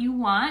what you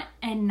want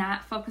and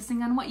not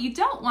focusing on what you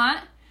don't want,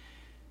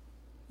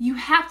 you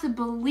have to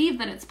believe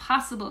that it's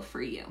possible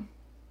for you.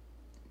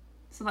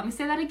 So let me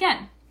say that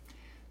again.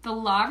 The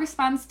law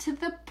responds to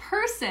the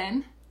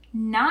person,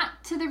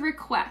 not to the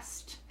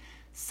request.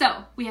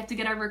 So we have to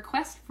get our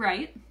request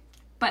right,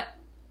 but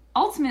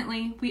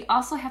ultimately we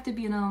also have to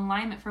be in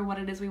alignment for what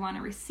it is we want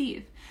to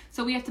receive.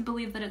 So we have to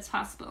believe that it's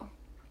possible,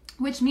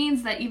 which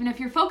means that even if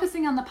you're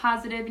focusing on the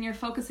positive and you're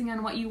focusing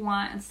on what you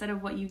want instead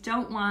of what you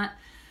don't want,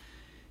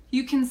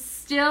 You can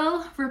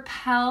still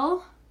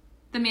repel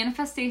the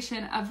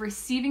manifestation of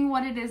receiving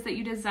what it is that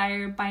you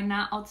desire by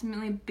not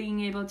ultimately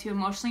being able to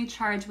emotionally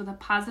charge with a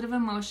positive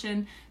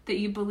emotion that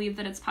you believe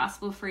that it's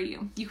possible for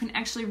you. You can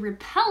actually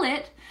repel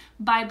it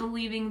by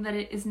believing that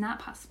it is not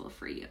possible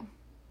for you.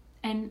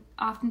 And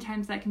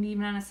oftentimes that can be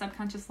even on a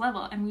subconscious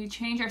level. And we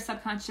change our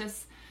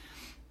subconscious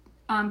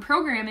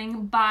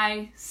programming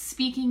by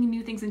speaking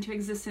new things into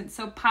existence.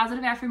 So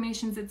positive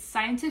affirmations, it's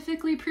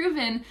scientifically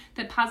proven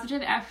that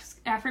positive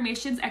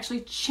affirmations actually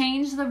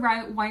change the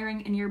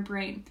wiring in your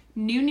brain.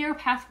 New neural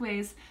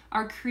pathways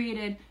are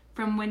created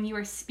from when you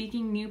are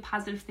speaking new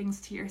positive things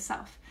to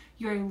yourself.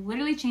 You are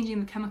literally changing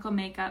the chemical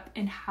makeup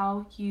and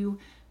how your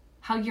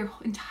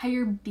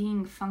entire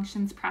being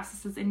functions,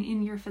 processes, and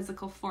in your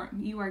physical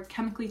form. You are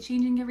chemically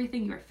changing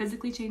everything, you are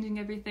physically changing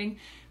everything,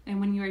 and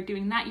when you are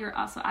doing that, you're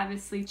also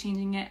obviously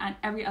changing it on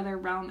every other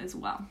realm as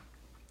well.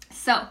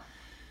 So,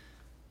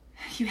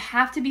 you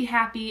have to be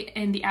happy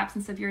in the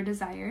absence of your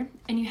desire,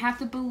 and you have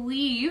to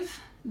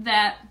believe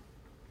that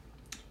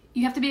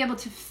you have to be able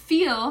to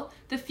feel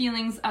the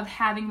feelings of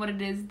having what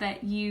it is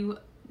that you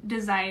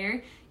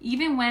desire,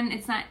 even when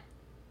it's not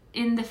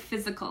in the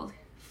physical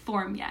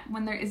form yet,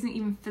 when there isn't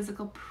even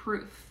physical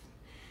proof,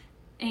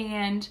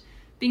 and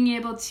being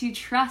able to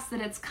trust that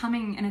it's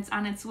coming and it's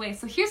on its way.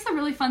 So here's the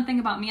really fun thing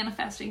about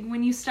manifesting.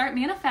 When you start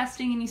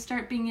manifesting and you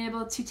start being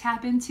able to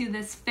tap into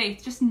this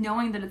faith, just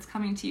knowing that it's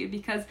coming to you,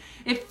 because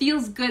it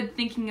feels good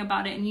thinking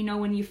about it, and you know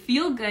when you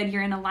feel good,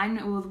 you're in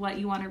alignment with what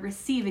you want to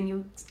receive, and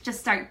you just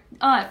start,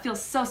 it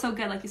feels so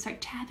good, like you start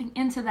tapping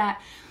into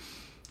that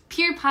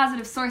pure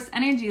positive source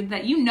energy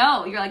that you're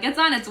like, it's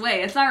on its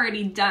way, it's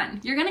already done.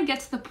 You're gonna get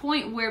to the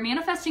point where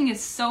manifesting is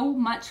so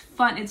much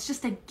fun, it's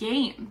just a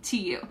game to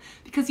you,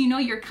 because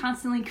you're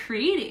constantly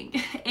creating,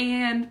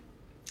 and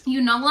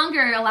you no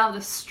longer allow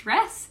the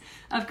stress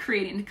of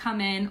creating to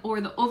come in, or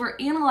the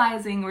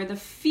overanalyzing, or the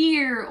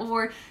fear,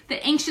 or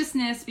the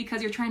anxiousness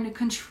because you're trying to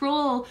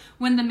control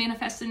when the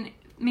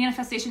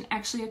manifestation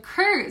actually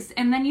occurs.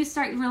 And then you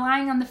start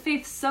relying on the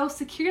faith so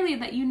securely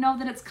that you know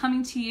that it's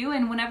coming to you,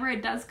 and whenever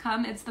it does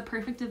come, it's the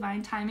perfect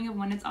divine timing of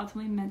when it's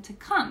ultimately meant to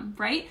come,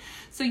 right?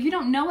 So you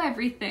don't know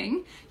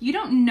everything. You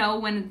don't know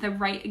when the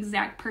right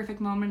exact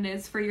perfect moment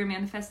is for your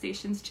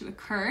manifestations to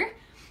occur,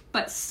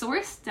 but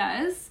source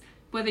does.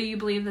 Whether you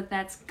believe that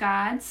that's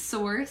God,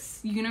 source,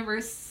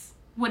 universe,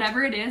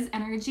 whatever it is,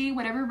 energy,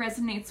 whatever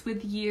resonates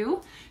with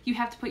you, you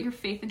have to put your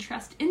faith and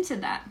trust into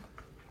that.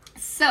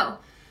 So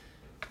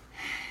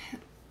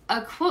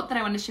a quote that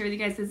I want to share with you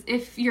guys is,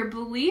 if your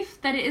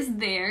belief that it is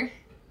there,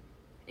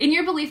 in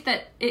your belief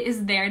that it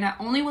is there, not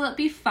only will it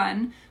be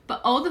fun,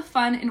 but oh, the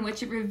fun in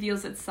which it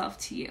reveals itself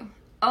to you.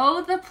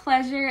 Oh, the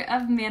pleasure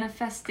of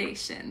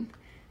manifestation,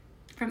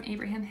 from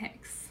Abraham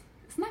Hicks.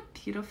 Isn't that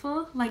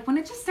beautiful? Like, when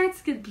it just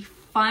starts to be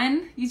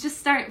fun, you just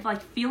start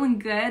like feeling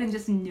good and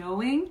just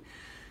knowing.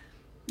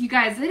 You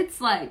guys, it's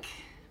like,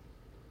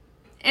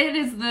 it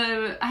is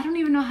I don't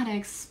even know how to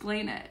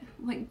explain it.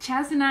 Like,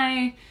 Chaz and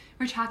I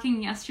were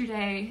talking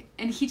yesterday,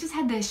 and he just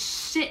had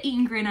this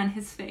shit-eating grin on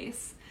his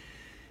face.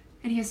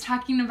 And he was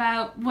talking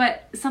about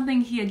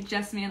something he had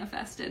just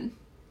manifested.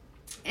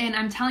 And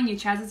I'm telling you,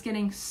 Chaz is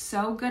getting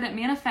so good at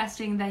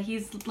manifesting that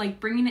he's like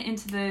bringing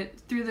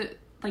it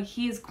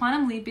he is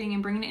quantum leaping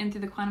and bringing it into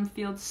the quantum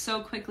field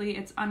so quickly,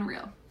 it's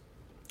unreal.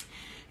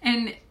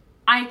 And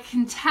I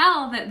can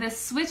tell that this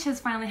switch has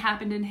finally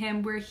happened in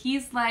him, where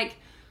he's like,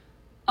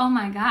 oh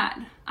my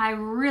God, I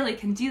really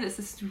can do this.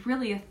 This is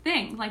really a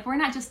thing. Like, we're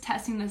not just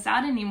testing this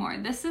out anymore.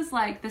 This is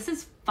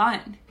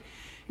fun.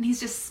 And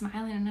he's just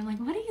smiling, and I'm like,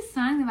 what are you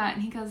smiling about?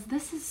 And he goes,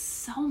 this is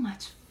so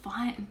much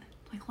fun.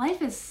 Like,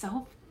 life is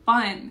so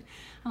fun.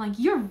 I'm like,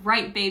 you're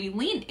right, baby.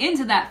 Lean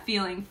into that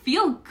feeling.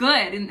 Feel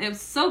good, and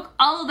soak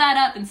all of that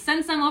up and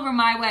send some over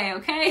my way,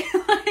 okay?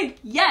 Like,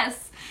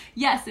 yes,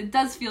 it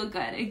does feel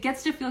good. It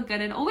gets to feel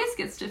good. It always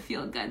gets to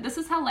feel good. This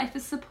is how life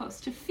is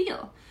supposed to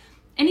feel.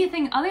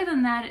 Anything other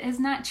than that is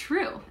not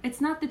true.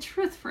 It's not the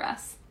truth for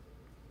us.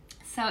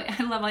 So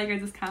I love all your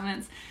guys'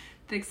 comments.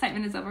 The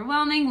excitement is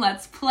overwhelming.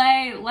 Let's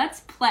play. Let's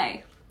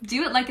play.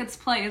 Do it like it's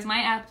play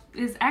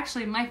is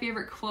actually my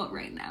favorite quote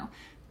right now.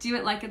 Do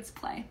it like it's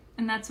play.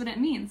 And that's what it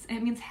means.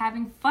 It means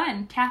having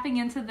fun, tapping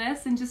into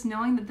this, and just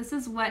knowing that this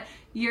is what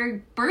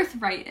your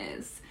birthright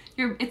is.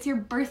 It's your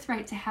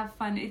birthright to have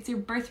fun. It's your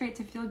birthright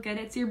to feel good.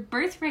 It's your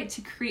birthright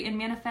to create and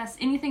manifest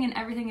anything and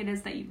everything it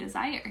is that you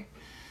desire.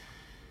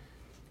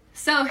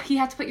 So you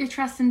have to put your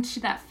trust into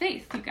that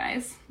faith, you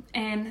guys.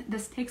 And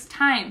this takes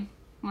time.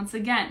 Once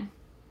again,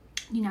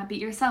 do not beat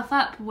yourself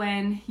up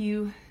when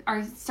you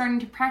are starting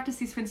to practice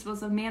these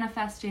principles of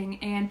manifesting,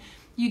 and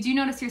you do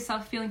notice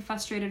yourself feeling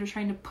frustrated or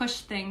trying to push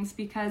things,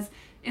 because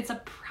it's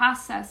a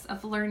process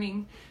of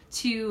learning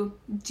to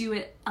do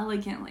it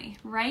elegantly,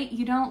 right?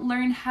 You don't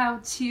learn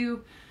how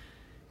to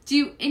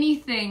do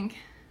anything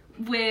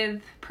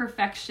with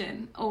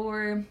perfection,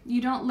 or you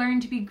don't learn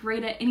to be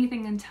great at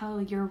anything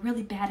until you're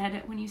really bad at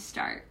it when you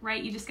start,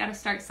 right? You just got to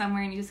start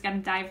somewhere, and you just got to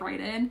dive right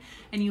in,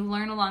 and you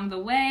learn along the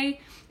way,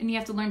 and you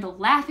have to learn to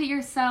laugh at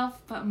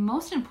yourself, but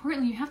most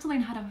importantly, you have to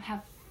learn how to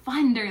have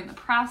fun during the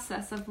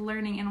process of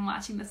learning and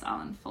watching this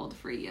all unfold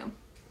for you.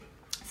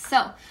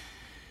 So,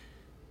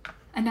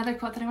 another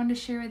quote that I wanted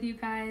to share with you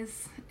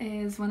guys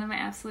is one of my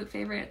absolute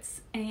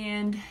favorites,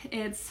 and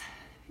it's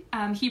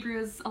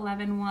Hebrews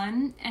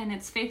 11:1, and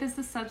it's, faith is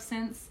the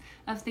substance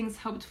of things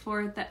hoped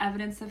for, the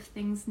evidence of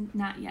things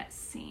not yet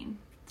seen.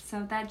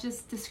 So that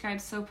just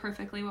describes so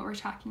perfectly what we're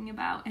talking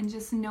about, and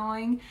just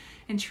knowing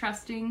and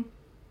trusting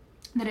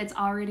that it's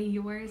already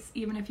yours,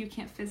 even if you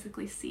can't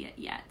physically see it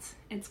yet.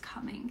 It's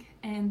coming.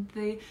 And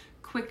the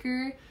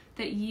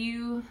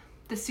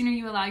sooner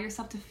you allow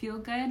yourself to feel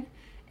good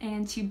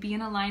and to be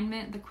in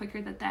alignment, the quicker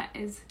that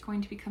is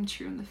going to become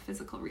true in the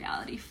physical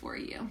reality for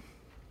you.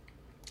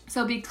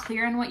 So be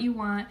clear on what you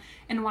want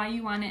and why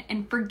you want it,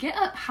 and forget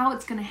how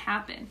it's going to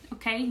happen,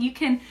 okay? You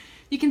can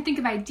think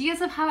of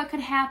ideas of how it could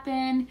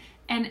happen,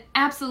 and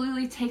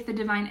absolutely take the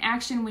divine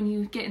action when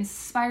you get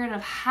inspired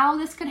of how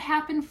this could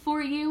happen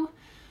for you.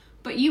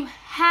 But you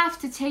have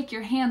to take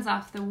your hands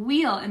off the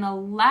wheel and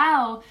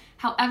allow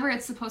however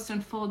it's supposed to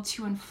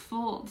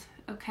unfold,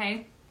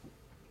 okay?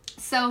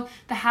 So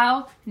the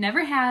how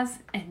never has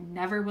and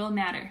never will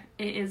matter.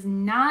 It is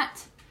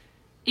not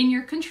in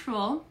your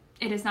control.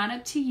 It is not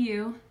up to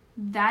you.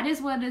 That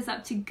is what is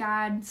up to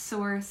God,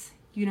 source,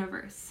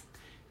 universe,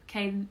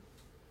 okay?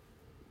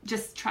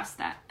 Just trust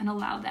that and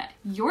allow that.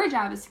 Your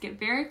job is to get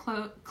very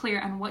clear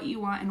on what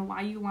you want and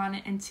why you want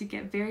it, and to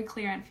get very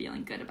clear on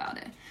feeling good about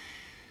it.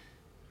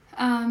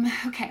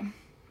 Okay.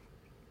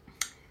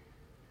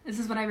 This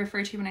is what I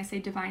refer to when I say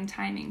divine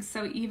timing.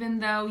 So even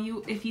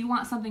though if you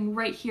want something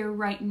right here,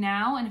 right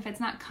now, and if it's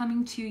not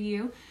coming to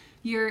you,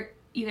 you're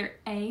either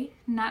A,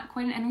 not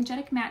quite an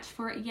energetic match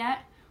for it yet,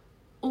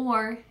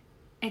 or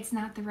it's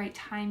not the right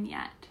time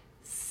yet.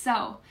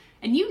 So,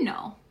 and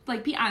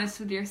be honest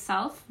with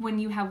yourself when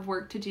you have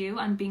work to do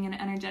on being an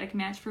energetic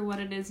match for what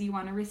it is you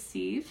want to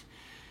receive.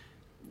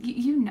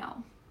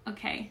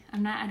 Okay?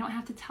 I don't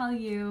have to tell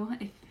you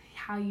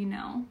how you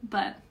know,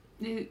 but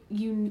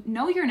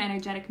you're an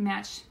energetic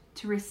match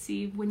to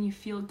receive when you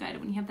feel good,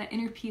 when you have that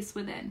inner peace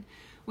within.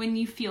 When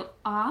you feel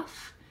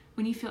off,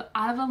 when you feel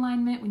out of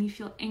alignment, when you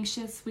feel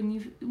anxious, when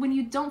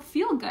you don't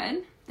feel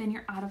good, then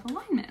you're out of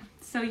alignment.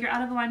 So you're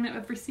out of alignment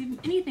with receiving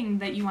anything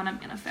that you want to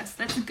manifest.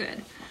 That's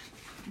good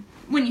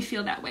when you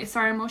feel that way. So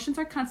our emotions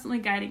are constantly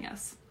guiding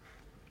us.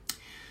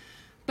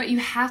 But you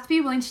have to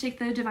be willing to take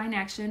the divine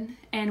action.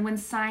 And when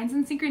signs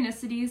and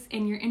synchronicities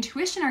and your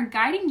intuition are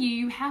guiding you,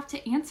 you have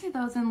to answer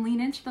those and lean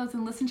into those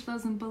and listen to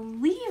those and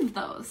believe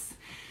those.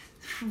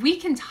 We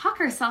can talk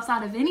ourselves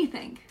out of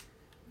anything.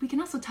 We can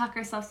also talk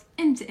ourselves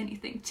into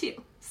anything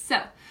too.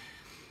 So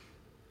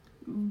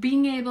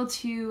being able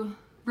to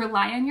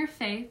rely on your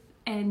faith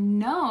and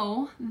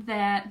know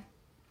that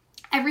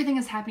everything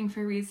is happening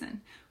for a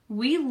reason.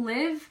 We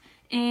live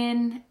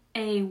in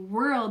a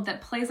world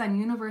that plays on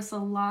universal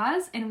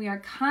laws, and we are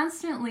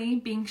constantly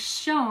being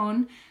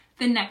shown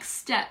the next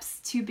steps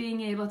to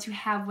being able to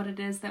have what it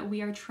is that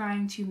we are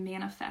trying to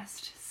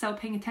manifest. So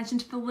paying attention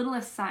to the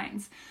littlest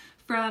signs,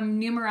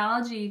 from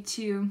numerology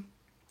to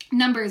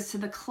numbers to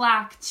the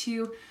clock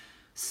to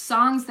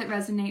songs that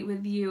resonate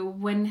with you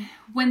when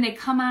they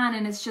come on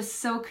and it's just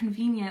so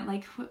convenient.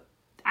 Like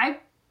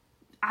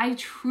I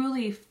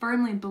truly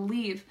firmly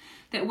believe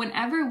that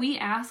whenever we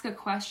ask a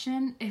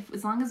question,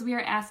 as long as we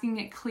are asking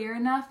it clear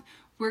enough,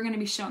 we're going to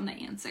be shown the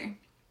answer.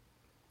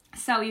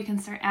 So you can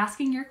start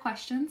asking your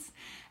questions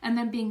and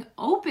then being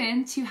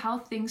open to how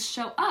things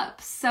show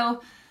up.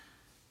 So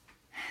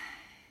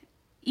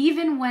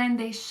even when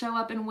they show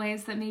up in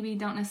ways that maybe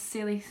don't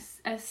necessarily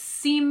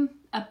seem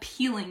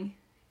appealing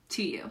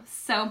to you.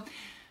 So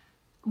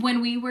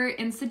when we were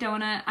in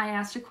Sedona, I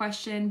asked a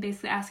question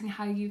basically asking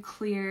how you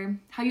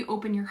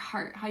open your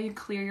heart, how you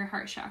clear your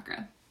heart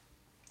chakra.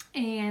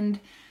 And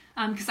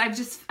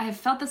because I have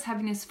felt this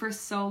heaviness for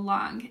so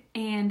long.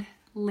 And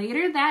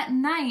later that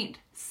night,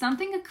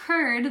 something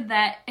occurred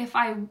that if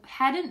I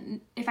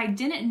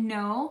didn't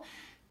know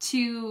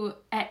to,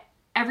 at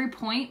every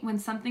point when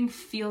something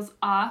feels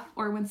off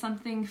or when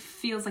something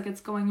feels like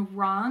it's going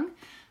wrong,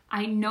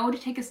 I know to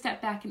take a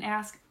step back and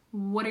ask,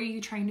 what are you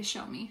trying to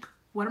show me?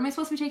 What am I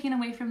supposed to be taking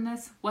away from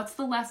this? What's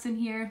the lesson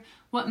here?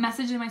 What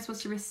message am I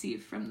supposed to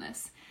receive from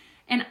this?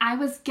 And I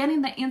was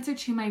getting the answer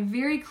to my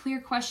very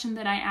clear question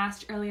that I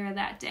asked earlier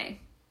that day.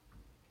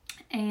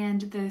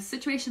 And the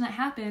situation that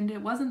happened,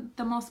 it wasn't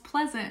the most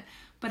pleasant,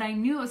 but I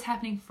knew it was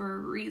happening for a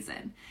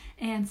reason.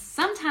 And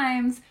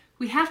sometimes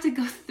we have to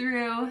go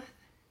through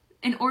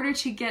in order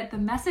to get the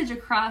message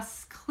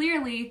across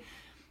clearly,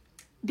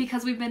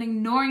 because we've been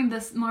ignoring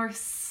this more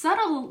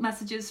subtle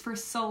messages for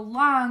so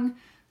long.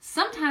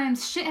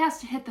 Sometimes shit has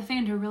to hit the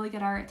fan to really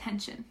get our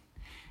attention.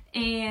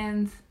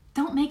 And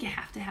don't make it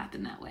have to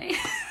happen that way,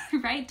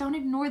 right? Don't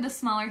ignore the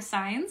smaller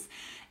signs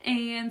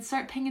and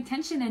start paying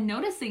attention and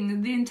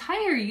noticing the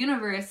entire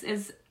universe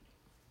is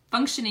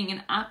functioning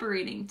and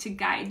operating to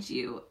guide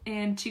you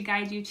and to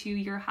guide you to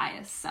your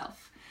highest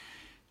self.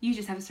 You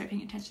just have to start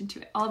paying attention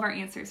to it. All of our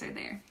answers are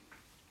there.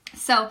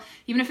 So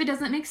even if it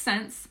doesn't make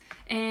sense,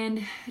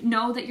 and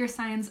know that your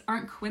signs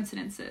aren't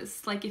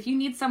coincidences. Like if you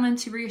need someone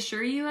to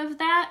reassure you of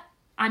that,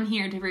 I'm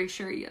here to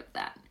reassure you of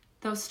that.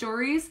 Those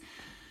stories,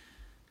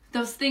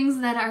 those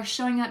things that are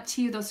showing up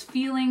to you, those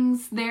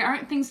feelings, they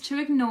aren't things to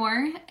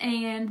ignore,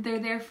 and they're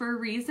there for a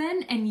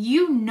reason, and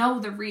you know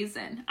the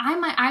reason.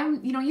 I'm,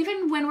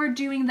 even when we're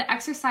doing the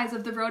exercise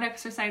of the road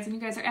exercise and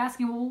you guys are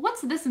asking, well,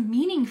 what's this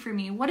meaning for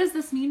me? What does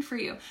this mean for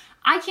you?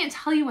 I can't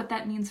tell you what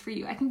that means for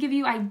you. I can give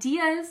you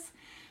ideas,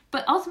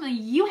 but ultimately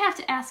you have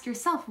to ask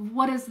yourself,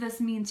 what does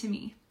this mean to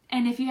me?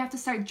 And if you have to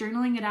start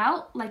journaling it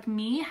out, like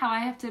me, how I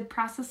have to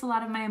process a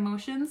lot of my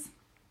emotions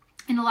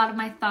and a lot of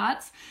my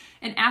thoughts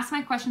and ask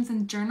my questions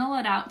and journal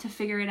it out to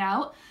figure it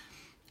out,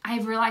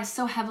 I've realized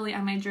so heavily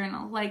on my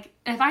journal. Like,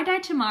 if I die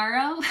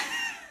tomorrow,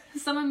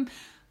 someone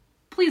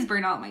please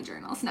burn all my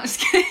journals. No,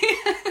 just kidding.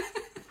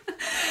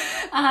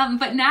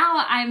 But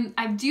now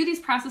I do these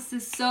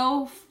processes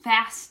so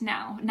fast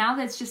now that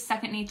it's just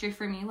second nature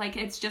for me. Like,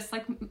 it's just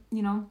like,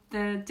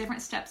 the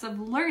different steps of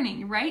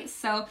learning, right?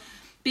 So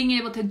being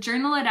able to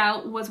journal it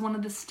out was one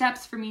of the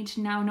steps for me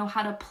to now know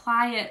how to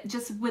apply it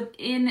just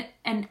within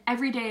an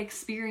everyday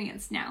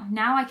experience now.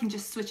 Now I can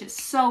just switch it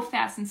so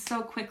fast and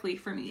so quickly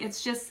for me.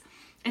 It's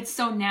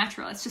so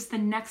natural. It's just the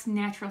next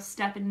natural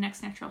step and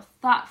next natural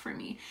thought for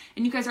me.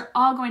 And you guys are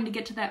all going to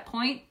get to that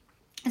point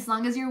as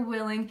long as you're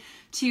willing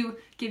to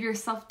give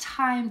yourself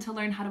time to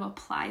learn how to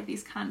apply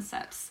these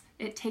concepts.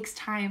 It takes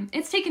time.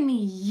 It's taken me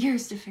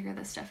years to figure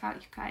this stuff out,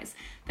 you guys.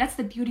 That's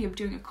the beauty of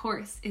doing a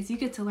course, is you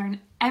get to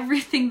learn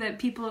everything that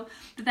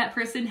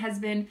person has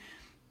been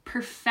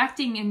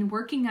perfecting and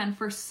working on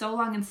for so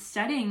long and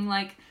studying.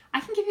 Like, I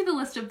can give you the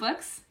list of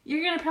books.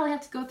 You're going to probably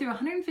have to go through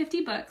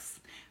 150 books,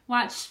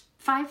 watch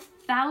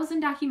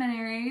 5,000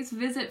 documentaries,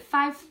 visit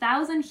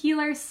 5,000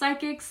 healers,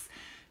 psychics,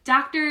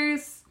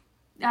 doctors,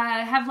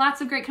 have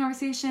lots of great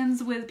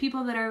conversations with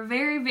people that are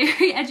very,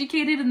 very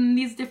educated in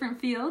these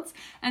different fields,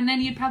 and then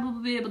you'd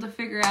probably be able to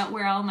figure out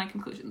where all my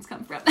conclusions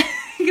come from,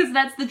 because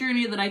that's the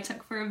journey that I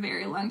took for a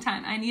very long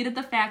time. I needed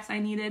the facts, I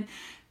needed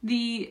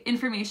the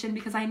information,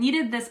 because I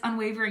needed this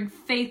unwavering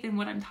faith in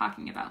what I'm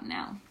talking about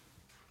now.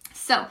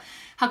 So,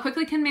 how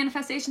quickly can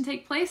manifestation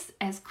take place?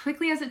 As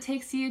quickly as it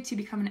takes you to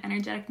become an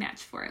energetic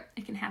match for it.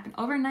 It can happen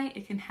overnight,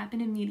 it can happen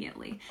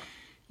immediately.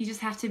 You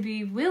just have to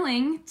be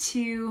willing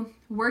to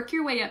work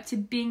your way up to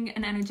being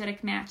an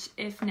energetic match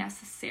if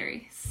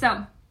necessary.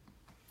 So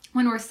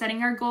when we're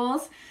setting our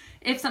goals,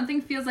 if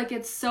something feels like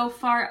it's so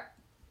far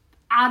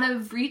out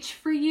of reach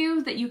for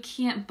you that you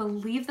can't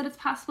believe that it's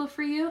possible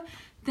for you,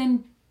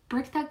 then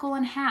break that goal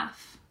in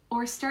half,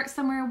 or start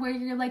somewhere where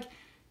you're like,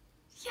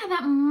 yeah,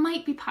 that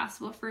might be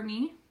possible for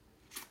me.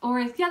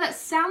 Or, yeah, that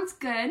sounds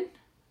good.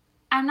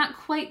 I'm not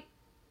quite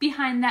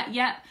behind that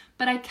yet,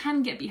 but I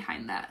can get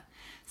behind that.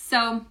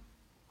 So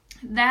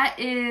that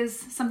is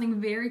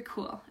something very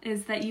cool,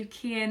 is that you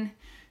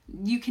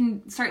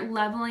can start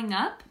leveling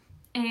up,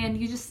 and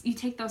you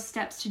take those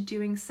steps to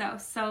doing so.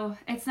 So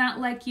it's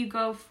not like you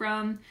go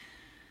from,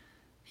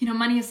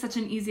 money is such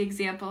an easy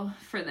example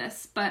for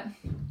this, but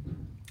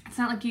it's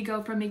not like you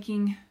go from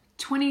making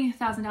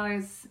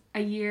 $20,000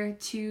 a year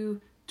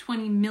to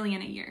 $20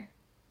 million a year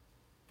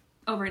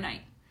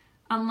overnight,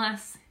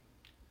 unless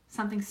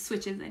something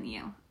switches in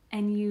you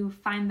and you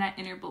find that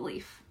inner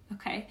belief.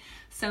 Okay,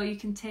 so you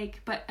can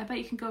but I bet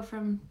you can go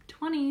from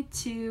 20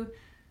 to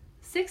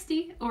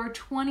 60, or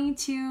 20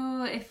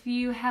 to, if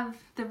you have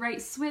the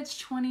right switch,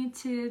 20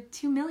 to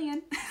 2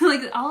 million.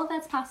 Like, all of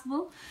that's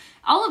possible.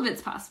 All of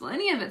it's possible.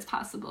 Any of it's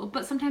possible.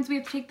 But sometimes we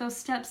have to take those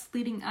steps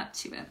leading up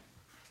to it.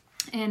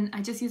 And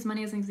I just use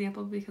money as an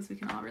example because we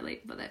can all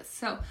relate with it.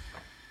 So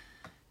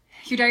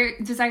your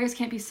desires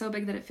can't be so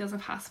big that it feels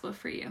impossible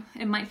for you.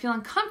 It might feel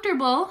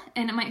uncomfortable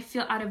and it might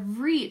feel out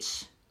of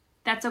reach.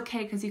 That's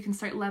okay, because you can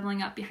start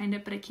leveling up behind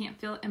it, but it can't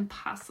feel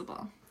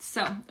impossible.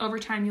 So over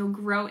time, you'll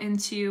grow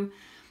into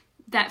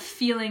that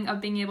feeling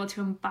of being able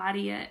to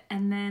embody it,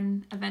 and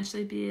then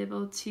eventually be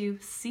able to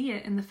see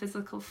it in the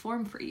physical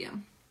form for you.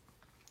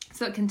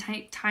 So it can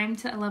take time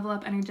to level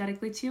up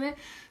energetically to it.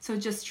 So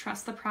just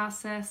trust the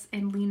process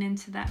and lean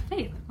into that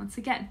faith once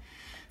again.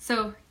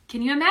 So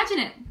can you imagine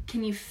it?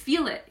 Can you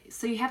feel it?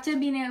 So you have to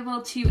be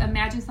able to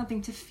imagine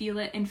something to feel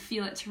it, and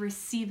feel it to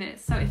receive it.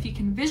 So if you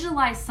can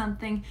visualize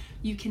something,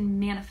 you can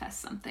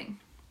manifest something.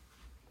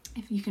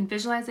 If you can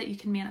visualize it, you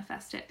can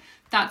manifest it.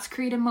 Thoughts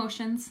create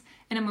emotions,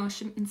 and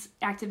emotions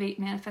activate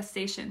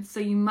manifestation. So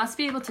you must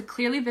be able to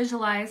clearly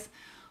visualize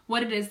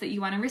what it is that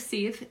you want to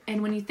receive.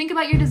 And when you think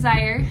about your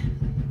desire,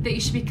 that you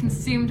should be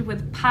consumed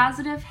with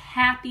positive,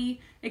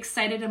 happy,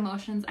 excited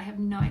emotions. I have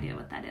no idea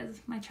what that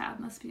is. My child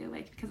must be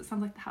awake because it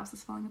sounds like the house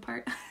is falling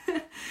apart.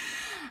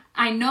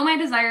 I know my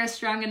desire is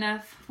strong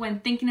enough. When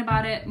thinking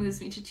about it, moves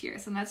me to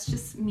tears. And that's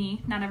just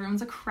me. Not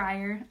everyone's a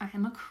crier. I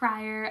am a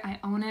crier. I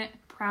own it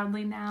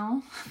proudly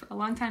now. For a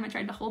long time I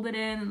tried to hold it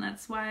in, and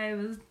that's why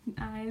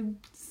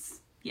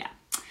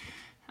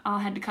all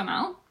had to come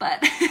out.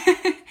 But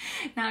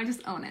now I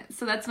just own it.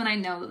 So that's when I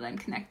know that I'm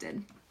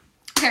connected.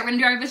 Okay, we're going to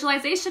do our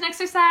visualization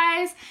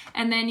exercise,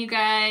 and then you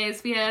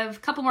guys, we have a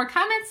couple more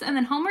comments and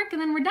then homework,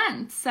 and then we're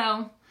done.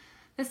 So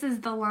this is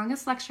the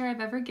longest lecture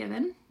I've ever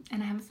given,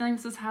 and I have a feeling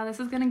this is how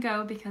this is going to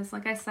go, because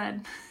like I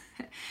said,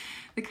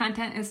 The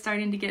content is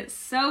starting to get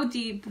so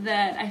deep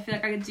that I feel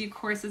like I could do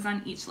courses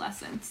on each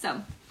lesson.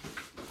 So,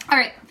 all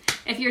right.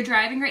 If you're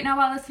driving right now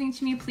while listening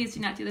to me, please do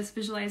not do this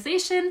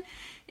visualization.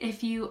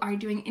 If you are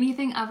doing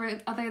anything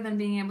other than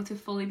being able to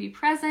fully be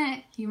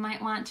present, you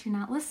might want to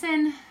not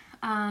listen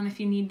if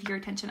you need your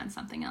attention on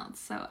something else.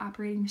 So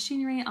operating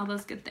machinery, all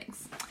those good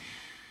things.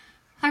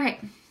 All right.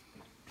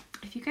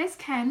 If you guys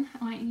can,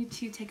 I want you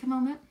to take a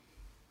moment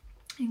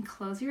and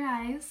close your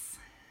eyes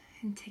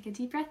and take a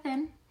deep breath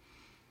in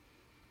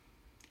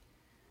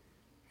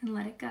and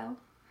let it go.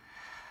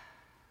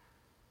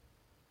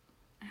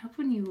 I hope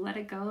when you let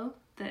it go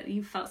that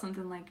you felt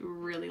something like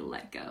really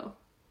let go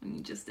when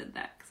you just did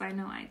that, because I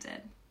know I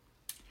did.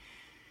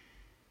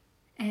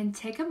 And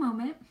take a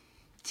moment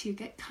to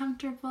get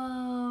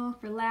comfortable,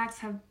 relax,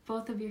 have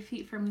both of your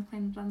feet firmly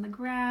planted on the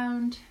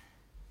ground,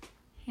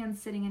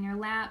 hands sitting in your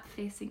lap,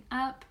 facing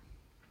up.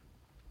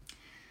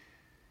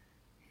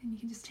 And you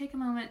can just take a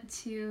moment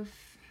to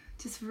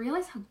just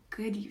realize how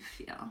good you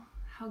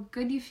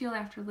feel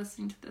after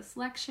listening to this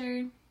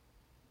lecture,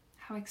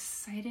 how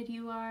excited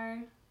you are,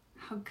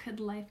 how good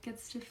life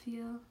gets to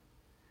feel.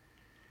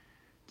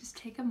 Just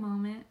take a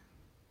moment.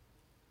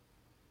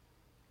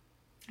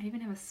 I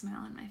even have a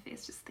smile on my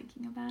face just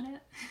thinking about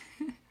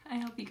it. I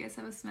hope you guys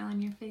have a smile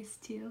on your face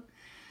too.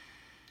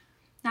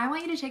 Now I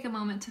want you to take a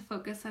moment to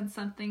focus on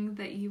something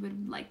that you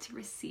would like to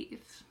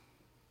receive.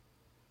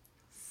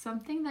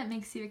 Something that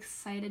makes you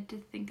excited to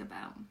think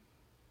about.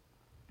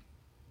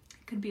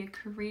 It could be a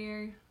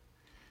career,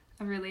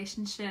 a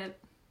relationship,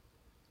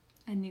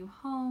 a new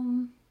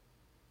home,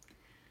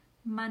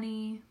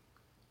 money,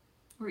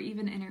 or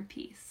even inner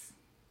peace.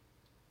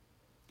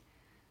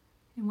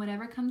 And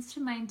whatever comes to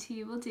mind to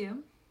you will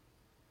do.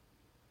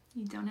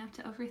 You don't have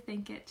to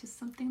overthink it, just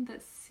something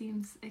that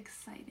seems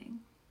exciting.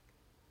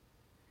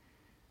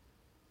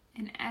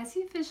 And as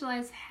you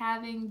visualize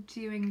having,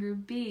 doing, or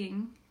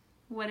being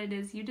what it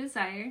is you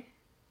desire,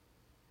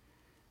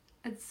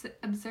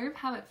 observe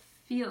how it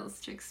feels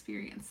to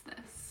experience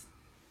this.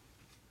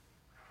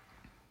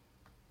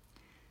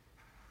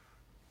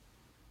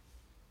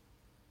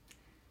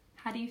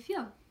 How do you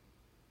feel?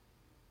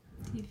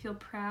 Do you feel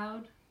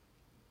proud?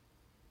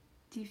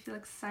 Do you feel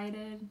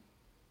excited?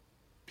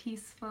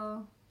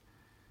 Peaceful?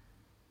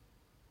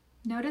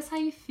 Notice how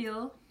you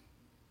feel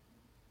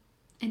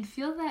and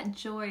feel that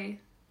joy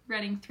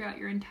running throughout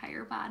your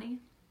entire body.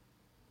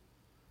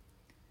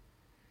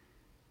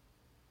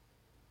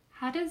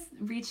 How does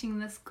reaching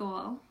this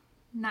goal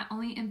not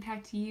only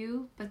impact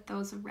you, but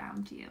those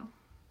around you?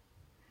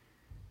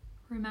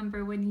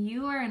 Remember, when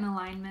you are in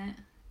alignment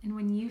and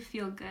when you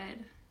feel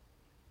good,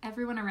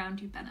 everyone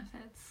around you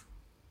benefits.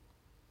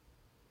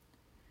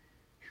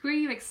 Who are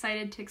you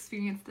excited to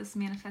experience this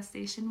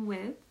manifestation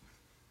with?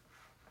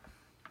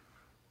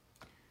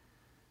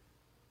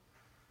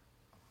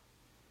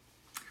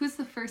 Who's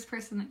the first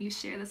person that you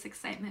share this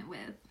excitement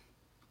with?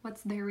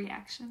 What's their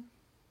reaction?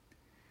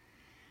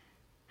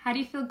 How do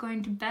you feel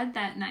going to bed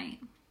that night,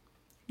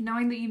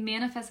 knowing that you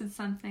manifested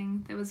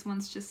something that was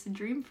once just a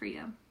dream for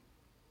you?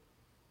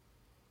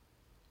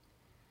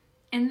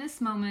 In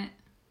this moment,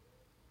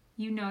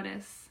 you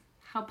notice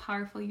how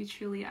powerful you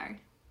truly are.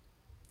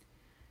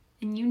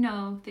 And you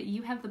know that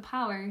you have the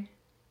power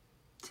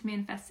to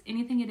manifest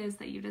anything it is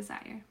that you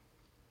desire.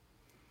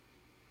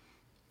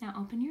 Now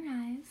open your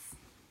eyes.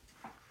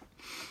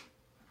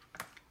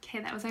 Okay,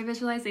 that was our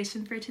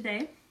visualization for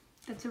today.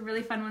 That's a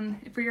really fun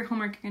one. For your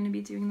homework, you're going to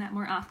be doing that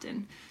more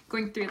often,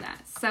 going through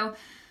that. So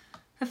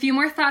a few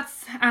more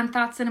thoughts on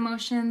thoughts and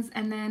emotions,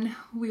 and then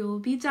we will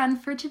be done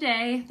for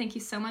today. Thank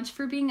you so much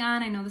for being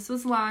on. I know this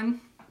was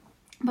long,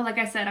 but like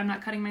I said, I'm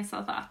not cutting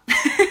myself off.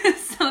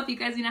 So if you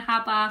guys need to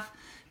hop off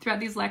throughout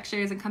these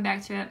lectures and come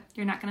back to it,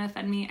 you're not going to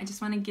offend me. I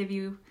just want to give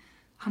you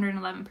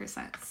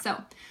 111%.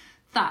 So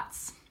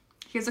thoughts.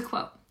 Here's a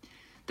quote.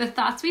 The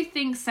thoughts we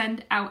think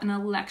send out an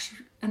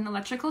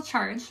electrical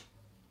charge.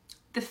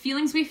 The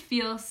feelings we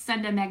feel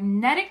send a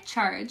magnetic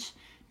charge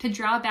to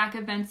draw back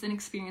events and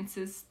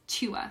experiences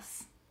to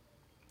us.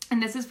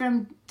 And this is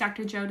from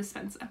Dr. Joe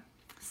Dispenza.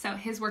 So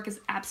his work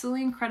is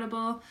absolutely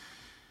incredible.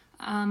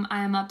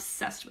 I am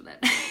obsessed with it.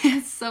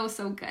 It's so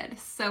good.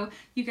 So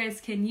you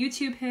guys can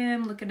YouTube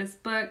him, look at his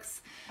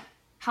books.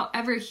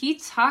 However, he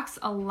talks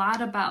a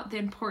lot about the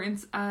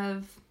importance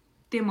of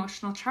the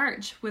emotional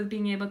charge with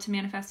being able to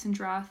manifest and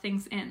draw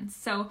things in.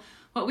 So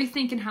what we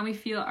think and how we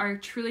feel are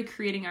truly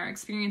creating our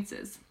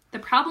experiences. The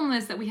problem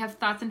is that we have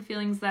thoughts and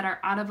feelings that are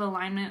out of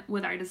alignment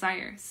with our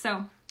desire.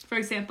 So, for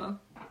example,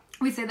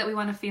 we say that we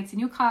want a fancy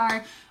new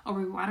car or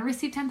we want to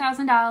receive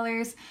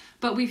 $10,000,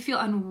 but we feel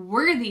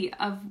unworthy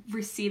of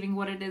receiving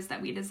what it is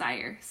that we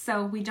desire.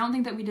 So we don't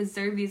think that we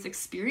deserve these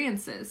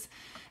experiences.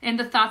 And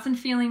the thoughts and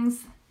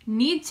feelings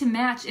need to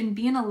match and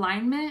be in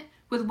alignment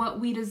with what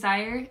we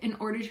desire in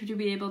order to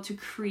be able to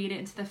create it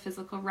into the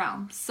physical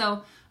realm.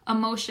 So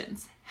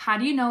emotions. How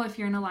do you know if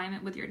you're in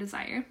alignment with your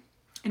desire?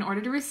 In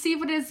order to receive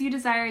what it is you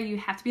desire, you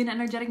have to be an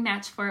energetic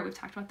match for it. We've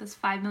talked about this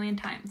 5 million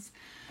times.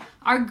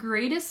 Our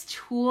greatest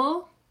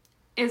tool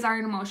is our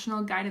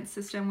emotional guidance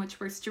system, which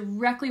works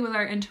directly with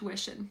our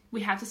intuition.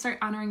 We have to start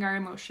honoring our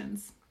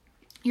emotions.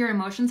 Your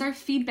emotions are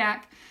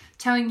feedback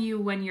telling you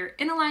when you're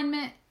in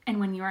alignment and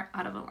when you are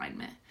out of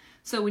alignment.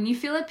 So when you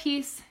feel at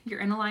peace, you're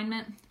in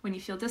alignment. When you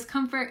feel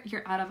discomfort,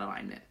 you're out of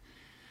alignment.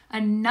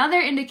 Another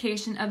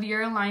indication of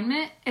your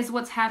alignment is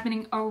what's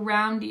happening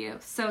around you.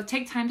 So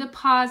take time to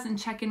pause and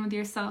check in with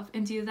yourself,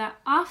 and do that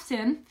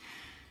often.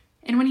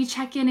 And when you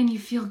check in and you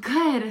feel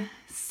good,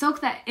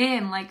 soak that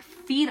in, like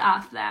feed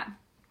off that.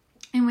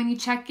 And when you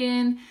check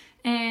in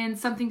and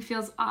something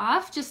feels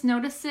off, just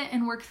notice it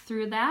and work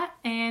through that.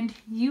 And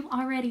you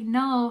already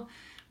know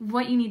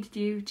what you need to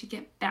do to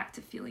get back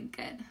to feeling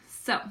good.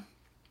 So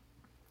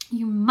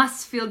you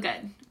must feel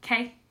good,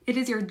 okay? It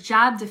is your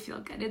job to feel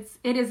good.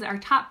 It is our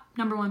top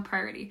number one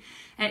priority.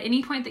 At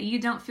any point that you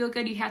don't feel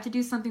good, you have to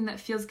do something that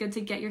feels good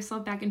to get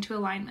yourself back into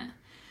alignment.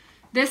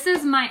 This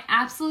is my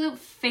absolute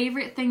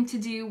favorite thing to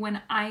do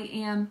when I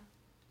am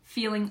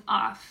feeling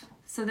off.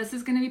 So this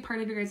is going to be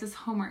part of your guys'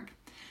 homework.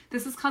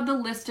 This is called the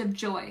list of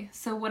joy.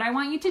 So what I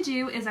want you to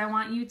do is I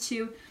want you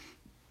to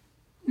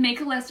make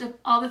a list of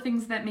all the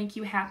things that make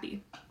you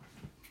happy.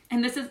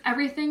 And this is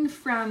everything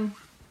from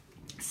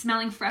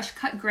smelling fresh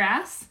cut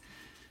grass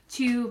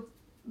to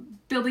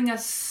building a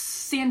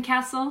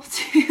sandcastle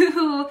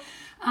to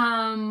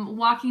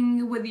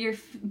walking with your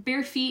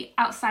bare feet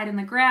outside in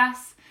the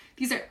grass.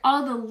 These are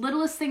all the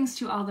littlest things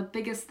to all the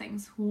biggest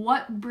things.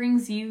 What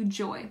brings you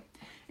joy?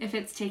 If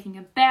it's taking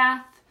a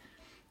bath,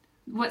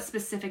 what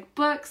specific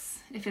books,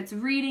 if it's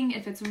reading,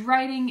 if it's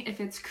writing, if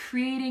it's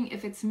creating,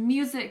 if it's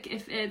music,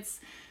 if it's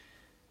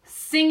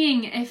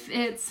singing, if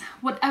it's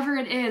whatever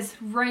it is,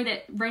 write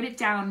it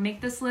down.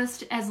 Make this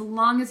list as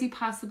long as you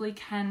possibly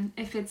can.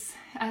 If it's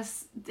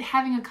as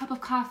having a cup of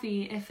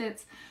coffee, if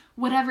it's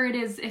whatever it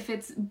is, if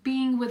it's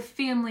being with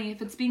family,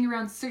 if it's being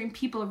around certain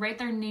people, write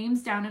their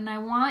names down. And I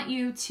want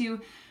you to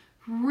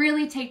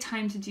really take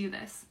time to do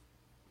this.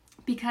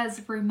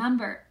 Because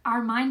remember,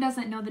 our mind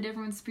doesn't know the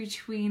difference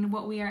between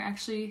what we are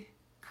actually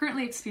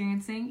currently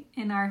experiencing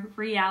in our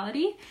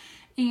reality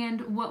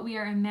and what we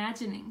are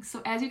imagining.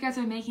 So as you guys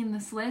are making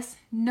this list,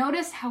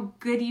 notice how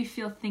good you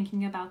feel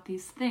thinking about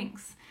these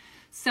things.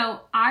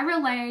 So I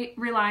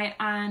rely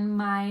on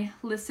my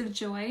list of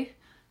joy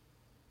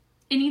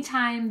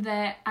anytime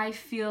that I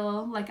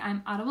feel like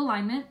I'm out of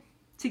alignment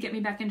to get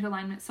me back into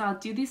alignment. So I'll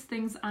do these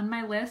things on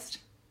my list,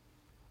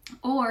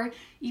 or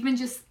even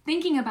just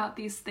thinking about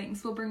these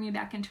things will bring me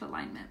back into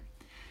alignment.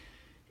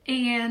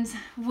 And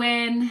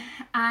when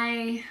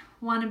I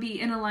want to be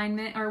in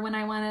alignment, or when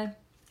I want to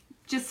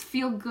just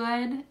feel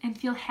good and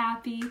feel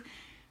happy,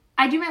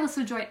 I do my list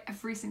of joy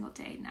every single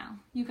day now.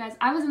 You guys,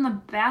 I was in the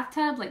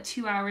bathtub like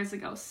 2 hours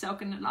ago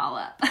soaking it all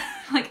up.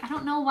 Like, I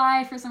don't know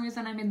why, for some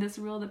reason I made this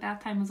rule that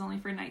bath time was only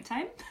for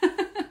nighttime.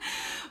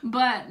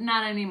 But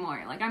not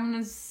anymore. Like, I'm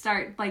going to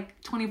start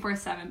like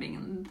 24/7 being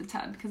in the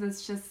tub, because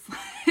it's just,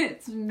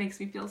 it makes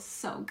me feel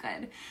so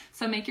good.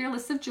 So make your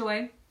list of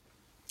joy.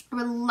 I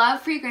would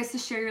love for you guys to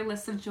share your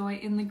list of joy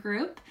in the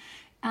group.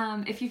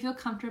 If you feel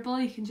comfortable,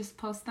 you can just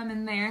post them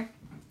in there.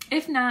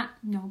 If not,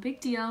 no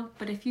big deal.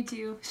 But if you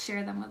do,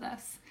 share them with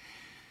us.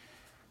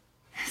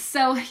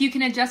 So you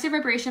can adjust your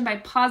vibration by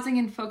pausing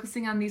and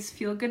focusing on these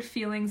feel-good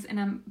feelings,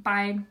 and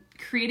by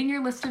creating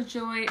your list of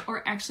joy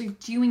or actually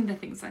doing the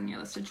things on your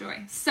list of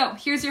joy. So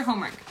here's your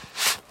homework.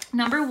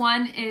 Number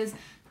 1 is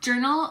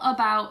journal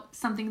about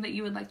something that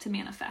you would like to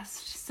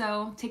manifest.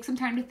 So take some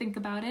time to think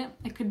about it.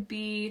 It could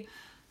be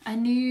a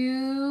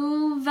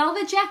new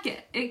velvet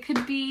jacket. It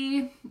could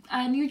be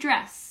a new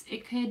dress.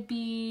 It could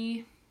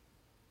be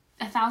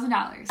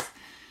 $1,000.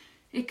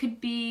 It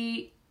could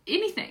be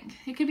anything.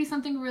 It could be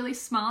something really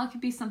small. It could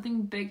be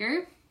something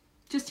bigger.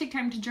 Just take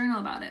time to journal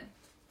about it.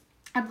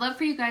 I'd love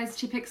for you guys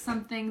to pick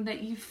something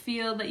that you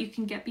feel that you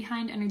can get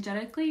behind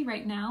energetically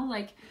right now.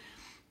 Like,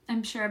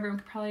 I'm sure everyone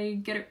could probably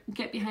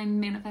get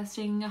behind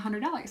manifesting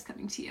 $100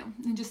 coming to you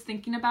and just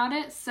thinking about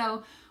it.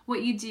 So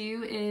what you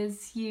do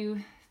is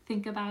you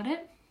think about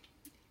it,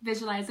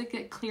 visualize it,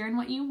 get clear on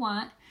what you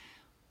want,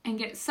 and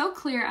get so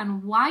clear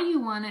on why you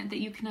want it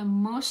that you can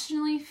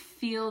emotionally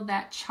feel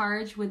that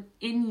charge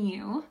within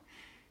you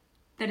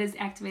that is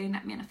activating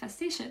that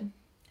manifestation.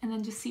 And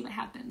then just see what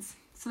happens.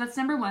 So that's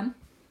number 1.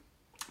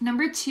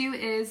 Number 2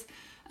 is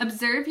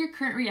observe your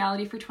current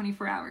reality for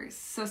 24 hours.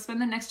 So spend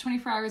the next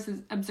 24 hours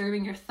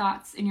observing your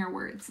thoughts and your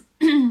words.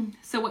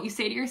 So what you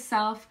say to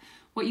yourself,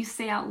 what you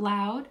say out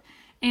loud,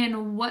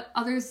 and what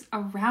others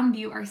around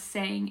you are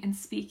saying and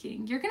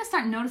speaking. You're going to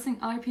start noticing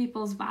other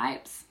people's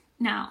vibes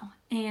now.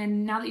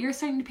 And now that you're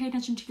starting to pay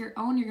attention to your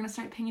own, you're going to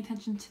start paying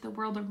attention to the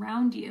world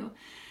around you.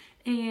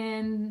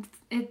 And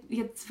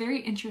it's very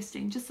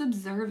interesting. Just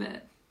observe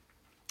it.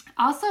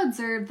 Also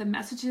observe the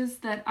messages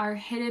that are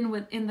hidden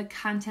within the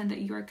content that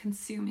you are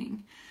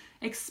consuming.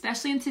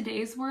 Especially in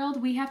today's world,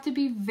 we have to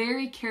be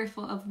very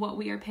careful of what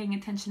we are paying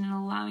attention and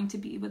allowing to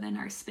be within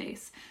our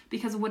space.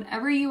 Because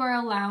whatever you are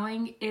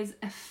allowing is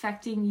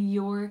affecting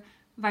your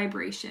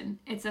vibration.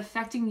 It's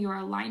affecting your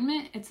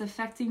alignment. It's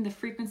affecting the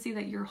frequency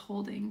that you're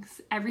holding.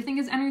 Everything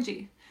is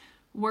energy.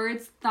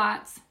 Words,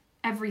 thoughts,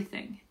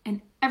 everything,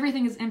 and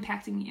everything is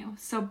impacting you.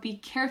 So be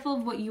careful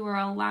of what you are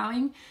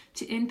allowing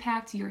to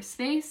impact your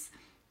space,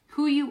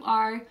 who you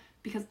are,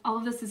 because all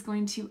of this is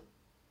going to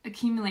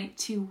accumulate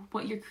to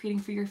what you're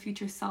creating for your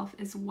future self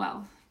as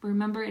well.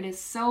 Remember, it is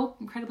so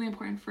incredibly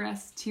important for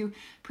us to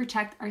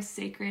protect our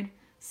sacred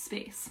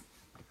space.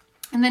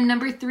 And then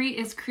number 3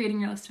 is creating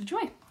your list of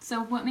joy.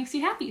 So what makes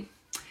you happy?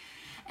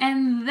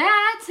 And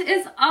that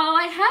is all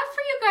I have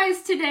for you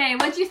guys today.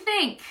 What'd you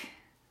think?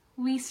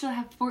 We still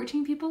have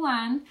 14 people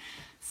on,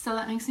 so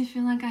that makes me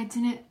feel like I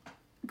didn't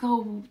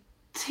go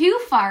too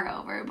far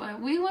over, but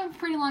we went a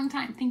pretty long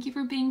time. Thank you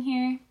for being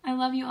here. I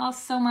love you all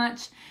so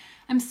much.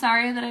 I'm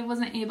sorry that I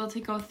wasn't able to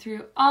go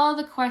through all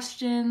the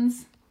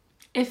questions.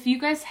 If you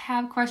guys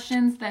have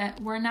questions that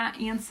were not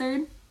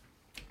answered,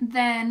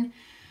 then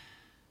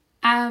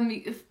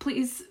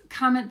please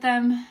comment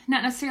them,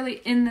 not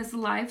necessarily in this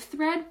live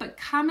thread, but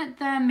comment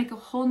them, make a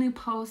whole new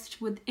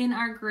post within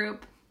our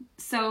group.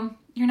 So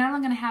you're not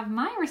only going to have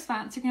my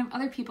response, you're going to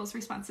have other people's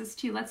responses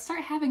too. Let's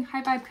start having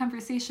high vibe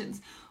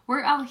conversations.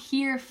 We're all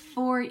here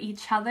for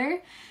each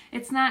other.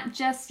 It's not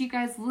just you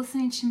guys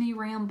listening to me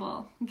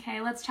ramble.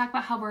 Okay, let's talk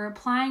about how we're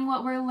applying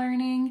what we're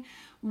learning,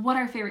 what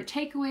our favorite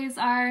takeaways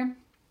are.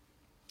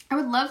 I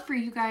would love for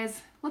you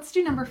guys, let's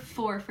do number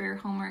 4 for your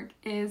homework,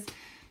 is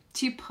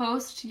to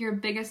post your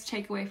biggest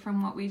takeaway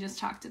from what we just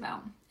talked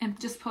about. And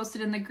just post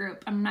it in the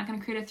group. I'm not going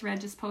to create a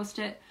thread, just post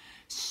it.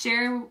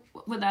 Share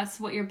with us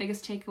what your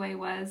biggest takeaway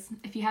was.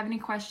 If you have any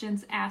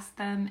questions, ask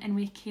them, and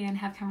we can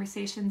have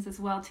conversations as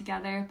well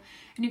together.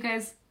 And you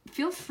guys,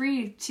 feel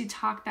free to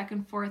talk back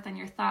and forth on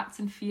your thoughts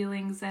and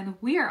feelings. And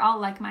we are all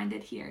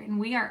like-minded here, and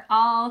we are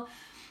all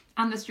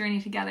on this journey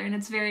together, and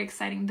it's very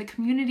exciting. The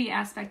community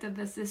aspect of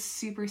this is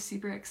super,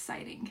 super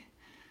exciting.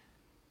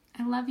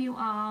 I love you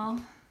all.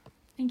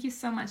 Thank you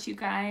so much, you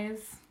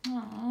guys.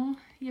 Oh,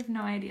 you have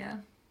no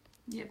idea.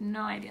 You have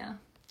no idea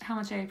how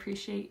much I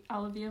appreciate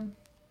all of you.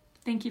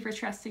 Thank you for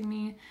trusting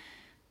me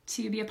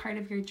to be a part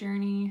of your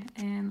journey,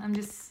 and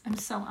I'm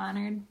so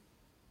honored.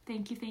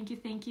 Thank you, thank you,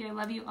 thank you. I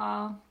love you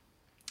all.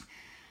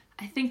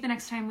 I think the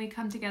next time we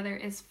come together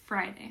is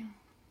Friday.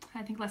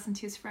 I think lesson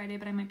 2 is Friday,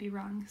 but I might be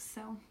wrong,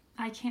 so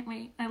I can't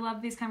wait. I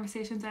love these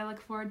conversations. I look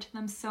forward to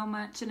them so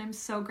much, and I'm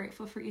so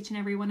grateful for each and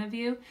every one of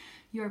you.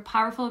 You are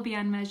powerful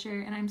beyond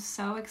measure, and I'm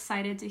so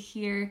excited to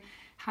hear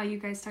how you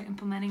guys start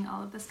implementing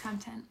all of this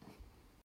content.